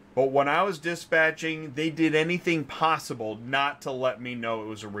 but when I was dispatching, they did anything possible not to let me know it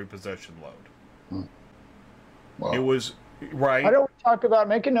was a repossession load. Wow. It was right. Why don't we talk about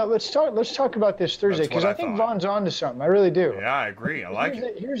making a Let's talk about this Thursday, because I think Vaughn's on to something. I really do. Yeah, I agree. I like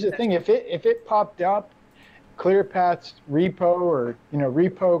it. Here's the thing: if it popped up, ClearPath's repo or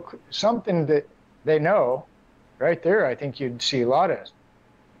repo something that they know, right there, I think you'd see a lot of.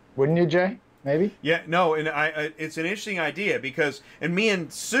 Wouldn't you, Jay? Maybe. Yeah, no, and it's an interesting idea because, and me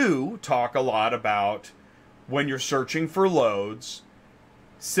and Sue talk a lot about when you're searching for loads,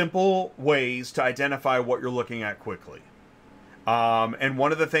 simple ways to identify what you're looking at quickly. And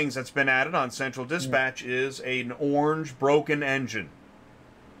one of the things that's been added on Central Dispatch is an orange broken engine.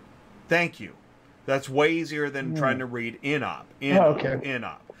 Thank you. That's way easier than trying to read in-op.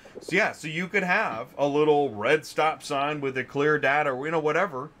 In-op. So yeah, so you could have a little red stop sign with a clear data or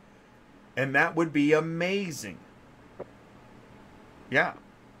whatever. And that would be amazing. Yeah.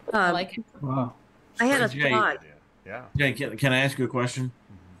 I like it. Wow. I had a thought. Yeah. Jay, can I ask you a question?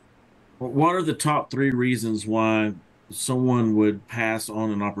 What are the top 3 reasons why someone would pass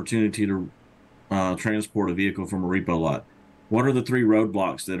on an opportunity to transport a vehicle from a repo lot? What are the 3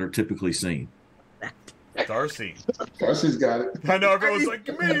 roadblocks that are typically seen? Darcy. Darcy's got it. I know, everyone's like,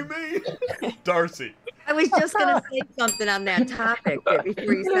 me. Darcy. I was just going to say something on that topic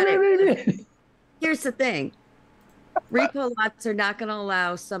before you said it. Here's the thing. Repo lots are not going to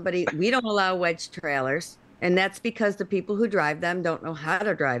allow we don't allow wedge trailers, and that's because the people who drive them don't know how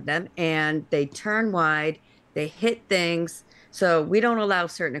to drive them, and they turn wide, they hit things, so we don't allow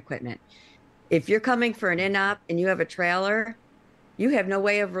certain equipment. If you're coming for an in-op and you have a trailer, you have no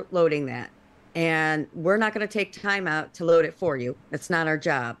way of loading that, and we're not going to take time out to load it for you. That's not our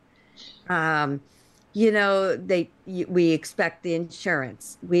job. We expect the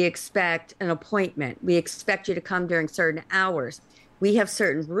insurance. We expect an appointment. We expect you to come during certain hours. We have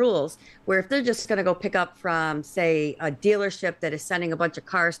certain rules where if they're just going to go pick up from, say, a dealership that is sending a bunch of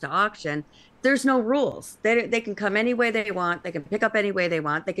cars to auction, there's no rules. They can come any way they want. They can pick up any way they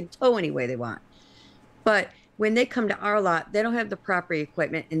want. They can tow any way they want. But when they come to our lot, they don't have the proper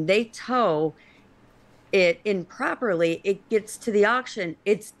equipment and they tow it improperly, it gets to the auction,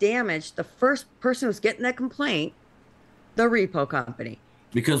 it's damaged. The first person who's getting that complaint, the repo company.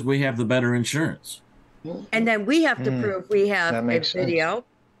 Because we have the better insurance. And then we have to prove we have a video,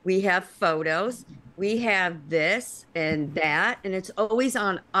 we have photos, we have this and that, and it's always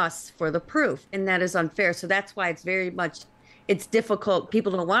on us for the proof, and that is unfair. So that's why it's very much, it's difficult.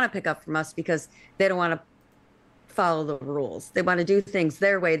 People don't want to pick up from us because they don't want to follow the rules. They want to do things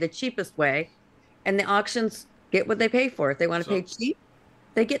their way, the cheapest way, and the auctions get what they pay for. If they want to pay cheap,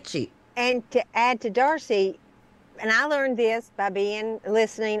 they get cheap. And to add to Darcy, and I learned this by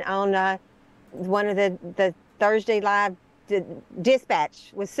listening on one of the Thursday live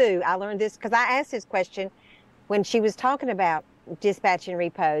dispatch with Sue. I learned this because I asked this question when she was talking about dispatching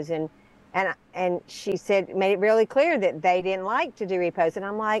repos, and she said, made it really clear that they didn't like to do repos. And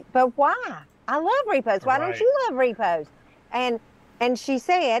I'm like, but why? I love repos. Why don't you love repos? And she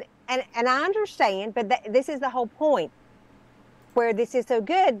said, and I understand, but this is the whole point where this is so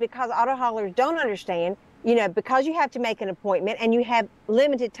good, because auto haulers don't understand, you know, because you have to make an appointment and you have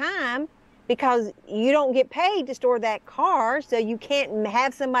limited time because you don't get paid to store that car, so you can't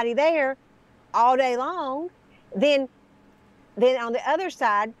have somebody there all day long. Then on the other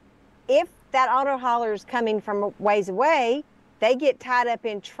side, if that auto hauler is coming from ways away, they get tied up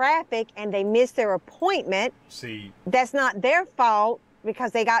in traffic and they miss their appointment. See, that's not their fault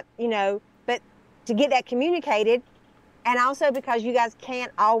because they got, you know, but to get that communicated, and also because you guys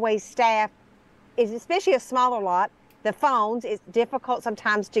can't always staff, especially a smaller lot, the phones, it's difficult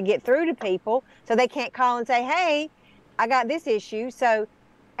sometimes to get through to people, so they can't call and say, hey, I got this issue. So,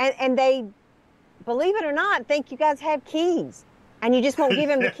 and they, believe it or not, think you guys have keys, and you just won't give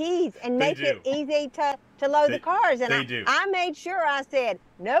them the keys and make it easy to load the cars. And I made sure, I said,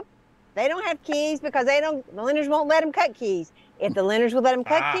 nope, they don't have keys because the lenders won't let them cut keys. If the lenders would let them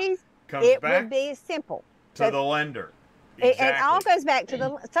cut keys, it would be simple. To the lender. Exactly. It all goes back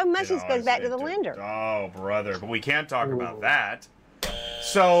to so much of this goes back to the lender. Oh, brother. But we can't talk about that.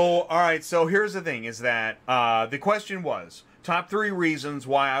 So, all right. So here's the thing is that the question was top 3 reasons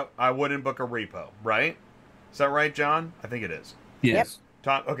why I wouldn't book a repo, right? Is that right, John? I think it is. Yes.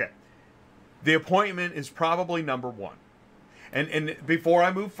 Yep. Okay. The appointment is probably number 1. And before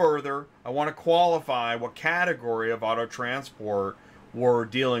I move further, I want to qualify what category of auto transport we're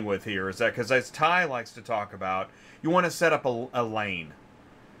dealing with here. Is that because, as Ty likes to talk about, you want to set up a lane.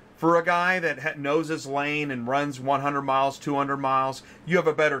 For a guy that knows his lane and runs 100 miles, 200 miles, you have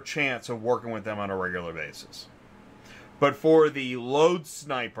a better chance of working with them on a regular basis. But for the load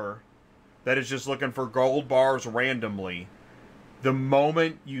sniper that is just looking for gold bars randomly, the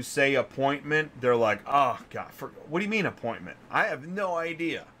moment you say appointment, they're like, oh, God, what do you mean appointment? I have no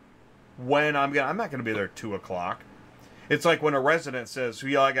idea when I'm not going to be there at 2 o'clock. It's like when a resident says,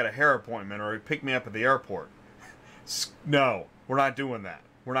 yeah, I got a hair appointment, or pick me up at the airport. No, we're not doing that.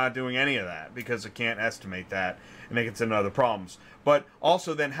 We're not doing any of that because it can't estimate that and it gets into other problems. But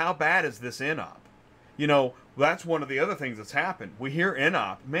also then, how bad is this in-op? You know, that's one of the other things that's happened. We hear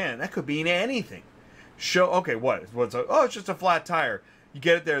in-op, man, that could mean anything. Okay, it's just a flat tire. You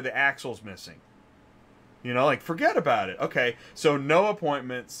get it there, the axle's missing. You know, like, forget about it. Okay, so no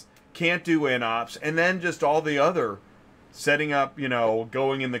appointments, can't do in-ops, and then just all the other setting up, you know,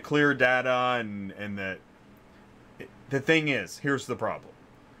 going in the clear data and the thing is, here's the problem.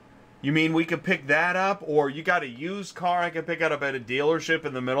 You mean we could pick that up, or you got a used car I could pick up at a dealership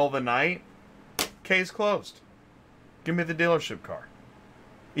in the middle of the night? Case closed. Give me the dealership car.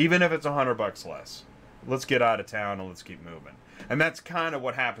 Even if it's $100 less. Let's get out of town and let's keep moving. And that's kind of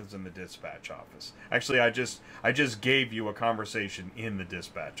what happens in the dispatch office. Actually, I just gave you a conversation in the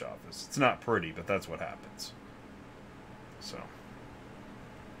dispatch office. It's not pretty, but that's what happens. So.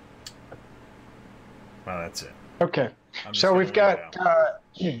 Well, that's it. Okay. So we've got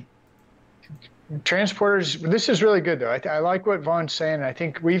transporters. This is really good, though. I like what Vaughn's saying. I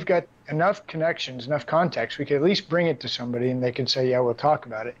think we've got enough connections, enough context. We could at least bring it to somebody and they can say, yeah, we'll talk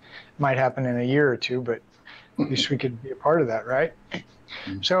about it. It might happen in a year or two, but at least we could be a part of that, right?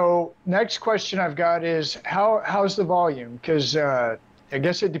 So next question I've got is how's the volume? Because I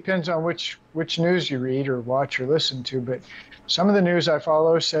guess it depends on which news you read or watch or listen to, but some of the news I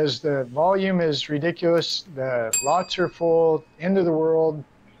follow says the volume is ridiculous, the lots are full, end of the world,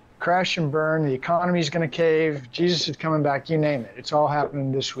 crash and burn, the economy's going to cave, Jesus is coming back, you name it. It's all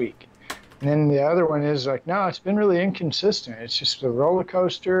happening this week. And then the other one is like, no, it's been really inconsistent. It's just a roller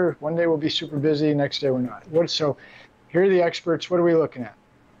coaster. One day we'll be super busy, next day we're not. So here are the experts. What are we looking at?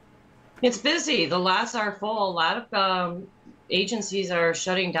 It's busy. The lots are full. A lot of agencies are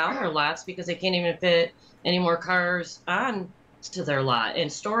shutting down their lots because they can't even fit any more cars on to their lot.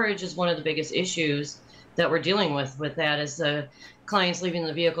 And storage is one of the biggest issues that we're dealing with that is the clients leaving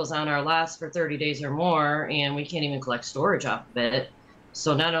the vehicles on our lots for 30 days or more, and we can't even collect storage off of it.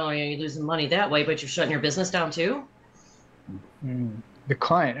 So not only are you losing money that way, but you're shutting your business down too. The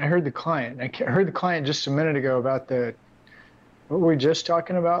client. I heard the client. I heard the client just a minute ago about what were we just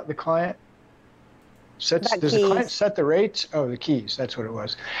talking about? The client? Does the client set the rates? Oh, the keys. That's what it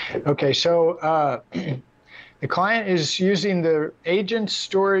was. Okay, so the client is using the agent's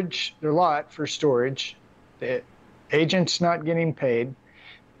storage, their lot for storage. The agent's not getting paid.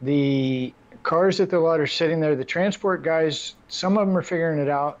 The cars at the lot are sitting there. The transport guys, some of them are figuring it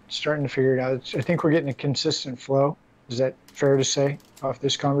out, starting to figure it out. I think we're getting a consistent flow. Is that fair to say off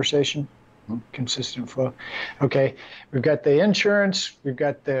this conversation? Consistent flow. Okay, we've got the insurance, we've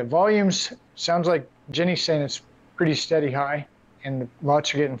got the volumes. Sounds like Jenny's saying it's pretty steady high and the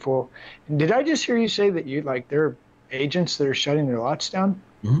lots are getting full. And did I just hear you say that there are agents that are shutting their lots down?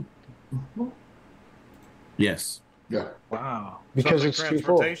 Mm-hmm. Yes. Yeah. Wow. Because it's too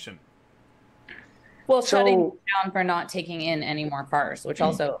full. Well, shutting down for not taking in any more cars, which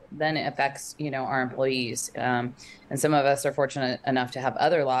also then affects, our employees. And some of us are fortunate enough to have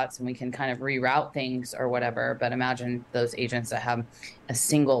other lots and we can kind of reroute things or whatever. But imagine those agents that have a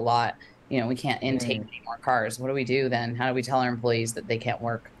single lot, we can't intake any more cars. What do we do then? How do we tell our employees that they can't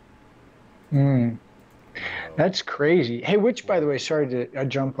work? That's crazy. Hey, by the way, sorry to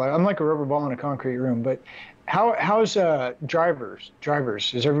jump. I'm like a rubber ball in a concrete room, but how's drivers?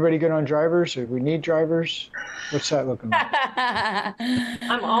 Is everybody good on drivers? Or we need drivers? What's that looking like?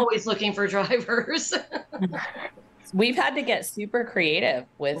 I'm always looking for drivers. We've had to get super creative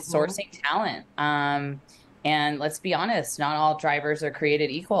with sourcing talent. And let's be honest, not all drivers are created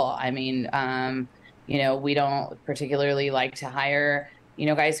equal. I mean, we don't particularly like to hire,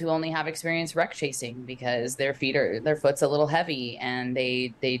 guys who only have experience wreck chasing because their foot's a little heavy and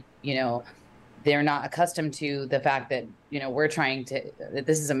they're not accustomed to the fact that, that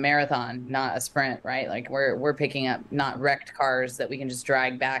this is a marathon, not a sprint, right? Like we're picking up not wrecked cars that we can just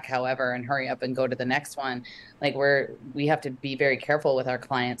drag back however and hurry up and go to the next one. Like we have to be very careful with our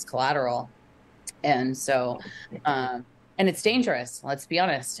clients' collateral. And so, and it's dangerous, let's be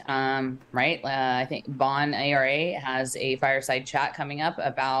honest, right? I think VAUGHN ARA has a fireside chat coming up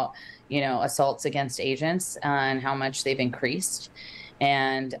about, assaults against agents and how much they've increased.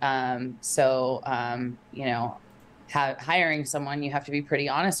 And hiring someone, you have to be pretty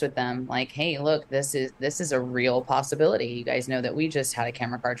honest with them. Like, hey, look, this is a real possibility. You guys know that we just had a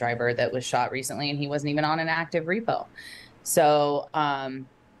camera car driver that was shot recently and he wasn't even on an active repo. So,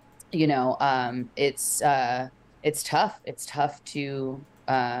 it's tough. It's tough to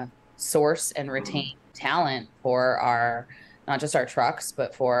source and retain talent for not just our trucks,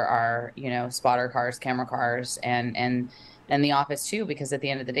 but for our, spotter cars, camera cars, and the office too, because at the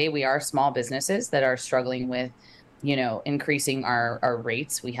end of the day, we are small businesses that are struggling with, increasing our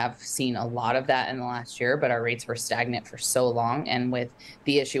rates. We have seen a lot of that in the last year, but our rates were stagnant for so long. And with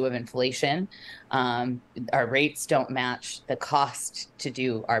the issue of inflation, our rates don't match the cost to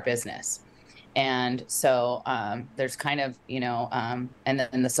do our business. And so there's kind of, and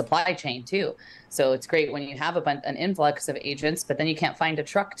then the supply chain too. So it's great when you have an influx of agents, but then you can't find a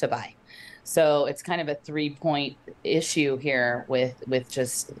truck to buy. So it's kind of a 3-point issue here with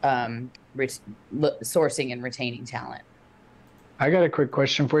just sourcing and retaining talent. I got a quick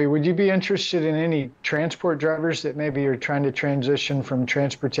question for you. Would you be interested in any transport drivers that maybe are trying to transition from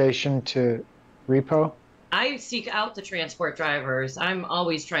transportation to repo? I seek out the transport drivers. I'm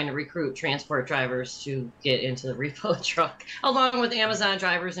always trying to recruit transport drivers to get into the repo truck, along with Amazon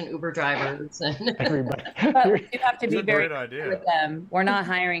drivers and Uber drivers. And everybody. But you have to be very clear with them. We're not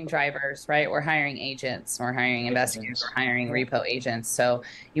hiring drivers, right? We're hiring agents. We're hiring investigators. We're hiring repo agents. So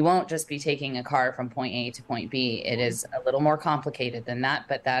you won't just be taking a car from point A to point B. It is a little more complicated than that,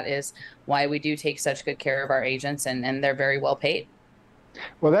 but that is why we do take such good care of our agents, and they're very well paid.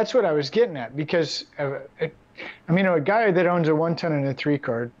 Well, that's what I was getting at, because, a guy that owns a 1-ton and a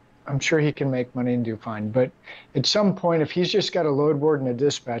 3-car, I'm sure he can make money and do fine. But at some point, if he's just got a load board and a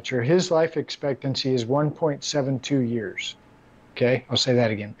dispatcher, his life expectancy is 1.72 years. Okay, I'll say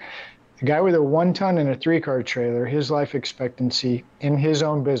that again. The guy with a 1-ton and a 3-car trailer, his life expectancy in his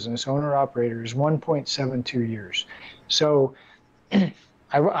own business, owner-operator, is 1.72 years. So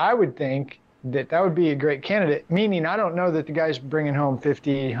I would think that would be a great candidate, meaning I don't know that the guy's bringing home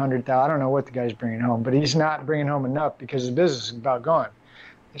 50, 100,000. I don't know what the guy's bringing home, but he's not bringing home enough because his business is about gone.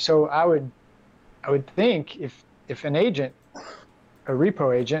 So I would think if an agent, a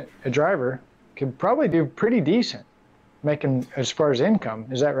repo agent, a driver, could probably do pretty decent making as far as income.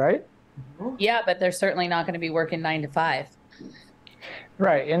 Is that right? Yeah, but they're certainly not going to be working 9 to 5.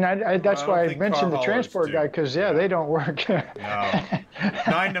 Right, and that's why I mentioned the transport guy, because they don't work. No.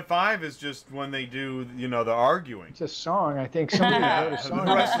 9 to 5 is just when they do, the arguing. It's a song. I think somebody wrote a song.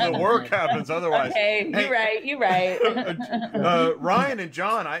 The rest of the work happens otherwise. Okay, you're right. Ryan and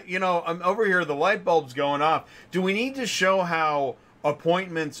John, I'm over here. The light bulb's going off. Do we need to show how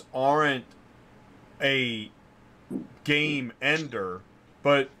appointments aren't a game ender,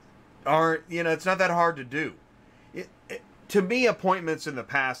 but aren't, it's not that hard to do? To me, appointments in the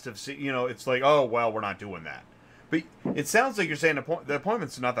past have, it's like, oh, well, we're not doing that. But it sounds like you're saying the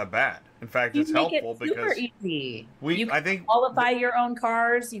appointment's not that bad. In fact, it's helpful because easy. You can qualify your own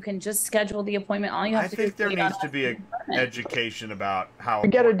cars. You can just schedule the appointment. All you have to do is there needs to be an education about how we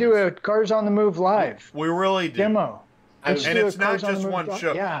got to do a Cars on the Move live. We really do. Demo. And it's not just one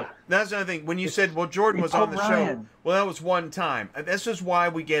show. Yeah. That's another thing. When you said, well, Jordan was on the show, well, that was one time. This is why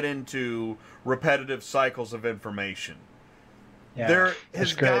we get into repetitive cycles of information. Yeah, there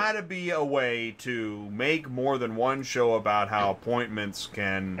has got to be a way to make more than one show about how appointments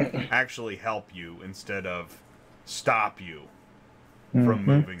can actually help you instead of stop you from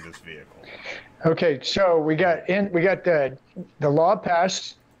moving this vehicle. Okay, so we got the law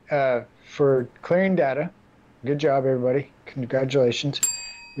passed for clearing data. Good job, everybody. Congratulations.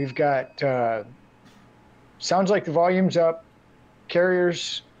 We've got sounds like the volume's up.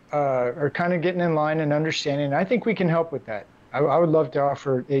 Carriers are kind of getting in line and understanding. I think we can help with that. I would love to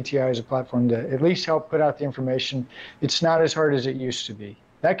offer ATI as a platform to at least help put out the information. It's not as hard as it used to be.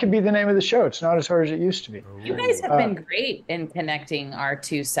 That could be the name of the show. It's not as hard as it used to be. You guys have been great in connecting our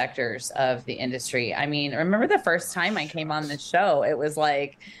two sectors of the industry. I mean, remember the first time I came on this show, it was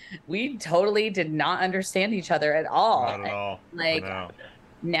like we totally did not understand each other at all. Not at all. Like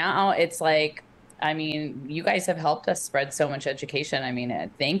now it's like, I mean, you guys have helped us spread so much education. I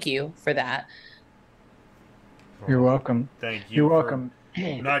mean, thank you for that. You're welcome. Thank you. You're welcome.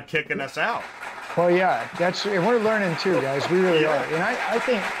 Not kicking us out. Well, yeah, and we're learning too, guys. We really are. And I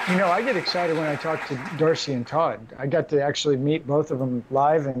think, I get excited when I talk to Darcy and Todd. I got to actually meet both of them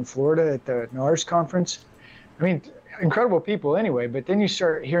live in Florida at the NARS conference. I mean, incredible people anyway, but then you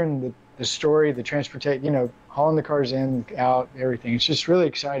start hearing the story, the transportation, hauling the cars in, out, everything. It's just really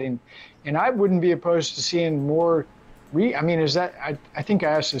exciting. And I wouldn't be opposed to seeing more. I think I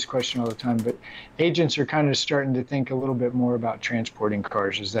ask this question all the time, but agents are kind of starting to think a little bit more about transporting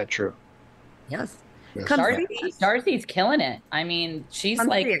cars. Is that true? Yes. Darcy's killing it. I mean, she's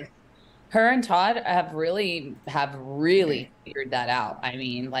her and Todd have really figured that out. I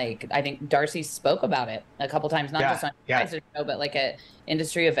mean, I think Darcy spoke about it a couple times, not just on your guys' show, but like at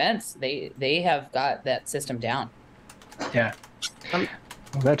industry events. They have got that system down. Yeah. Well,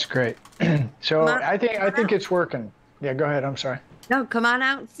 that's great. So I think it's working. Yeah, go ahead. I'm sorry. No, come on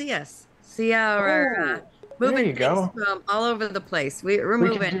out and see us. See our moving things from all over the place. We're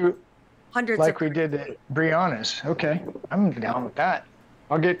moving hundreds like we did at BRYANNA's. Okay, I'm down with that.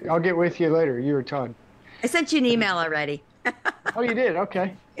 I'll get with you later. You or Todd. I sent you an email already. Oh, you did?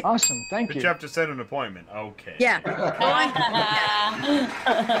 Okay, awesome. Thank you. But you have to set an appointment. Okay. Yeah.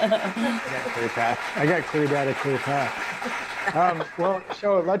 I got clear data, clear path. Well,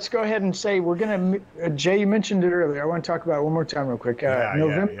 so let's go ahead and say we're going to, Jay, you mentioned it earlier. I want to talk about it one more time real quick.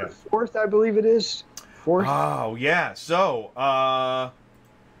 November 4th, I believe it is. 4th? Oh, yeah. So,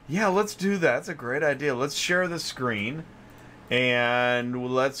 let's do that. That's a great idea. Let's share the screen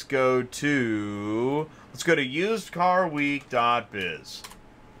and let's go to usedcarweek.biz.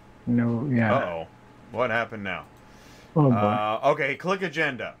 No, yeah. Uh-oh. What happened now? Oh, boy. Okay, click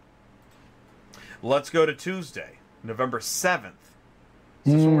agenda. Let's go to Tuesday, November 7th.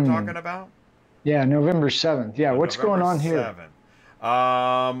 Is this what we're talking about? Yeah, November 7th. Yeah, what's going on here? 7th.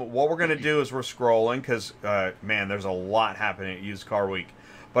 What we're going to do is we're scrolling because, there's a lot happening at Used Car Week.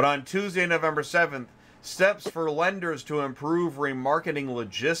 But on Tuesday, November 7th, Steps for Lenders to Improve Remarketing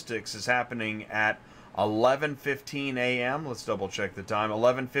Logistics is happening at 11:15 a.m. Let's double check the time.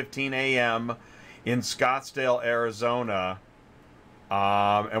 11:15 a.m. in Scottsdale, Arizona.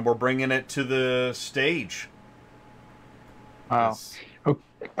 And we're bringing it to the stage. Wow.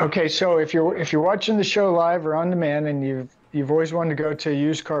 Okay, so if you're watching the show live or on demand, and you've always wanted to go to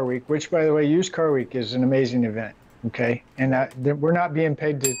Used Car Week, which, by the way, Used Car Week is an amazing event. Okay, and we're not being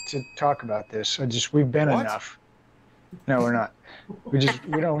paid to talk about this. We've been enough. No, we're not. We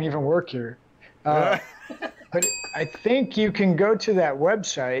don't even work here. But I think you can go to that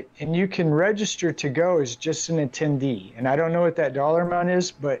website and you can register to go as just an attendee. And I don't know what that dollar amount is,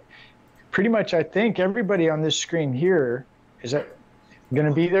 but pretty much I think everybody on this screen here is going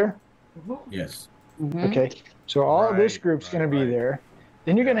to be there. Yes. Mm-hmm. Okay, so all of this group's going to be there.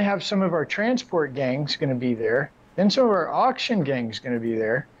 Then you're going to have some of our transport gangs going to be there. Then some of our auction gang is going to be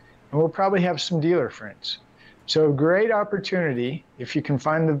there, and we'll probably have some dealer friends. So great opportunity. If you can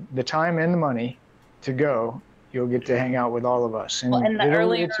find the time and the money to go, you'll get to hang out with all of us. And the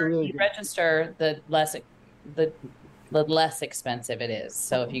earlier you register, the less expensive it is.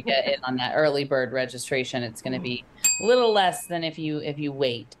 So if you get in on that early bird registration, it's going to be a little less than if you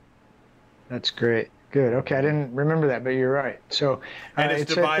wait. That's great. Good. Okay, I didn't remember that, but you're right. So and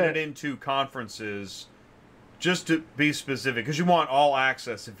it's divided into conferences, just to be specific, because you want all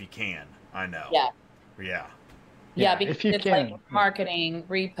access if you can. I know. Yeah. Yeah. Yeah, because it's like marketing,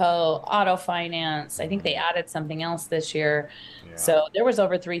 repo, auto finance. I think they added something else this year. Yeah. So there was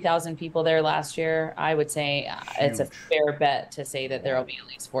over 3,000 people there last year. I would say it's a fair bet to say that there will be at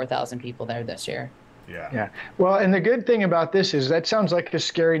least 4,000 people there this year. Yeah. Yeah. Well, and the good thing about this is that sounds like a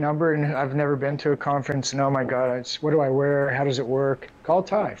scary number, and I've never been to a conference. And oh my God, what do I wear? How does it work? Call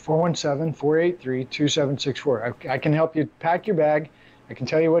Ty, 417-483-2764. I can help you pack your bag. I can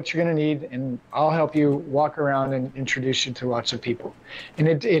tell you what you're going to need, and I'll help you walk around and introduce you to lots of people. And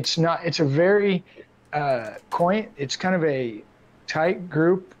it's a very it's kind of a tight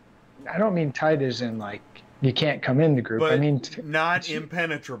group. I don't mean tight as in like you can't come in the group. But I mean not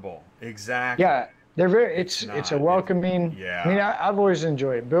impenetrable. Exactly. Yeah, they're very. It's a welcoming. Yeah. I mean, I've always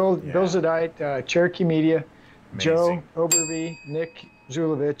enjoyed it. Bill Zadite, Cherokee Media, Amazing. Joe Oberby, Nick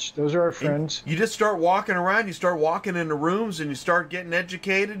Zulovich, those are our friends. You just start walking around, you start walking into rooms, and you start getting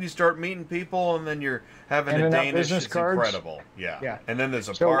educated, you start meeting people, and then you're having a Danish. It's incredible. Yeah. And then there's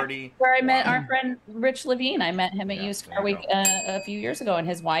a party. Where I met our friend Rich Levine. I met him at Used Car Week a few years ago, and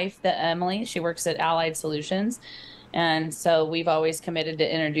his wife, Emily, she works at Allied Solutions. And so we've always committed to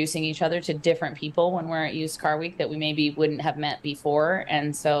introducing each other to different people when we're at Used Car Week that we maybe wouldn't have met before.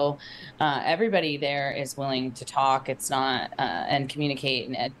 And so everybody there is willing to talk. It's not and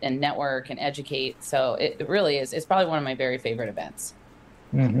communicate and network and educate. So it really is. It's probably one of my very favorite events.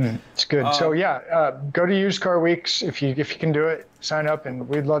 Mm-hmm. It's good. So go to Used Car Weeks if you can do it. Sign up, and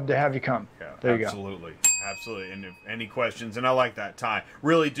we'd love to have you come. Yeah, there you absolutely. Absolutely. And if any questions, and I like that, Ty,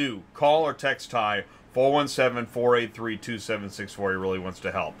 really do call or text Ty. 417-483-2764. He really wants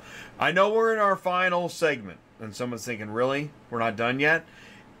to help. I know we're in our final segment, and someone's thinking, really? We're not done yet?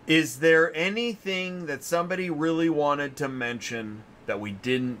 Is there anything that somebody really wanted to mention that we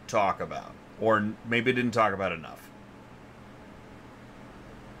didn't talk about? Or maybe didn't talk about enough?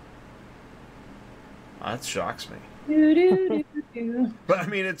 That shocks me. But, I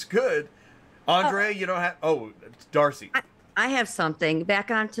mean, it's good. Andrea, you don't have... Oh, Darcy. I have something.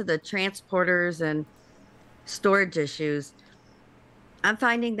 Back onto the transporters and storage issues. I'm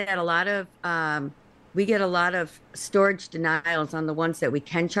finding that we get a lot of storage denials on the ones that we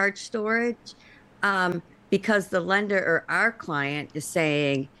can charge storage because the lender or our client is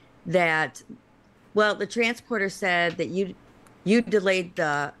saying that, well, the transporter said that you delayed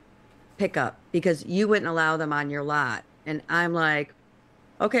the pickup because you wouldn't allow them on your lot. And I'm like,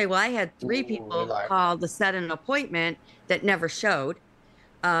 okay, well, I had 3 people call to set an appointment that never showed,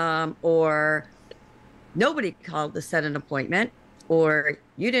 or nobody called to set an appointment, or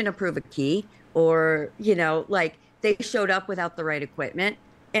you didn't approve a key, or, like they showed up without the right equipment,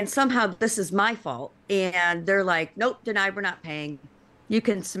 and somehow this is my fault. And they're like, nope, denied, we're not paying. You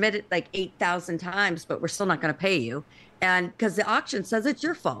can submit it like 8,000 times, but we're still not going to pay you. And because the auction says it's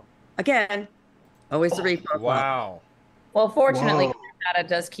your fault. Again, always the repo. Wow. Well, fortunately, Data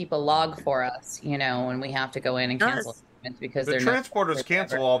does keep a log for us, when we have to go in and cancel because the transporters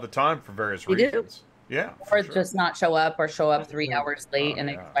cancel all the time for various reasons. Yeah. Or just not show up, or show up 3 hours late and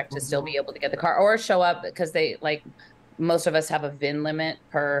expect to still be able to get the car, or show up because they most of us have a VIN limit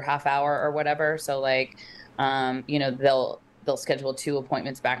per half hour or whatever. So they'll schedule 2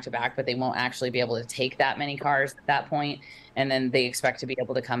 appointments back to back, but they won't actually be able to take that many cars at that point. And then they expect to be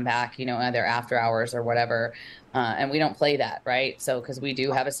able to come back, either after hours or whatever. And we don't play that, right? So, because we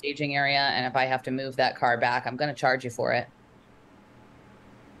do have a staging area, and if I have to move that car back, I'm going to charge you for it.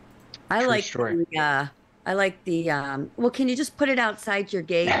 I like the, well, can you just put it outside your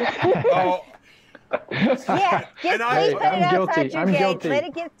gate? Yeah, please put it outside your gate. Let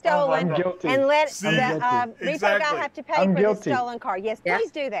it get stolen, and let the repo guy have to pay for the stolen car. Yes,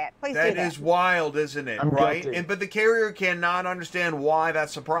 please do that. Please do that. That is wild, isn't it? Right? But the carrier cannot understand why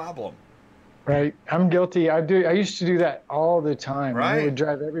that's a problem. Right. I'm guilty. I used to do that all the time. Right. It would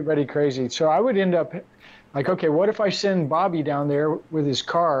drive everybody crazy. So I would end up like, okay, what if I send Bobby down there with his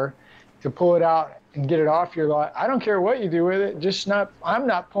car to pull it out and get it off your lot? I don't care what you do with it. I'm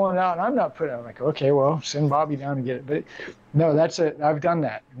not pulling it out, and I'm not putting it out. Like, okay, well, send Bobby down and get it. But no, that's it. I've done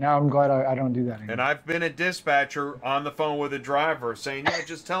that. Now I'm glad I don't do that anymore. And I've been a dispatcher on the phone with a driver saying, yeah,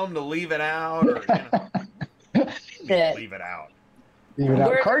 just tell him to leave it out. Or, leave it out. Leave it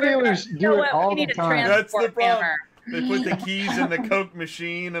out. Car dealers do it all the time. That's the problem. They put the keys in the Coke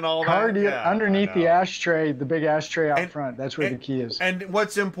machine and all that. Underneath the ashtray, the big ashtray out front. That's where the key is. And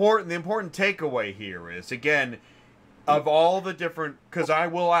what's important, the important takeaway here is, again, of all the different, because I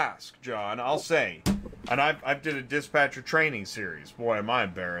will ask, John, I'll say, and I've did a dispatcher training series. Boy, am I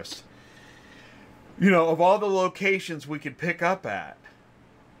embarrassed. You know, of all the locations we could pick up at,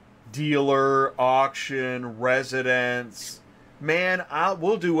 dealer, auction, residence, man,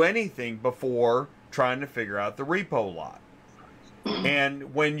 we'll do anything before trying to figure out the repo lot.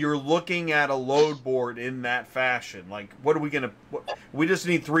 And when you're looking at a load board in that fashion, like, what are we going to... We just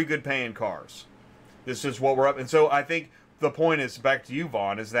need 3 good paying cars. This is what we're up... And so I think the point is, back to you,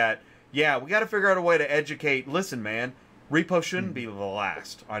 Vaughn, is that, yeah, we got to figure out a way to educate. Listen, man, repo shouldn't be the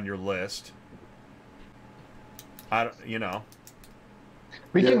last on your list. You know.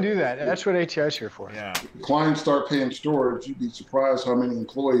 We can do that. That's what ATI is here for. Yeah. Clients start paying storage. You'd be surprised how many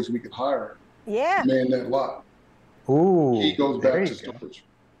employees we could hire. Yeah. Man, that lot. Ooh. He goes back to storage.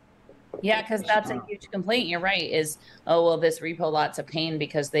 Yeah, because that's a huge complaint. You're right. Is, oh well, this repo lot's a pain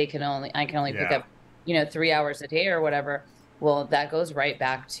because I can only pick up, 3 hours a day or whatever. Well, that goes right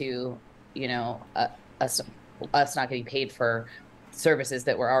back to, us not getting paid for services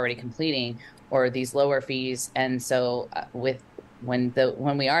that we're already completing, or these lower fees. And so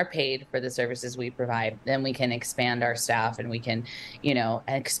when we are paid for the services we provide, then we can expand our staff and we can,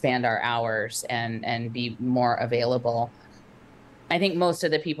 expand our hours and be more available. I think most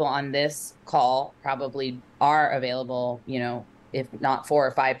of the people on this call probably are available, if not 4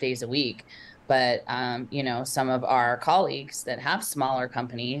 or 5 days a week. But, some of our colleagues that have smaller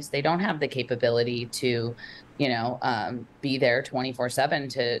companies, they don't have the capability to, be there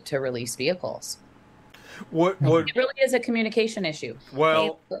 24/7 to release vehicles. What it really is a communication issue.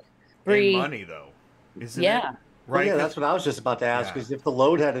 Well, and money though, isn't it? Right. Well, yeah, that's what I was just about to ask. Is if the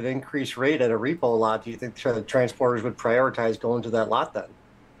load had an increased rate at a repo lot, do you think the transporters would prioritize going to that lot then?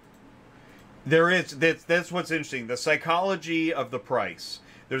 There is. That's what's interesting. The psychology of the price.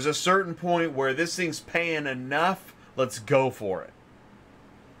 There's a certain point where this thing's paying enough. Let's go for it.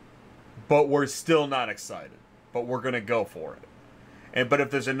 But we're still not excited. But we're going to go for it. But if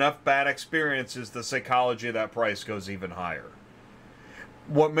there's enough bad experiences, the psychology of that price goes even higher.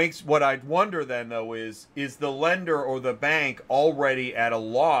 What I'd wonder then, though, is the lender or the bank already at a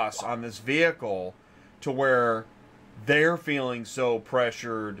loss on this vehicle to where they're feeling so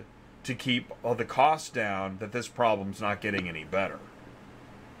pressured to keep all the costs down that this problem's not getting any better?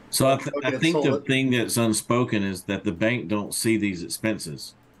 So I think the thing that's unspoken is that the bank don't see these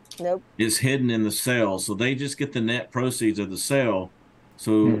expenses. Nope. It's hidden in the sale. So they just get the net proceeds of the sale.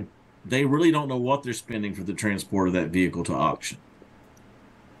 So they really don't know what they're spending for the transport of that vehicle to auction.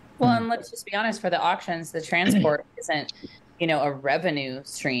 Well, and let's just be honest, for the auctions, the transport isn't, a revenue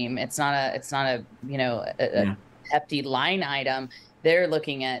stream. It's not a hefty line item. They're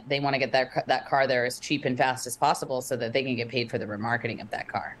looking at, they want to get that car there as cheap and fast as possible so that they can get paid for the remarketing of that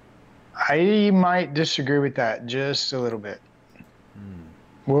car. I might disagree with that just a little bit.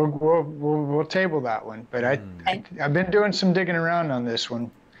 We'll table that one, but I've been doing some digging around on this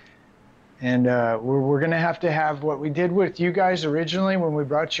one, and we're going to have what we did with you guys originally when we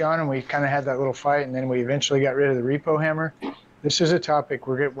brought you on, and we kind of had that little fight, and then we eventually got rid of the repo hammer. This is a topic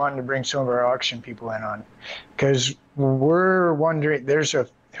we're wanting to bring some of our auction people in on, because we're wondering,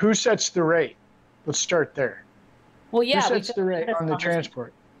 who sets the rate? Let's start there. Well, yeah. Who sets the rate on the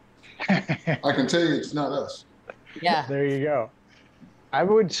transport? I can tell you it's not us. Yeah. There you go. I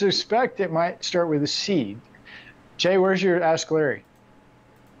would suspect it might start with a seed. Jay, where's your Ask Larry?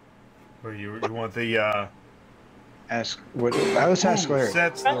 Or you want the... Let's ask Larry. Who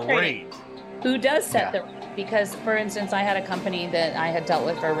sets the rate? Who does set the rate? Because, for instance, I had a company that I had dealt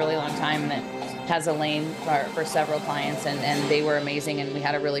with for a really long time that has a lane for several clients, and they were amazing, and we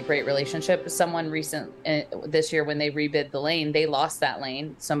had a really great relationship. Someone this year, when they rebid the lane, they lost that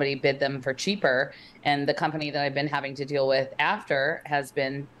lane. Somebody bid them for cheaper, and the company that I've been having to deal with after has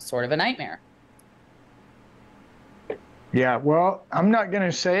been sort of a nightmare. Yeah, well, I'm not going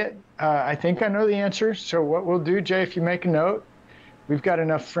to say it. I think I know the answer. So what we'll do, Jay, if you make a note, we've got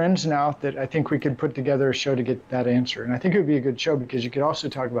enough friends now that I think we could put together a show to get that answer. And I think it would be a good show because you could also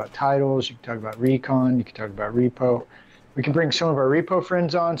talk about titles, you could talk about recon, you could talk about repo. We can bring some of our repo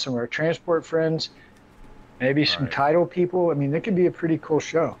friends on, some of our transport friends, maybe some title people. I mean, that could be a pretty cool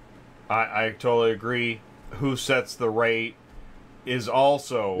show. I totally agree. Who sets the rate is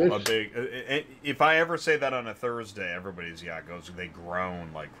also a big... If I ever say that on a Thursday, everybody's, they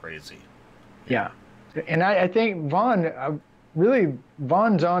groan like crazy. Yeah. And I think, Vaughn, really,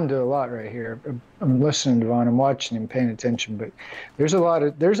 Vaughn's on to a lot right here. I'm listening to Vaughn. I'm watching him, paying attention. But there's a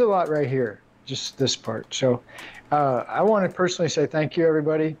lot right here. Just this part. So I want to personally say thank you,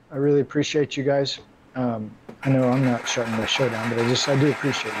 everybody. I really appreciate you guys. I know I'm not shutting the show down, but I do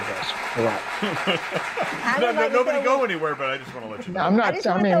appreciate you guys a lot. Nobody go anywhere, but I just want to let you know. I'm not.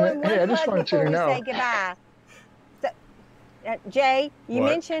 I just want you to know. Say goodbye. So, Jay, you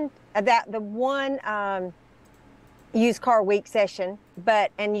mentioned about the one used car week session,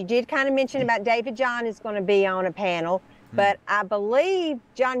 and you did kind of mention about David John is going to be on a panel, but I believe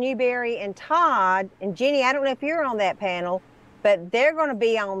John Newberry and Todd and Jenny, I don't know if you're on that panel, but they're going to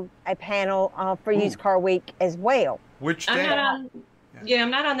be on a panel for used car week as well. Which I'm day?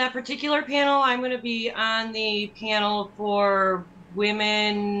 not on that particular panel. I'm going to be on the panel for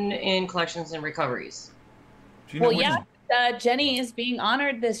women in collections and recoveries. Jenny is being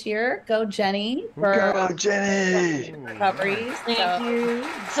honored this year. Go Jenny. Go Jenny. Recoveries. Thank you.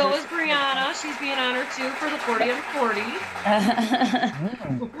 So is Brianna. She's being honored too for the 40 under 40.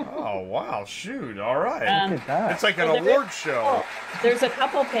 Oh, wow. Shoot. All right. Look at that. It's like an award show. There's a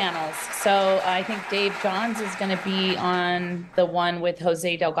couple panels. So I think Dave Johns is going to be on the one with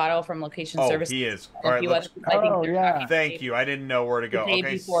Jose Delgado from Location Services. He is. All right. Thank you. I didn't know where to go. The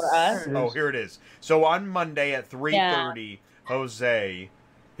day before us. Oh, here it is. So on Monday at 3:30, Jose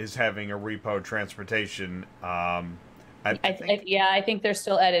is having a repo transportation. I think they're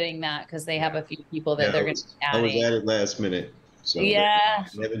still editing that because they have a few people that they're going to be adding. I was added last minute, so they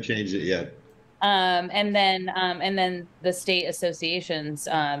haven't changed it yet. And then the state associations,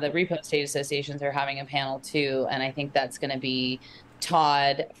 the repo state associations are having a panel too, and I think that's going to be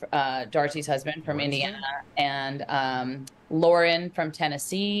Todd, Darcy's husband from Indiana, and Lauren from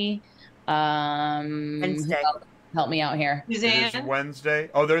Tennessee. Wednesday. Help me out here. It is Wednesday.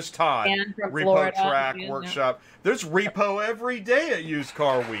 Oh, there's Todd. Repo Florida. Track Workshop. There's repo every day at Used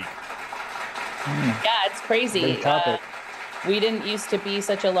Car Week. Yeah, it's crazy. We didn't used to be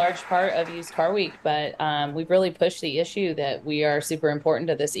such a large part of Used Car Week, but we've really pushed the issue that we are super important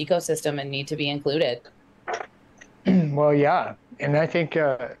to this ecosystem and need to be included. Well, yeah. And I think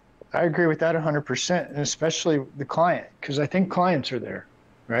I agree with that 100%, and especially the client, because I think clients are there,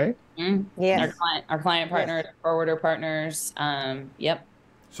 right? Yes. Our client partners, our forwarder partners. Yep.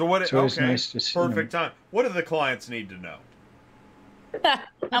 So what? So it's nice to see perfect time. What do the clients need to know?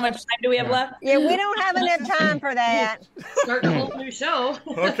 How much time do we have left? Yeah, we don't have enough time for that. Starting a whole new show.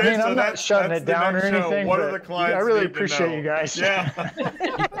 Okay, I'm not shutting it down or anything. What are the clients? I really appreciate you guys. Yeah.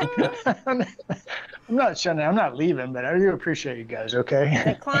 I'm not shutting it. I'm not leaving, but I do appreciate you guys. Okay.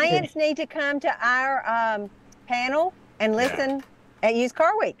 The clients need to come to our panel and listen at Used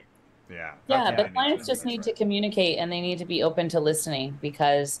Car Week. Yeah, the clients just need to communicate, and they need to be open to listening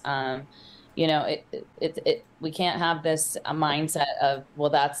because, we can't have this mindset of, well,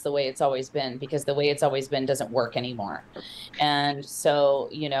 that's the way it's always been, because the way it's always been doesn't work anymore. And so,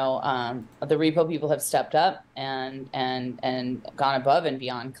 the repo people have stepped up and gone above and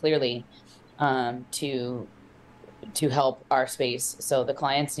beyond clearly to help our space. So the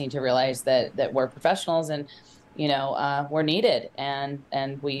clients need to realize that we're professionals and we're needed and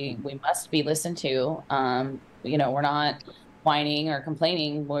we must be listened to. We're not whining or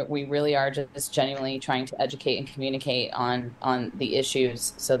complaining. We really are just genuinely trying to educate and communicate on the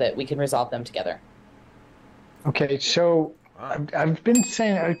issues so that we can resolve them together. Okay, so I've been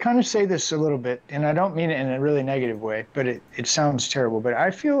saying, I kind of say this a little bit, and I don't mean it in a really negative way, but it sounds terrible. But I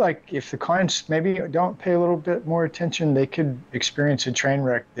feel like if the clients maybe don't pay a little bit more attention, they could experience a train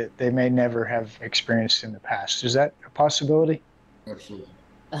wreck that they may never have experienced in the past. Is that a possibility? Absolutely.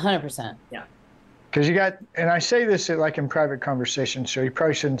 100%. Yeah. Because and I say this like in private conversations, so you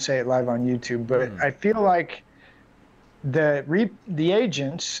probably shouldn't say it live on YouTube, but I feel like the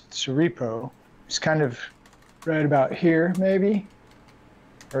agents, so repo, is kind of right about here, maybe,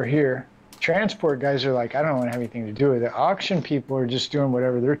 or here. Transport guys are like, I don't want to have anything to do with it. Auction people are just doing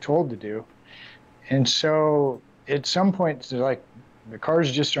whatever they're told to do. And so at some point, they're like, the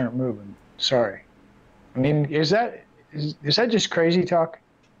cars just aren't moving. Sorry. I mean, is that just crazy talk?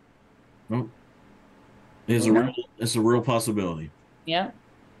 No. It's a real possibility. Yeah,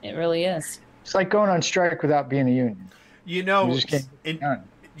 it really is. It's like going on strike without being a union. You know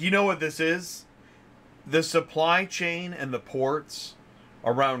what this is? The supply chain and the ports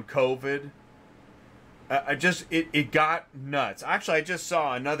around COVID, it got nuts. Actually, I just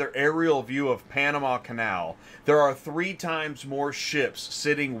saw another aerial view of Panama Canal. There are 3 times more ships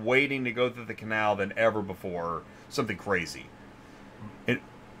sitting waiting to go through the canal than ever before. Something crazy.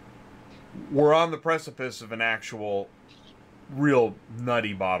 We're on the precipice of an actual, real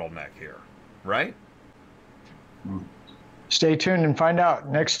nutty bottleneck here, right? Stay tuned and find out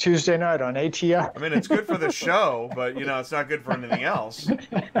next Tuesday night on ATI. I mean, it's good for the show, but you know, it's not good for anything else.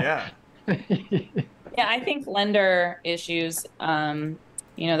 Yeah. Yeah, I think lender issues,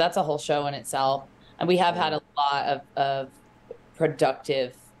 you know, that's a whole show in itself. And we have had a lot of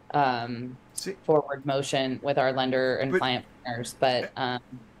productive forward motion with our lender and client partners, but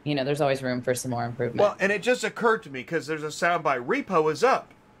you know, there's always room for some more improvement. Well, and it just occurred to me because there's a soundbite. Repo is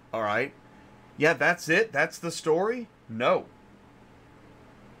up. All right. Yeah, that's it. That's the story. No.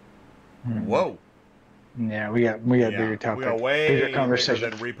 Whoa. Yeah, we got bigger topic. We got way bigger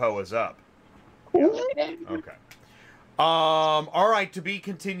conversation. Than Repo is up. Yeah. Okay. All right. To be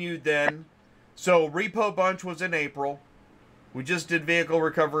continued then. So Repo Bunch was in April. We just did Vehicle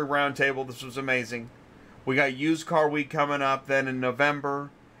Recovery Roundtable. This was amazing. We got Used Car Week coming up then in November.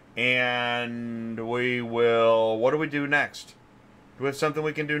 And we will... What do we do next? Do we have something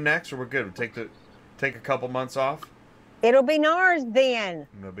we can do next, or we're good? We'll take a couple months off? It'll be NARS then.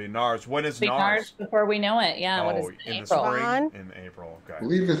 It'll be NARS. When is It'll be NARS? before we know it. Yeah. What is it? In April. the spring? In April, okay. I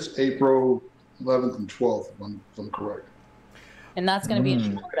believe it's April 11th and 12th, if I'm correct. And that's going to be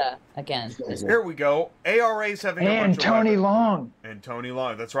in Florida again. Here we go. ARA's having a bunch And of Tony Long. And Tony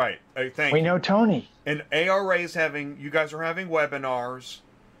Long. That's right. Thank We you. know Tony. And ARA's having... You guys are having webinars.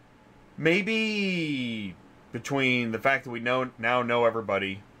 Maybe between the fact that we now know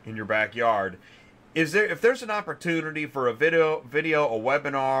everybody in your backyard, if there's an opportunity for a video, a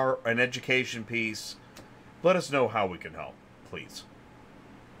webinar, an education piece, let us know how we can help, please.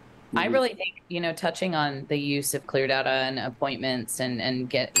 I really think, you know, touching on the use of clear data and appointments and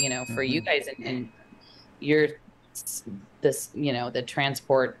get, you know, for you guys and your, this, you know, the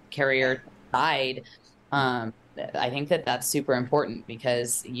transport carrier side, I think that's super important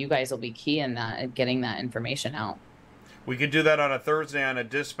because you guys will be key in that, getting that information out. We could do that on a Thursday on a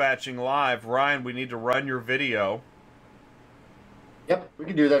Dispatching Live. Ryan, we need to run your video. Yep, we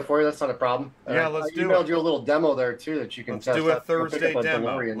can do that for you. That's not a problem. Yeah, let's do it. I emailed you a little demo there, too, that you can Let's test do a out. Go pick Thursday up a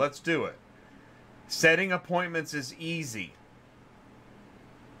demo. DeLorean. Let's do it. Setting appointments is easy.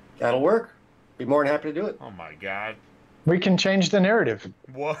 That'll work. Be more than happy to do it. Oh, my God. We can change the narrative.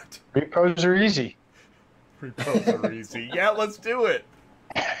 What? Repos are easy. Repos are easy. Yeah, let's do it.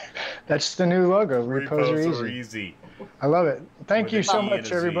 That's the new logo. Repos are easy. Easy. I love it. Thank you so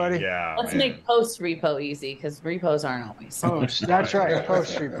much, everybody. Yeah. Let's make post repo easy because repos aren't always. Post. That's right.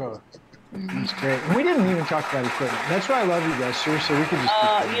 Post repo. That's great. And we didn't even talk about equipment. That's why I love you guys. Seriously, we could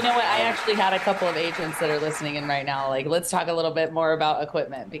just. You know what? I actually had a couple of agents that are listening in right now. Like, let's talk a little bit more about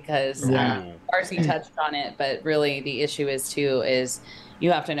equipment because Darcy touched on it, but really the issue is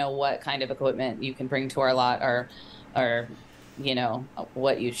you have to know what kind of equipment you can bring to our lot or you know,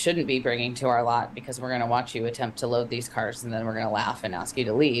 what you shouldn't be bringing to our lot because we're going to watch you attempt to load these cars and then we're going to laugh and ask you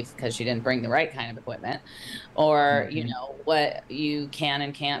to leave because you didn't bring the right kind of equipment or, you know, what you can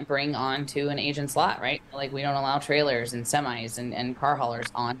and can't bring onto an agent's lot, right? Like we don't allow trailers and semis and car haulers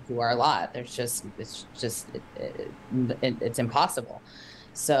onto our lot. It's impossible.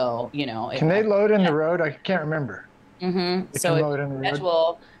 So, you know. Can they load in the road? I can't remember. Mm-hmm. So it's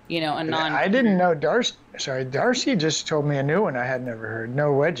schedule, you know, a non. I didn't know Darcy just told me a new one I had never heard.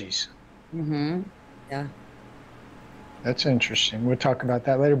 No wedgies. Mm-hmm. Yeah. That's interesting. We'll talk about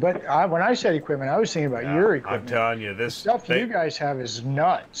that later. But when I said equipment, I was thinking about your equipment. I'm telling you, this stuff you guys have is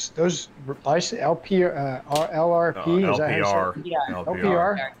nuts. Those LRP, is that how you say it?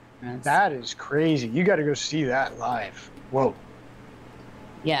 LPR. That is crazy. You got to go see that live. Whoa.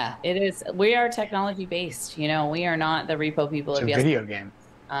 Yeah, it is. We are technology based. You know, we are not the repo people. It's a video game.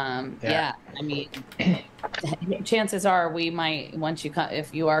 Yeah, I mean, chances are we might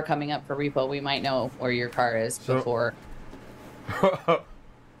if you are coming up for repo, we might know where your car is before.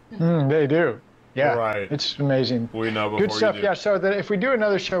 They do. Yeah, right. It's amazing. We know before good stuff. You do. Yeah, so that if we do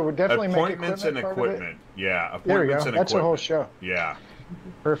another show, we'll definitely appointments make and equipment. Yeah, appointments there we go. And That's equipment. a whole show. Yeah,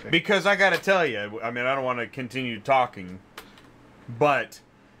 perfect. Because I got to tell you, I mean, I don't want to continue talking, but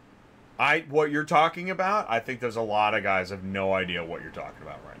what you're talking about, I think there's a lot of guys have no idea what you're talking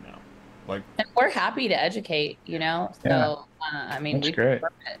about right now. Like, and we're happy to educate, you know. So I mean, that's great.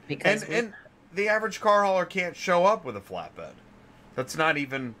 Because and the average car hauler can't show up with a flatbed. That's not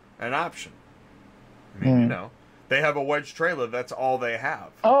even an option. I mean, you know, they have a wedge trailer. That's all they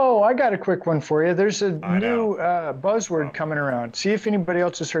have. Oh, I got a quick one for you. There's a new buzzword coming around. See if anybody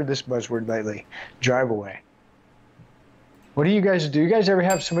else has heard this buzzword lately. Drive away. What do you guys do? You guys ever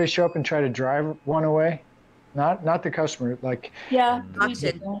have somebody show up and try to drive one away? Not the customer, like. Yeah.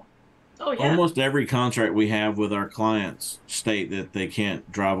 Oh, yeah. Almost every contract we have with our clients state that they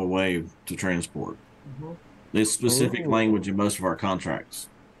can't drive away to transport. There's specific language in most of our contracts.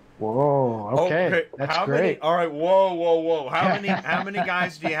 Whoa. Okay. That's how great. Many, all right. Whoa. How many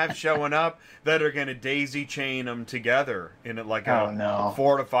guys do you have showing up that are going to daisy chain them together in like a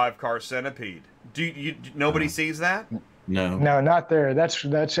 4 to 5 car centipede? Nobody sees that? No. No, not there.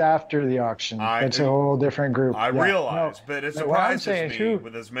 That's after the auction. That's a whole different group. I realize, but it surprises me too,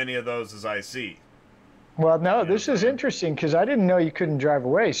 with as many of those as I see. Well, no, this is interesting because I didn't know you couldn't drive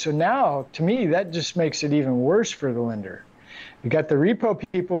away. So now, to me, that just makes it even worse for the lender. You got the repo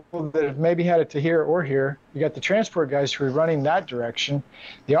people that have maybe had it to here or here. You got the transport guys who are running that direction.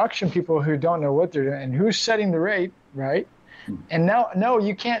 The auction people who don't know what they're doing and who's setting the rate, right? And now, no,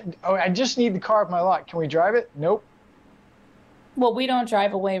 you can't. Oh, I just need the car off my lot. Can we drive it? Nope. Well, we don't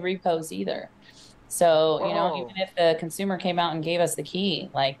drive away repos either. So, you know, even if the consumer came out and gave us the key,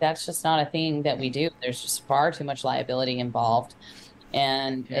 like that's just not a thing that we do. There's just far too much liability involved.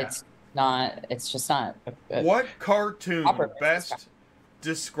 And it's just not. What cartoon best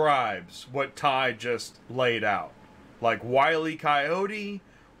describes what Ty just laid out? Like Wile E. Coyote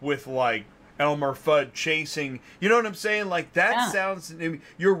with like Elmer Fudd chasing. You know what I'm saying? Like that sounds.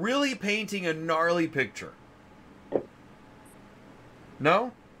 You're really painting a gnarly picture.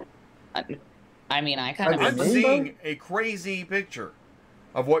 No? I mean, I kind of. I'm seeing a crazy picture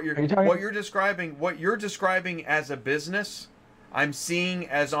of what you're describing. What you're describing as a business, I'm seeing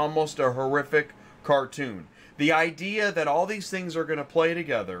as almost a horrific cartoon. The idea that all these things are going to play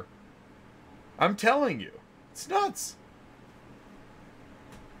together, I'm telling you, it's nuts.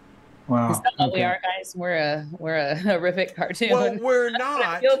 Wow. We are, guys. We're a horrific cartoon. Well, we're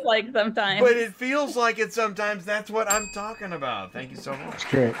not. It feels like sometimes. But it feels like it sometimes. That's what I'm talking about. Thank you so much. That's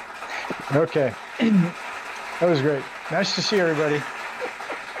great. Okay. That was great. Nice to see everybody.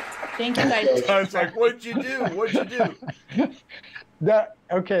 Thank you, guys. It's like, what'd you do? What'd you do?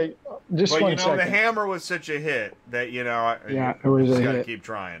 Okay, just well, one you know, second. the hammer was such a hit that, you know, it was just a gotta hit. keep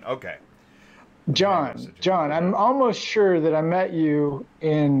trying. Okay. John, I'm almost sure that I met you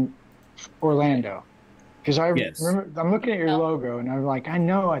in Orlando. Because I remember, I'm looking at your logo, and I'm like, I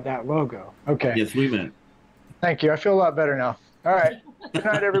know that logo. Okay. Yes, we met. Thank you. I feel a lot better now. All right. Good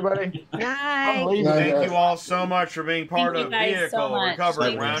night, everybody. Night. Thank you all so much for being part of Vehicle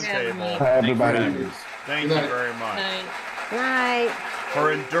Recovery Roundtable. Hi, everybody. Thank you very much. Night.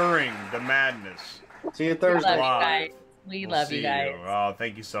 For enduring the madness. See you Thursday. We love you guys. Oh,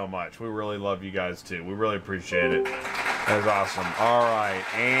 thank you so much. We really love you guys too. We really appreciate it. That was awesome. All right,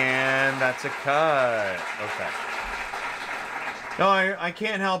 and that's a cut. Okay. No, I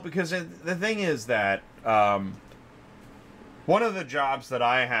can't help because the thing is that one of the jobs that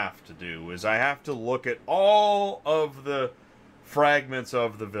I have to do is I have to look at all of the fragments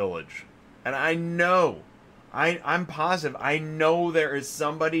of the village, and I know, I'm positive, I know there is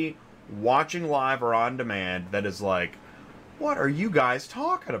somebody watching live or on demand that is like, what are you guys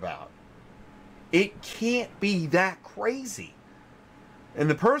talking about? It can't be that crazy. And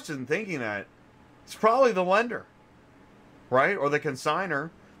the person thinking that is probably the lender, right? Or the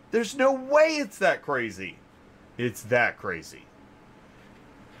consignor. There's no way it's that crazy. It's that crazy.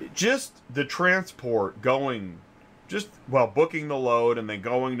 Just the transport going, booking the load and then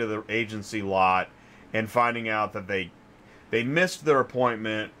going to the agency lot and finding out that they missed their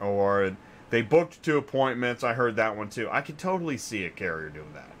appointment or they booked 2 appointments. I heard that one too. I could totally see a carrier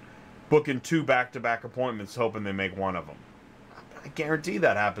doing that. Booking 2 back-to-back appointments hoping they make one of them. I guarantee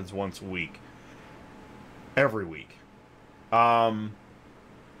that happens once a week. Every week.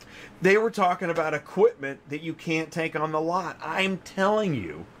 They were talking about equipment that you can't take on the lot. I'm telling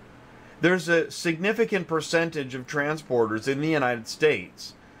you, there's a significant percentage of transporters in the United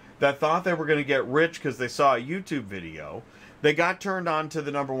States that thought they were going to get rich because they saw a YouTube video. They got turned on to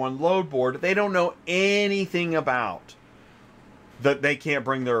the #1 load board. They don't know anything about that they can't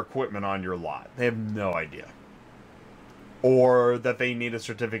bring their equipment on your lot. They have no idea. Or that they need a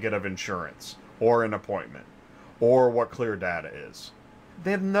certificate of insurance or an appointment or what clear data is.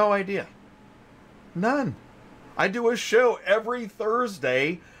 They have no idea. None. I do a show every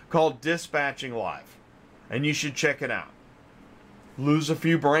Thursday called Dispatching Live, and you should check it out. Lose a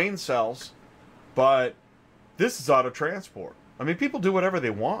few brain cells, but this is auto transport. I mean, people do whatever they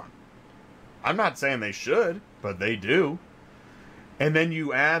want. I'm not saying they should, but they do. And then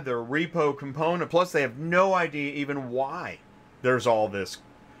you add the repo component, plus they have no idea even why there's all this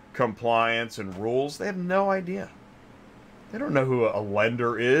compliance and rules. They have no idea. They don't know who a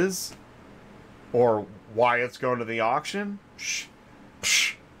lender is or why it's going to the auction.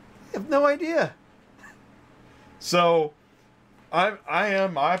 They have no idea. So I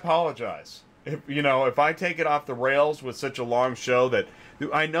apologize. If I take it off the rails with such a long show that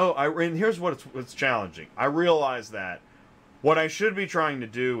and here's what's challenging. I realize that What I should be trying to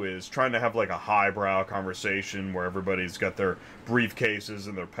do is trying to have like a highbrow conversation where everybody's got their briefcases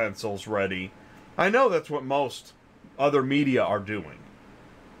and their pencils ready. I know that's what most other media are doing.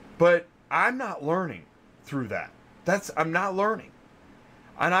 But I'm not learning through that. I'm not learning.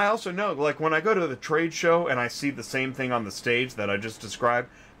 And I also know, like, when I go to the trade show and I see the same thing on the stage that I just described,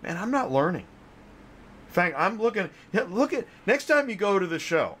 man, I'm not learning. In fact, I'm looking, look at, next time you go to the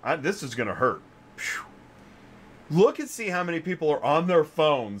show, this is going to hurt. Phew. Look and see how many people are on their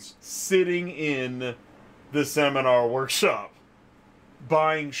phones sitting in the seminar workshop,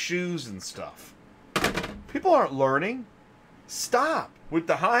 buying shoes and stuff. People aren't learning. Stop with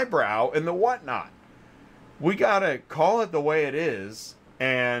the highbrow and the whatnot. We got to call it the way it is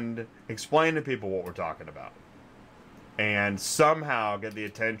and explain to people what we're talking about. And somehow get the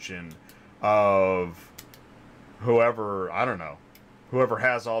attention of whoever, I don't know, whoever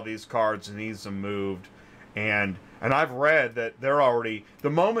has all these cards and needs them moved. And I've read that they're already, the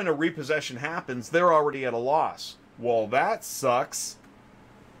moment a repossession happens, they're already at a loss. Well, that sucks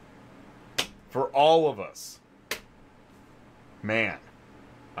for all of us. Man,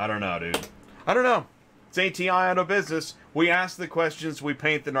 I don't know, dude. I don't know. It's ATI Auto Business. We ask the questions, we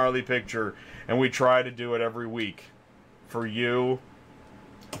paint the gnarly picture, and we try to do it every week for you,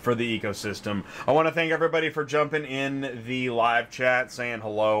 for the ecosystem. I want to thank everybody for jumping in the live chat, saying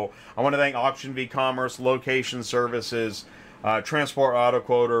hello. I want to thank Auction V Commerce, Location Services, Transport Auto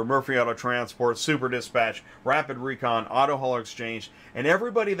Quoter, Murphy Auto Transport, Super Dispatch, Rapid Recon, Auto Hauler Exchange, and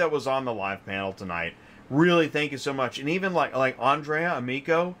everybody that was on the live panel tonight. Really, thank you so much. And even like Andrea,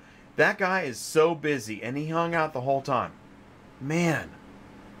 AMICO, that guy is so busy, and he hung out the whole time. Man,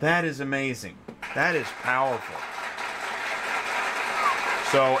 that is amazing. That is powerful.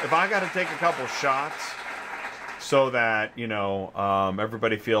 So if I got to take a couple shots so that, you know,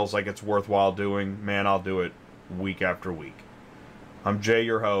 everybody feels like it's worthwhile doing, man, I'll do it week after week. I'm Jay,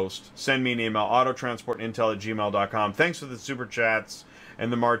 your host. Send me an email, autotransportintel@gmail.com. Thanks for the super chats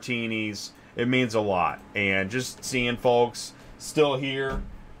and the martinis. It means a lot. And just seeing folks still here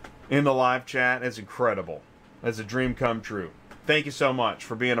in the live chat is incredible. It's a dream come true. Thank you so much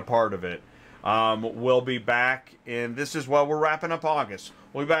for being a part of it. We'll be back, and this is while we're wrapping up August.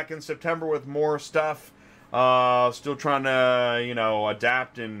 We'll be back in September with more stuff. Still trying to, you know,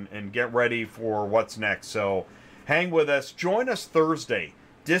 adapt and get ready for what's next. So hang with us. Join us Thursday.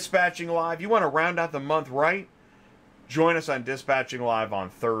 Dispatching Live. You want to round out the month right? Join us on Dispatching Live on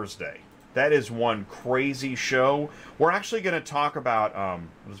Thursday. That is one crazy show. We're actually going to talk about,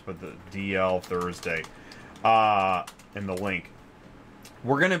 let's put the DL Thursday in the link.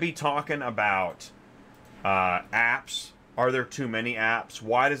 We're going to be talking about apps. Are there too many apps?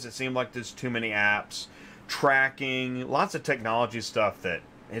 Why does it seem like there's too many apps? Tracking, lots of technology stuff that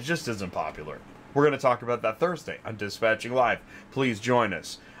it just isn't popular. We're going to talk about that Thursday on Dispatching Live. Please join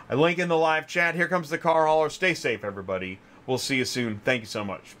us. I link in the live chat. Here comes the car hauler. Stay safe, everybody. We'll see you soon. Thank you so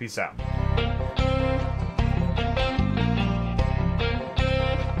much. Peace out.